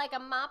make it like a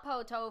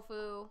mapo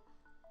tofu,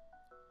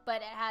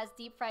 but it has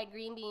deep-fried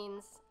green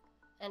beans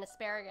and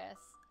asparagus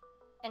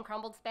and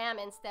crumbled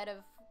Spam instead of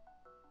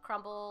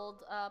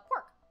crumbled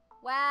pork.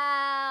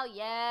 Wow,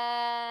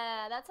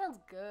 yeah, that sounds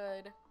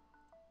good.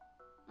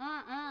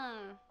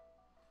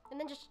 And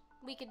then just,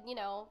 we could, you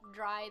know,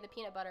 dry the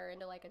peanut butter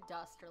into, like, a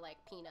dust or, like,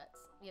 peanuts.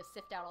 You know,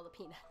 sift out all the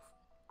peanuts.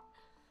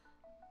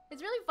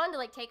 It's really fun to,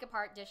 like, take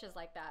apart dishes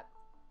like that.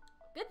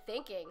 Good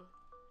thinking.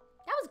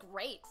 That was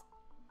great.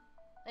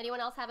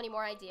 Anyone else have any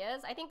more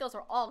ideas? I think those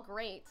are all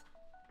great.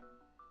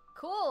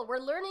 Cool, we're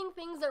learning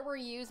things that we're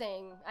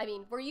using. I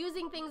mean, we're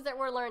using things that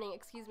we're learning.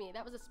 Excuse me,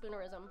 that was a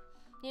spoonerism.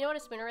 You know what a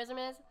spoonerism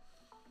is?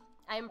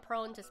 I'm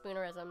prone to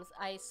spoonerisms.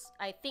 I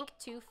think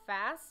too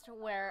fast,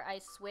 where I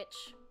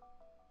switch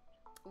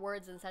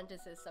words and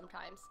sentences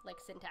sometimes. Like,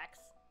 syntax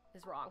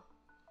is wrong.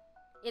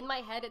 In my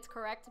head, it's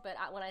correct, but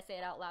when I say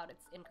it out loud,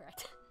 it's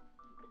incorrect.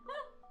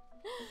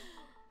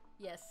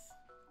 Yes,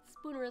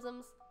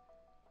 spoonerisms.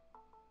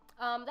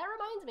 That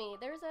reminds me,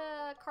 there's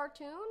a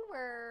cartoon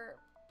where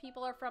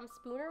people are from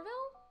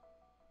Spoonerville?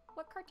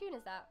 What cartoon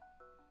is that?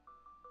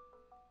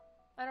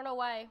 I don't know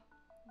why,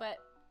 but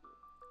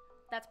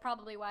that's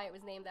probably why it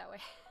was named that way.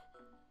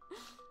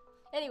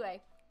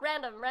 Anyway,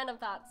 random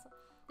thoughts.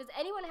 Does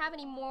anyone have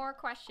any more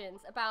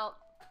questions about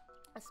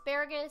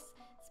asparagus,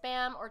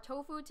 Spam, or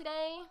tofu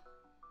today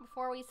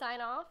before we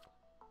sign off?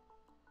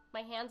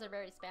 My hands are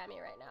very spammy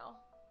right now.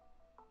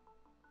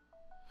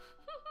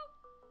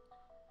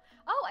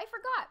 Oh, I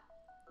forgot.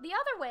 The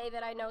other way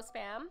that I know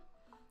Spam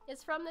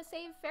is from the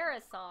Save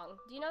Ferris song.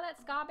 Do you know that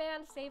ska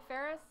band, Save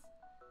Ferris?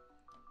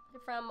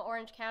 They're from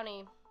Orange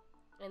County,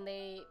 and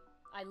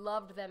I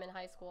loved them in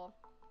high school.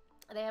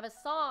 They have a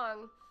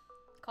song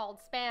called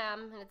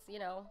Spam, and it's, you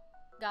know,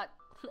 got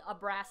a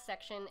brass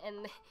section,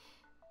 and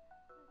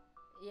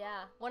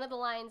Yeah, one of the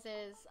lines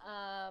is,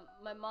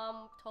 my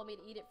mom told me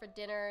to eat it for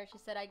dinner. She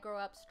said I'd grow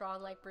up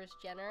strong like Bruce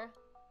Jenner.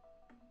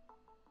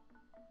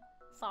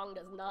 Song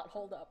does not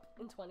hold up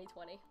in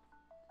 2020.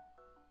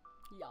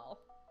 Y'all.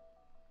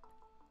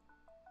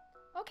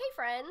 Okay,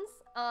 friends.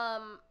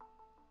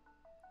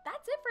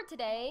 That's it for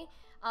today.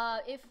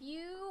 If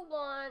you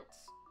want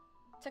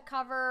to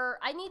cover...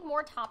 I need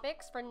more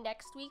topics for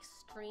next week's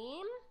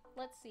stream.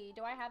 Let's see.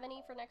 Do I have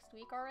any for next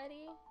week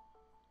already?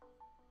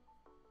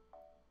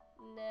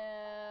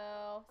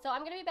 No. So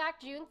I'm going to be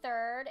back June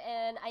 3rd,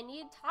 and I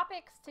need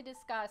topics to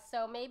discuss.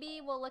 So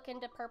maybe we'll look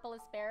into purple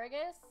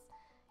asparagus.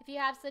 If you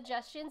have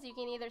suggestions, you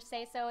can either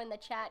say so in the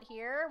chat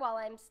here while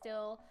I'm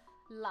still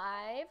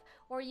live,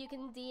 or you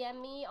can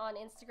DM me on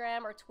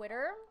Instagram or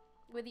Twitter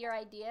with your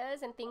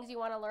ideas and things you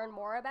want to learn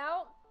more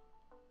about.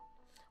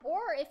 Or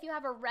if you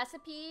have a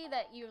recipe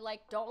that you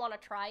like don't want to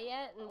try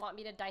yet and want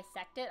me to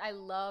dissect it, I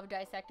love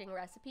dissecting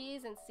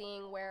recipes and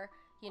seeing where,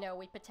 you know,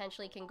 we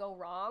potentially can go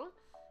wrong.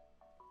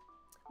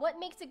 What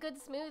makes a good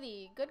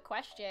smoothie? Good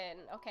question.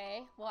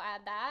 Okay, we'll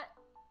add that.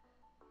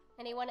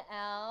 Anyone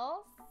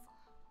else?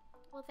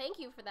 Well, thank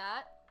you for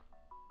that.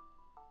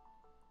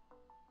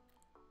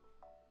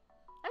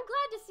 I'm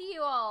glad to see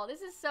you all.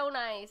 This is so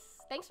nice.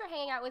 Thanks for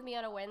hanging out with me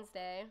on a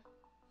Wednesday.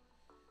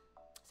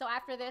 So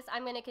after this,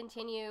 I'm going to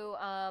continue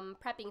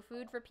prepping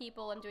food for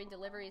people. I'm doing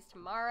deliveries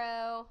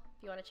tomorrow,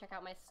 if you want to check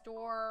out my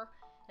store.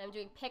 And I'm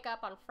doing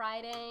pickup on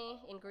Friday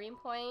in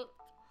Greenpoint.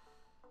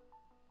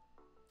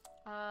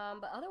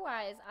 But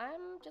otherwise,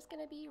 I'm just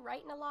going to be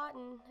writing a lot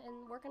and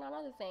working on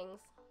other things.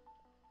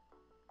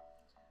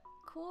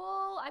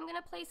 Cool. I'm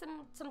going to play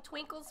some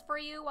twinkles for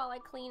you while I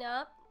clean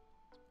up.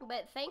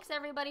 But thanks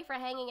everybody for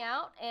hanging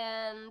out,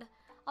 and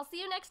I'll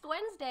see you next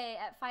Wednesday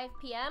at 5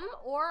 p.m.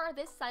 or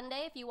this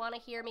Sunday if you want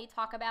to hear me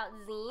talk about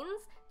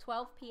zines,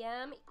 12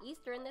 p.m.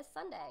 Eastern this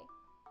Sunday.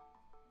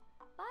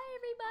 Bye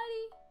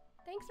everybody.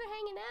 Thanks for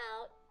hanging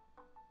out.